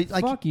South Park. But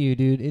like, Fuck you,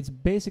 dude. It's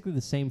basically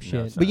the same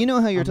shit. it's but you know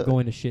how you're I'm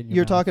going to shit in your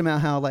you're mouth. talking about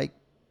how like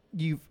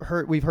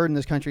we've heard in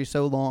this country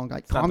so long,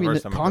 like It's not the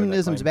first time I've heard that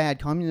communism's claim. bad,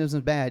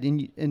 communism's bad,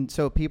 and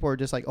so people are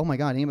just like, oh my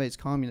god, anybody that's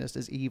communist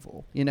is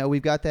evil.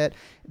 We've got that.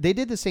 They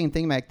did the same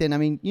thing back then. I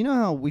mean, you know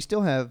how we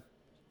still have.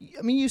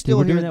 I mean, you still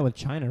Dude, we're hear doing that with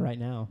China right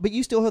now. but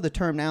you still hear the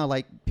term now,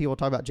 like people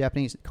talk about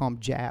Japanese, call them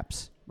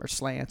Japs or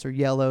slants or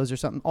yellows or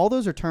something. All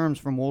those are terms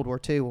from World War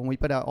II when we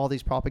put out all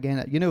these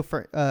propaganda.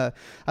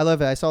 I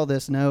love it. I saw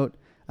this note.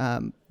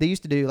 They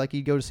used to do, like,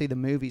 you go to see the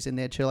movies and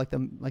they'd show like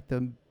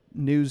the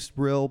news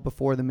reel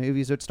before the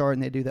movies would start,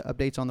 and they'd do the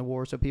updates on the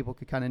war so people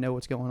could kind of know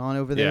what's going on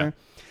over there.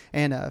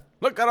 And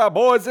look at our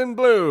boys in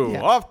blue,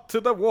 Yeah. off to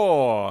the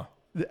war.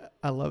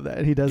 I love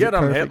that. He does Get it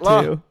 'em, perfect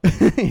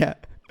Hitler. too. Yeah.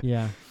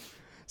 Yeah.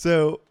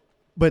 So,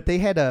 but they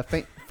had a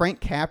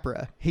Frank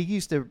Capra. He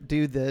used to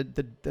do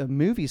the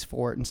movies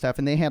for it and stuff,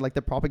 and they had like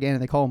the propaganda.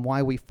 They call him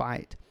Why We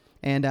Fight.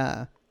 And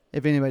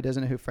if anybody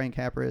doesn't know who Frank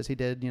Capra is, he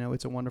did,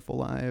 It's a Wonderful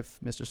Life,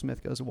 Mr.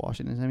 Smith Goes to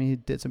Washington. I mean, he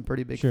did some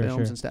pretty big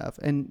films and stuff.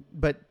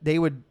 But they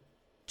would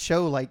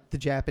show like the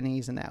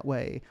Japanese in that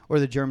way or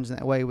the Germans in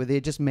that way, where they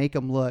just make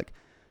them look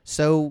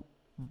so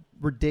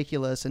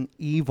ridiculous and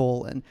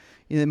evil, and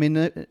I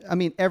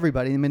mean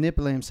everybody, they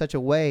manipulate them in such a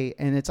way,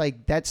 and it's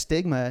like that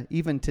stigma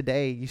even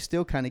today you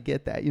still kind of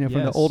get that from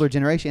the older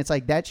generation. It's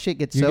like that shit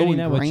gets You're so getting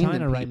that with ingrained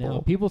China in right people.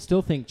 now. People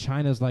still think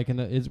China's like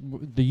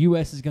the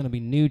U.S. is going to be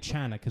new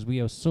China because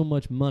we owe so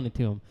much money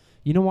to them.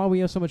 You know why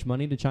we owe so much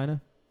money to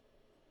China?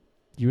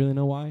 Do you really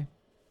know why?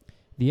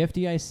 The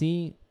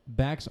FDIC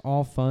backs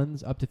all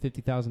funds up to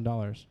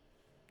 $50,000.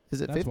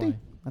 Is it That's 50? why.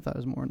 I thought it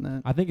was more than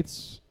that. I think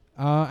it's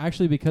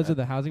actually because of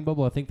the housing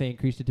bubble. I think they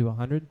increased it to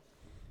 100,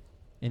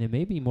 and it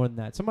may be more than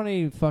that.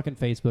 Somebody fucking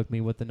Facebook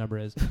me what the number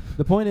is.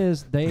 The point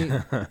is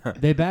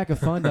they back a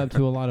fund up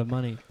to a lot of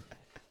money.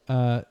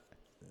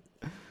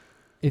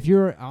 If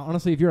you're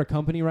a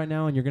company right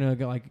now and you're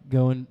gonna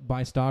go and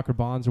buy stock or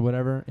bonds or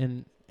whatever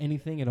in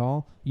anything at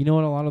all, you know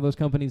what a lot of those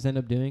companies end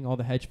up doing? All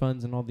the hedge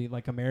funds and all the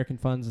American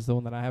funds is the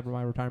one that I have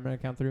my retirement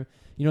account through.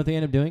 You know what they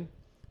end up doing?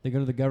 They go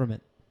to the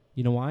government.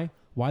 You know why?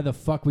 Why the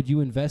fuck would you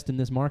invest in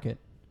this market?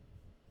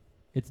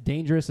 It's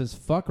dangerous as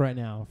fuck right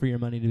now for your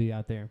money to be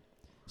out there.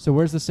 So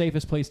where's the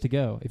safest place to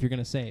go if you're going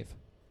to save?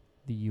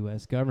 The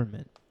U.S.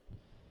 government.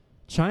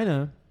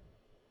 China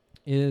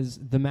is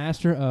the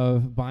master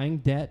of buying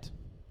debt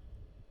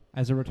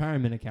as a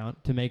retirement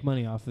account to make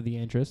money off of the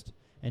interest,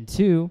 and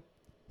 2,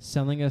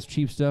 selling us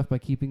cheap stuff by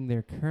keeping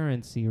their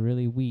currency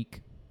really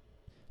weak,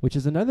 which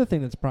is another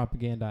thing that's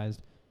propagandized.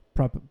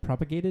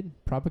 Propagated?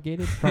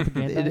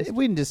 Propagandized?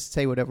 We can just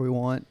say whatever we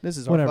want. This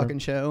is Whatever. our fucking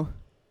show.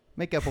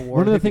 Make up a word. One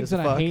of the Who things gives a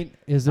that I fuck? hate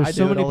is I there's do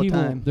so it many all the people.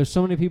 time. There's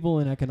so many people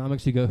in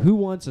economics who go, "Who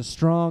wants a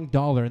strong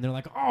dollar?" And they're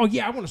like, "Oh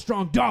yeah, I want a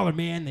strong dollar,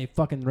 man." They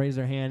fucking raise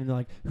their hand and they're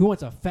like, "Who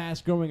wants a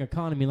fast-growing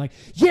economy?" Like,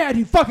 "Yeah,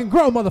 dude, fucking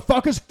grow,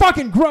 motherfuckers,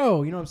 fucking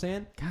grow." You know what I'm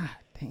saying? God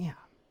damn.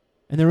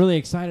 And they're really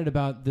excited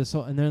about this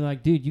whole, and they're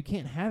like, "Dude, you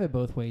can't have it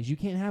both ways. You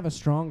can't have a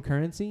strong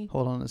currency."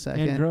 Hold on a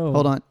second. And grow.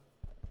 Hold on.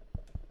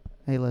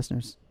 Hey,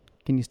 listeners.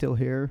 Can you still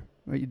hear?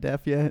 Are you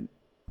deaf yet?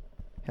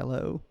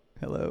 Hello?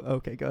 Hello?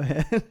 Okay, go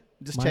ahead.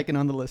 Just Mike? checking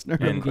on the listener.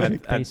 And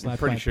Getting I'm face slapped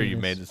pretty by sure you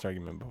penis. made this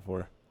argument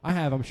before. I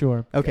have, I'm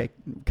sure. Okay,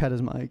 cut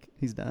his mic.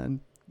 He's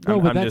done. No,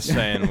 I'm but just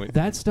saying.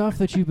 That stuff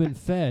that you've been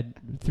fed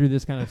through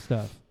this kind of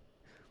stuff,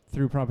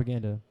 through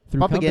propaganda, through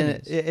Propaganda,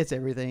 companies. it's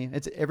everything.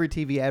 It's every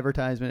TV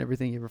advertisement,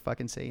 everything you ever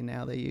fucking see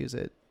now, they use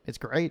it. It's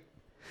great.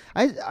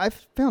 I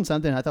found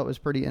something I thought was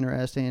pretty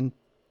interesting.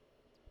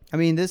 I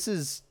mean,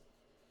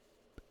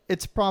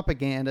 it's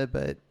propaganda,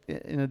 but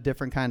in a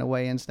different kind of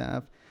way and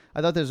stuff.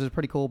 I thought this was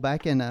pretty cool.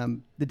 Back in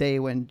the day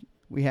when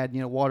we had,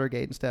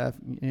 Watergate and stuff,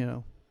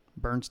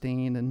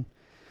 Bernstein and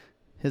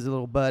his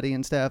little buddy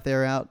and stuff, they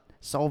were out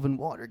solving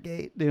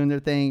Watergate, doing their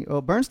thing.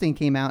 Well, Bernstein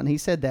came out and he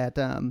said that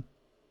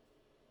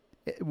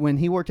when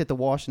he worked at the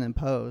Washington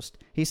Post,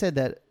 he said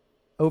that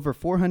over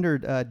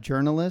 400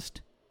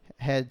 journalists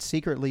had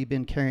secretly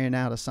been carrying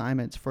out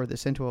assignments for the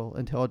Central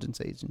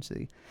Intelligence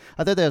Agency.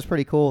 I thought that was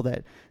pretty cool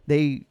that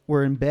they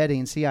were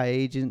embedding CIA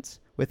agents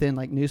within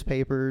like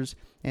newspapers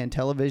and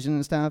television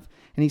and stuff.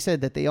 And he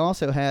said that they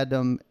also had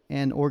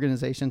in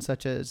organizations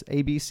such as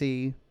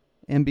ABC,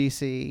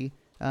 NBC,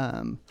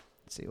 let's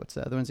see, what's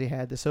the other ones he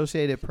had? The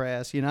Associated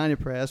Press, United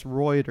Press,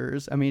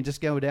 Reuters. I mean,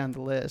 just go down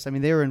the list. I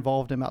mean, they were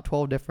involved in about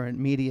 12 different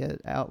media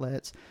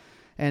outlets.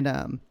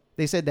 And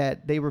they said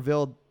that they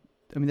revealed,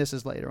 I mean, this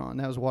is later on.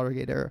 That was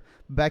Watergate era.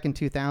 Back in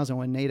 2000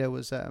 when NATO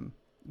was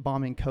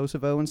bombing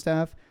Kosovo and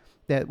stuff,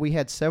 that we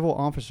had several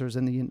officers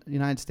in the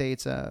United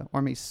States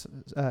Army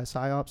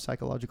PSYOPs,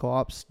 Psychological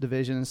Ops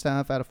Division and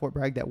stuff out of Fort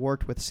Bragg that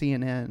worked with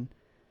CNN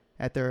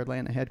at their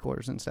Atlanta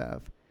headquarters and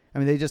stuff. I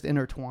mean, they just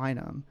intertwine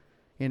them,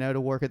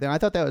 to work at them. I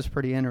thought that was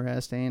pretty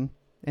interesting.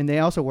 And they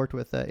also worked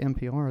with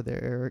NPR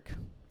there, Eric.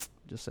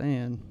 Just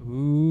saying.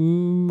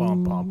 Ooh.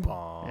 Bum, bum,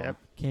 bum. Yep.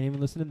 Can't even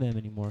listen to them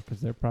anymore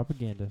because they're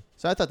propaganda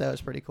So I thought that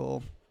was pretty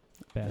cool.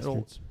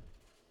 bastards.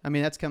 I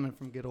mean, that's coming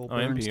from good old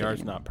Bernstein.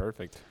 NPR's not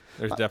perfect.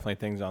 There's definitely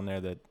things on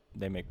there that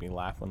they make me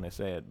laugh when they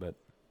say it, but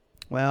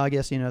Well, I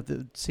guess, if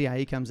the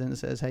CIA comes in and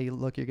says, hey,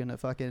 look, you're going to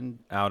fucking...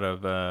 out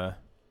of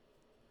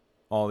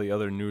all the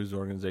other news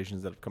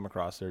organizations that have come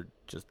across, they're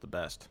just the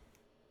best.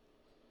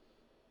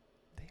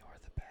 They are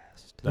the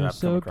best. that They're I've come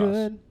so across.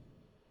 good.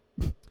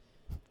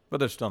 But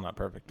they're still not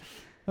perfect.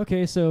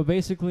 Okay, so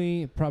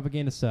basically,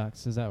 propaganda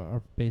sucks. Is that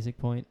our basic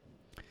point?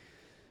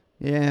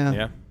 Yeah,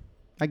 Yeah.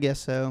 I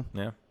guess so.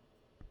 Yeah.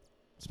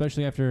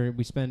 Especially after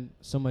we spend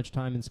so much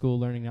time in school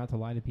learning not to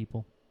lie to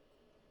people.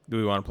 Do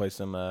we want to play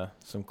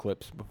some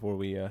clips before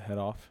we head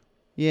off?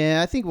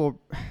 Yeah, I think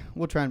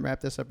we'll try and wrap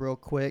this up real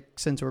quick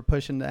since we're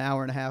pushing the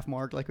hour and a half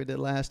mark like we did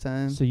last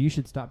time. So you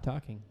should stop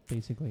talking,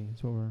 basically,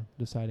 is what we're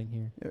deciding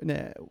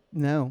here.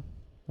 No.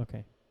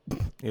 Okay.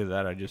 Either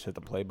that or I just hit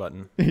the play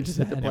button. You just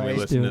hit the And And we play.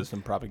 Let's listen do to it.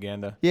 some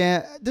propaganda.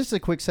 Yeah, just a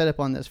quick setup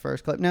on this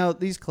first clip. Now,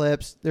 these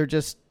clips, they're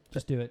just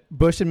Just do it.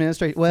 Bush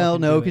administration. Well,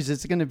 Fucking no, do it. because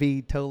it's going to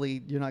be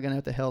totally. You're not going to know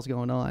what the hell's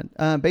going on.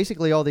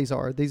 Basically, all these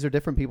are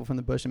different people from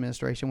the Bush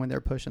administration when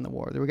they're pushing the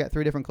war. We got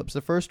 3 different clips.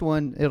 The first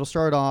one, it'll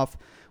start off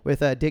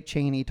with Dick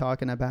Cheney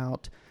talking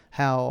about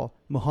how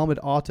Mohammed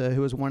Atta,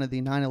 who was one of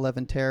the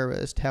 9/11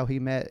 terrorists, how he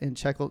met in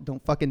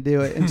don't fucking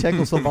do it in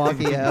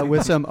Czechoslovakia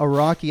with some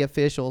Iraqi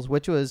officials,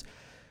 which was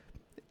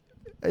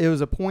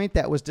a point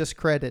that was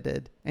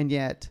discredited, and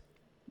yet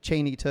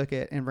Cheney took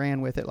it and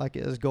ran with it like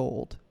it was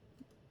gold.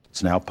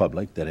 It's now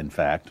public that, in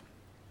fact,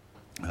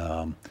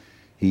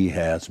 he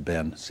has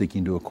been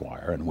seeking to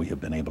acquire, and we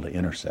have been able to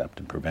intercept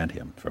and prevent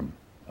him from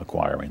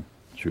acquiring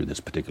through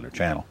this particular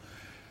channel,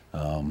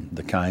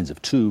 the kinds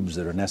of tubes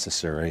that are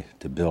necessary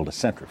to build a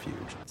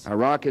centrifuge.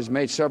 Iraq has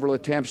made several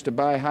attempts to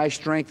buy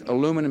high-strength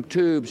aluminum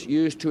tubes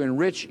used to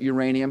enrich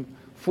uranium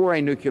for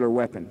a nuclear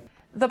weapon.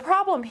 The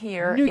problem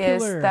here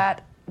is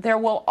that there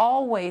will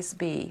always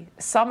be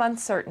some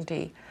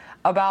uncertainty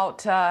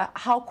about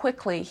how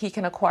quickly he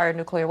can acquire a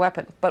nuclear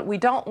weapon. But we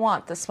don't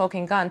want the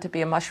smoking gun to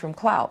be a mushroom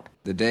cloud.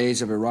 The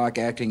days of Iraq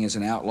acting as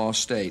an outlaw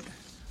state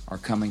are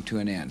coming to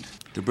an end.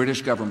 The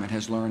British government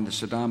has learned that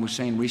Saddam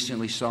Hussein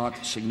recently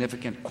sought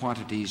significant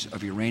quantities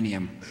of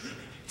uranium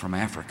from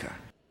Africa.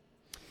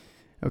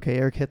 Okay,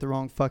 Eric hit the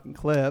wrong fucking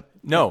clip.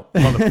 No,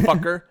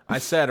 motherfucker. I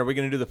said, are we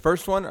going to do the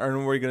first one or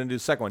are we going to do the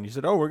second one? You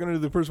said, we're going to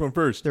do the first one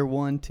first. They're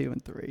 1, 2,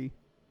 and 3.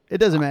 It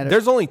doesn't matter.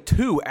 There's only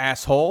 2,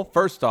 asshole.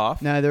 First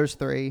off. No, there's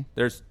 3.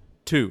 There's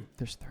 2.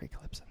 There's 3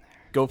 clips in there.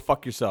 Go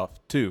fuck yourself.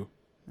 2.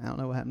 I don't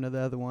know what happened to the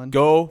other one.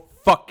 Go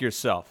fuck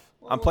yourself.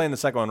 I'm playing the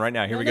second one right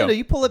now. Here we go. No,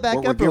 you pull it back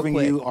what up we're real giving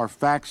quick. you are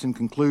facts and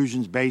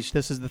conclusions based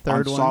This is the on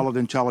third one. solid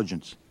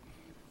intelligence.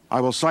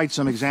 I will cite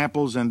some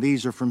examples, and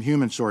these are from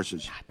human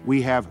sources.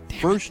 We have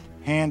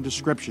first-hand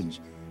descriptions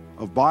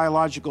of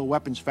biological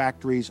weapons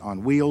factories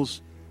on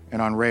wheels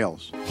and on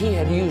rails. He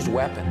had used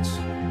weapons.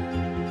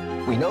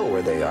 We know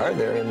where they are.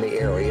 They're in the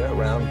area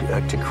around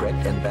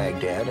Tikrit and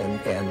Baghdad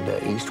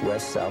and east,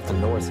 west, south,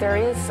 and north. There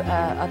is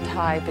a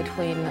tie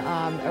between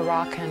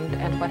Iraq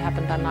and what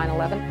happened on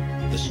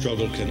 9/11. The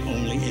struggle can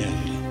only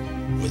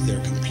end with their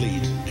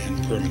complete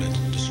and permanent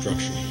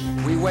destruction.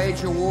 We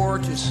wage a war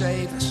to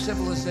save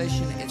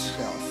civilization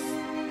itself.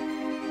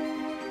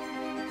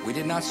 We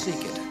did not seek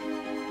it,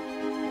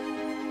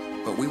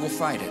 but we will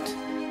fight it,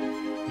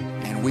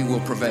 and we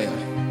will prevail.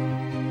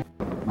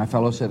 My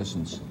fellow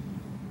citizens,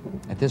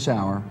 at this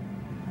hour,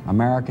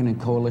 American and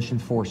coalition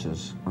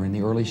forces are in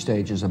the early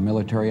stages of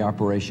military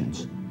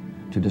operations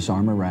to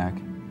disarm Iraq,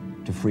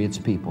 to free its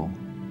people,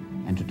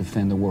 and to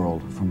defend the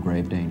world from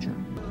grave danger.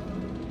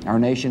 Our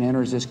nation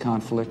enters this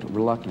conflict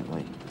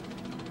reluctantly,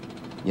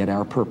 yet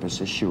our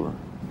purpose is sure.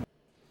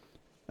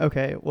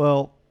 Okay,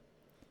 well,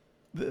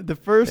 the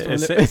first one...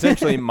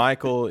 Essentially,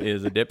 Michael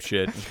is a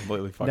dipshit and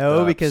completely fucked up.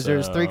 No, because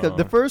there's 3 clips.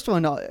 The first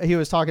one, he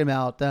was talking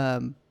about,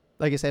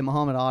 like I said,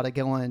 Mohammed Atta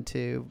going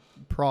to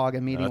Prague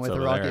and meeting with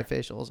Iraqi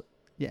officials.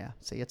 Yeah,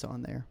 see, it's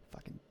on there.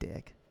 Fucking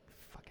dick.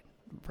 Fucking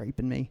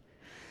raping me.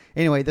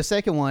 Anyway, the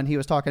second one, he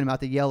was talking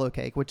about the yellow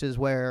cake, which is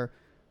where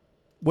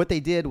what they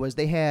did was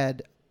they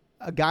had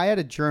a guy out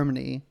of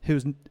Germany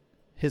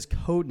his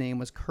code name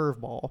was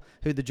Curveball,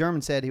 who the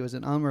German said he was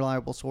an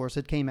unreliable source.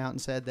 It came out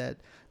and said that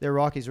the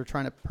Iraqis were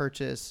trying to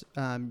purchase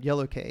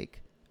yellow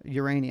cake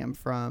uranium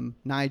from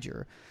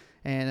Niger.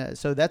 And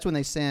so that's when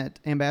they sent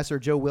Ambassador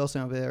Joe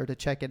Wilson over there to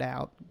check it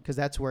out, because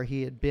that's where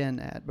he had been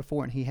at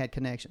before and he had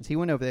connections. He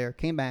went over there,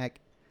 came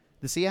back.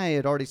 The CIA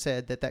had already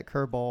said that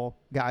Curveball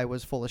guy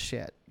was full of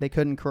shit. They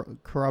couldn't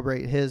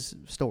corroborate his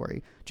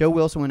story. Joe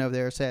Wilson went over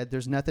there and said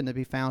there's nothing to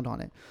be found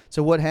on it.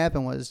 So what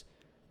happened was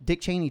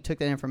Dick Cheney took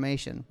that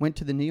information, went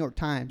to the New York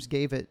Times,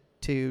 gave it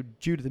to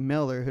Judith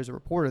Miller, who's a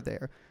reporter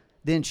there.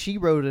 Then she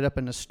wrote it up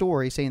in a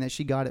story saying that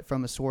she got it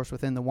from a source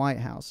within the White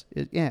House.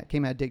 It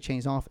came out of Dick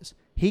Cheney's office.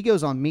 He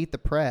goes on Meet the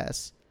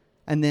Press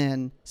and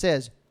then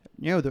says,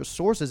 there's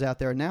sources out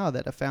there now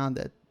that have found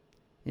that,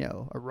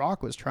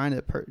 Iraq was trying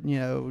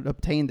to,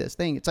 obtain this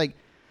thing. It's like,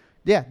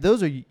 yeah,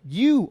 those are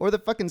you or the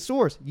fucking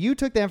source. You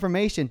took the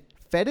information,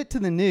 fed it to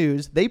the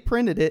news, they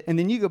printed it, and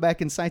then you go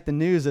back and cite the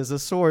news as a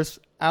source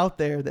out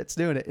there that's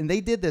doing it. And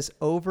they did this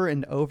over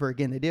and over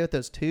again. They did it with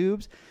those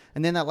tubes.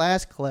 And then that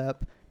last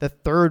clip, the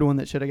third one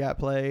that should have got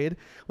played,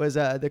 was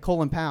the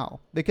Colin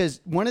Powell.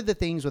 Because one of the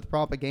things with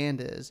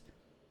propaganda is,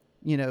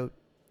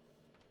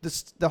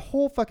 the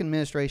whole fucking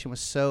administration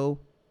was so,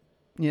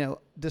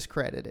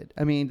 discredited.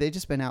 I mean, they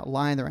just been out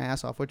lying their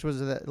ass off, which was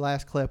the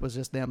last clip was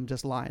just them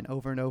just lying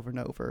over and over and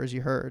over, as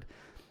you heard.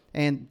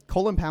 And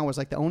Colin Powell was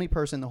like the only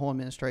person in the whole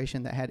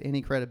administration that had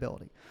any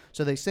credibility.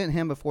 So they sent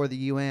him before the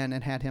UN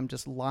and had him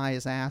just lie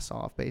his ass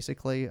off,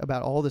 basically,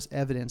 about all this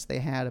evidence they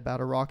had about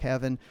Iraq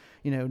having,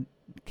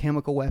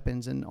 chemical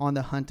weapons and on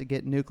the hunt to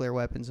get nuclear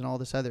weapons and all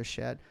this other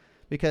shit.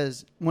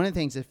 Because one of the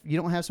things, if you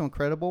don't have someone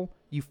credible,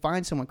 you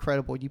find someone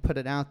credible, you put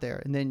it out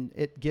there, and then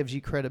it gives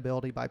you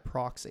credibility by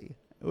proxy,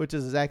 which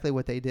is exactly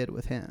what they did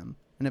with him.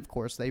 And, of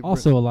course, they...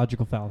 Also a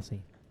logical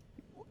fallacy.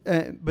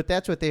 But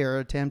that's what they are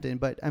attempting.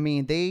 But, I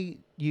mean, they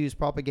use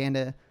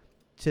propaganda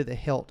to the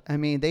hilt. I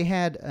mean, they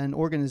had an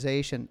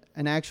organization,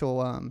 an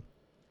actual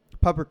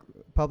public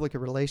public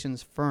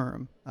relations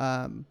firm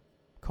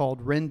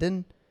called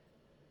Rendon,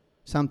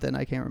 something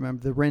I can't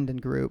remember, the Rendon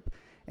Group.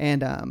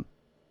 And,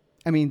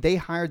 I mean, they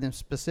hired them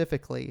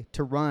specifically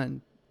to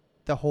run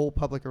the whole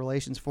public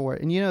relations for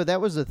it. And, you know,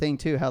 that was the thing,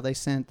 too, how they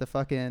sent the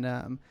fucking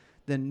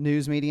the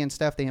news media and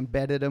stuff. They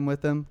embedded them with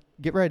them.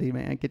 Get ready,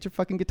 man. Get your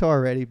fucking guitar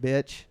ready,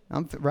 bitch.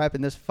 I'm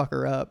wrapping this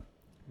fucker up.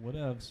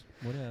 Whatevs.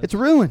 It's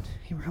ruined.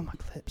 He ruined my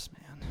clips,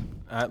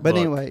 man. But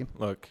anyway.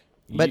 Look,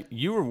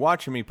 you were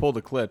watching me pull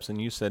the clips,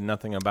 and you said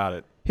nothing about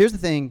it. Here's the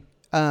thing.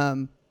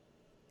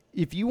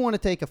 If you want to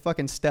take a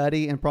fucking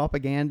study in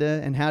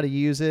propaganda and how to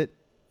use it,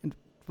 and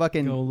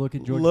fucking go look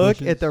at George look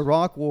Bush's at the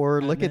Iraq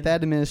War, look at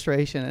that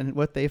administration and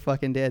what they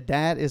fucking did.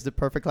 That is the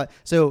perfect.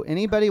 So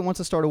anybody who wants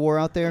to start a war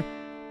out there,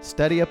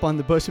 study up on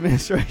the Bush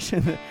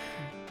administration.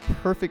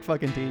 Perfect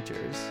fucking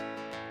teachers.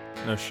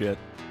 No shit.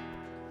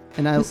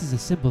 And this is a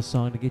simple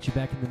song to get you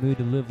back in the mood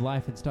to live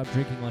life and stop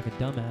drinking like a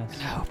dumbass.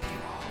 I hope you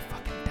all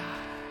fucking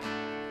die.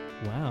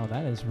 Wow,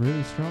 that is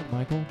really strong,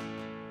 Michael.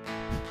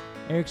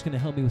 Eric's going to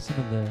help me with some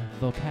of the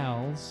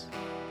vocals.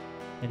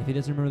 And if he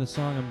doesn't remember the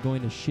song, I'm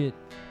going to shit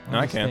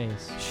on his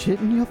face. Shit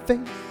in your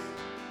face.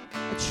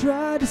 I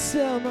tried to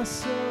sell my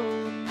soul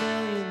a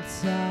million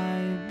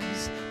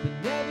times, but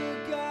never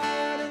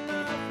got an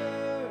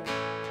offer.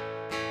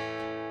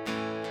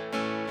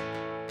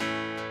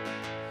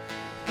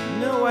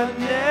 No, I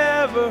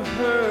never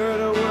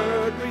heard a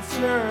word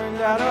returned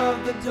out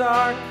of the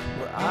dark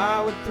where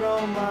I would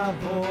throw my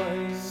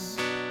voice.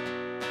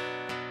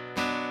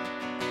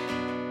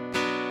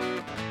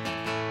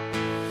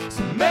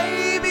 So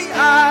maybe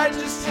I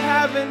just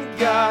haven't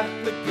got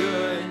the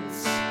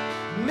goods.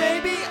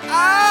 Maybe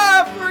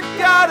I've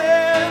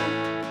forgotten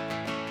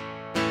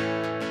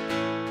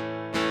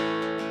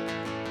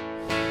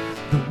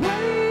the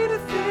way to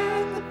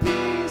find the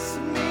piece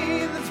of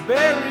me that's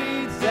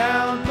buried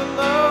down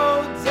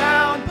below,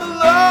 down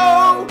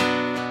below.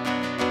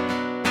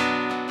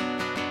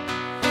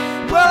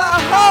 Well, I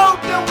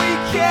hope that we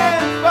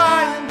can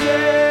find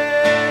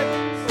it.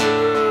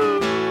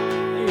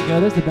 There you go,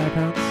 there's the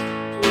backgrounds.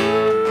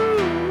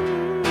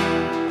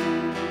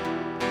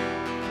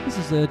 This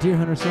is a Deer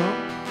Hunter song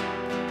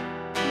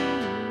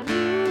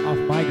off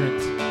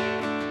Migrant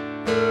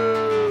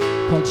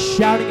called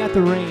Shouting at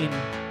the Rain.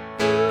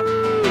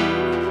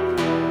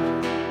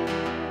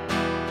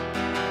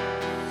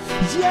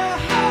 Yeah, I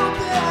hope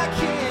that I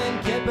can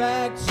get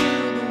back to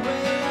the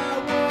way I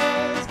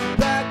was,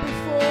 back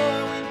before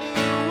we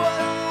knew what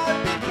I'd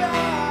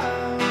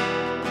become.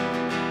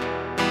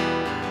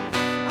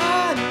 I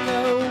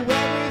know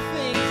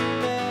everything's a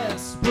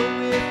mess, but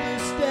with a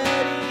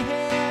steady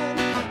hand,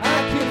 I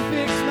can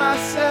fix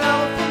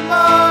myself a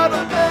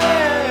model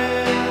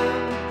man,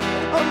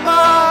 a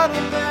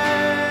model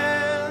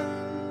man.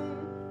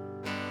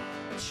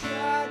 I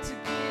tried to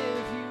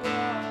give you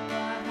all I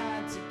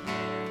had to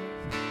give,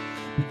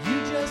 but you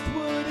just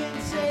wouldn't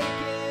take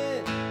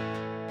it.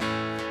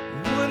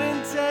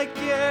 Wouldn't take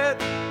it.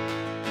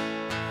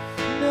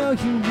 No,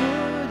 you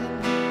wouldn't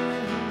hear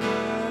a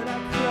word I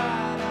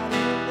cried out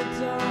in the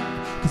dark,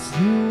 'cause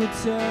you had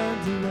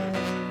turned away.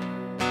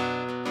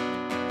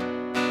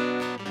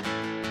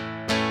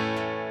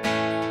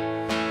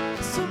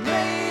 So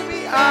maybe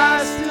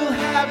I still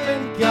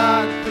haven't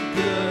got the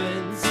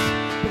goods,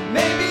 but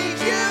maybe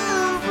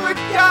you've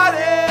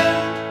forgotten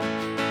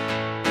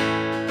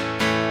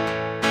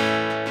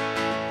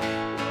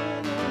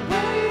the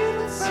way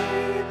to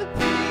see the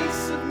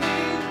piece of me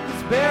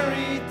that's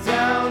buried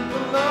down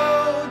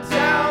below,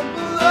 down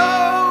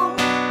below.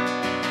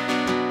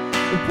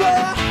 But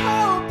I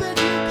hope that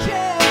you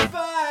can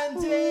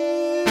find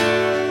it.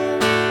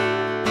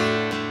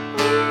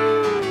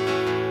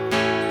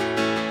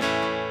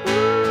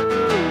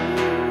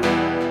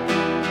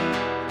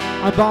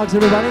 I'm Boggs,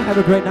 everybody. Have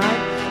a great night.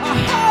 I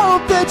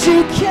hope that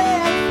you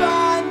can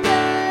find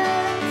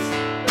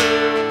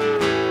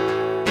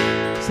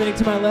it. Sitting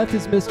to my left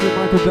is Mr.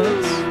 Michael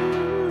Benz.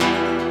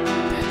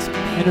 That's me.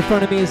 And in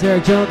front of me is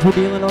Eric Jones. We'll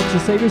be in Elementary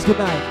Saviors. Good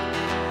night.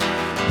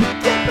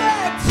 Get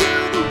back to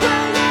the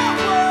way I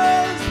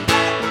was,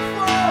 back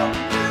before we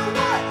knew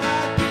what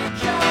I'd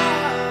become.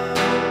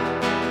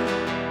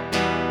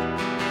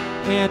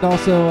 And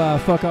also,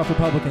 fuck off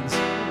Republicans.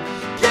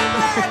 Get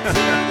back to the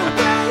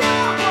way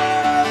I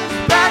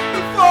was, back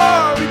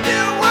before we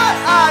knew what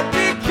I'd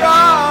become.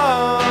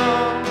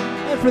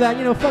 And for that,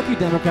 you know, fuck you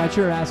Democrats,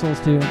 you're assholes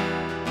too.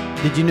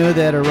 Did you know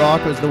that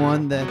Iraq was the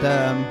one that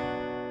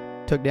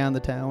took down the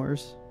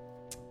towers?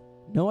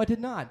 No, I did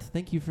not.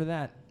 Thank you for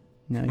that.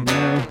 Now you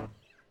know.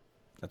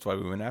 That's why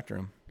we went after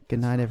him. Good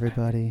night,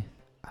 everybody.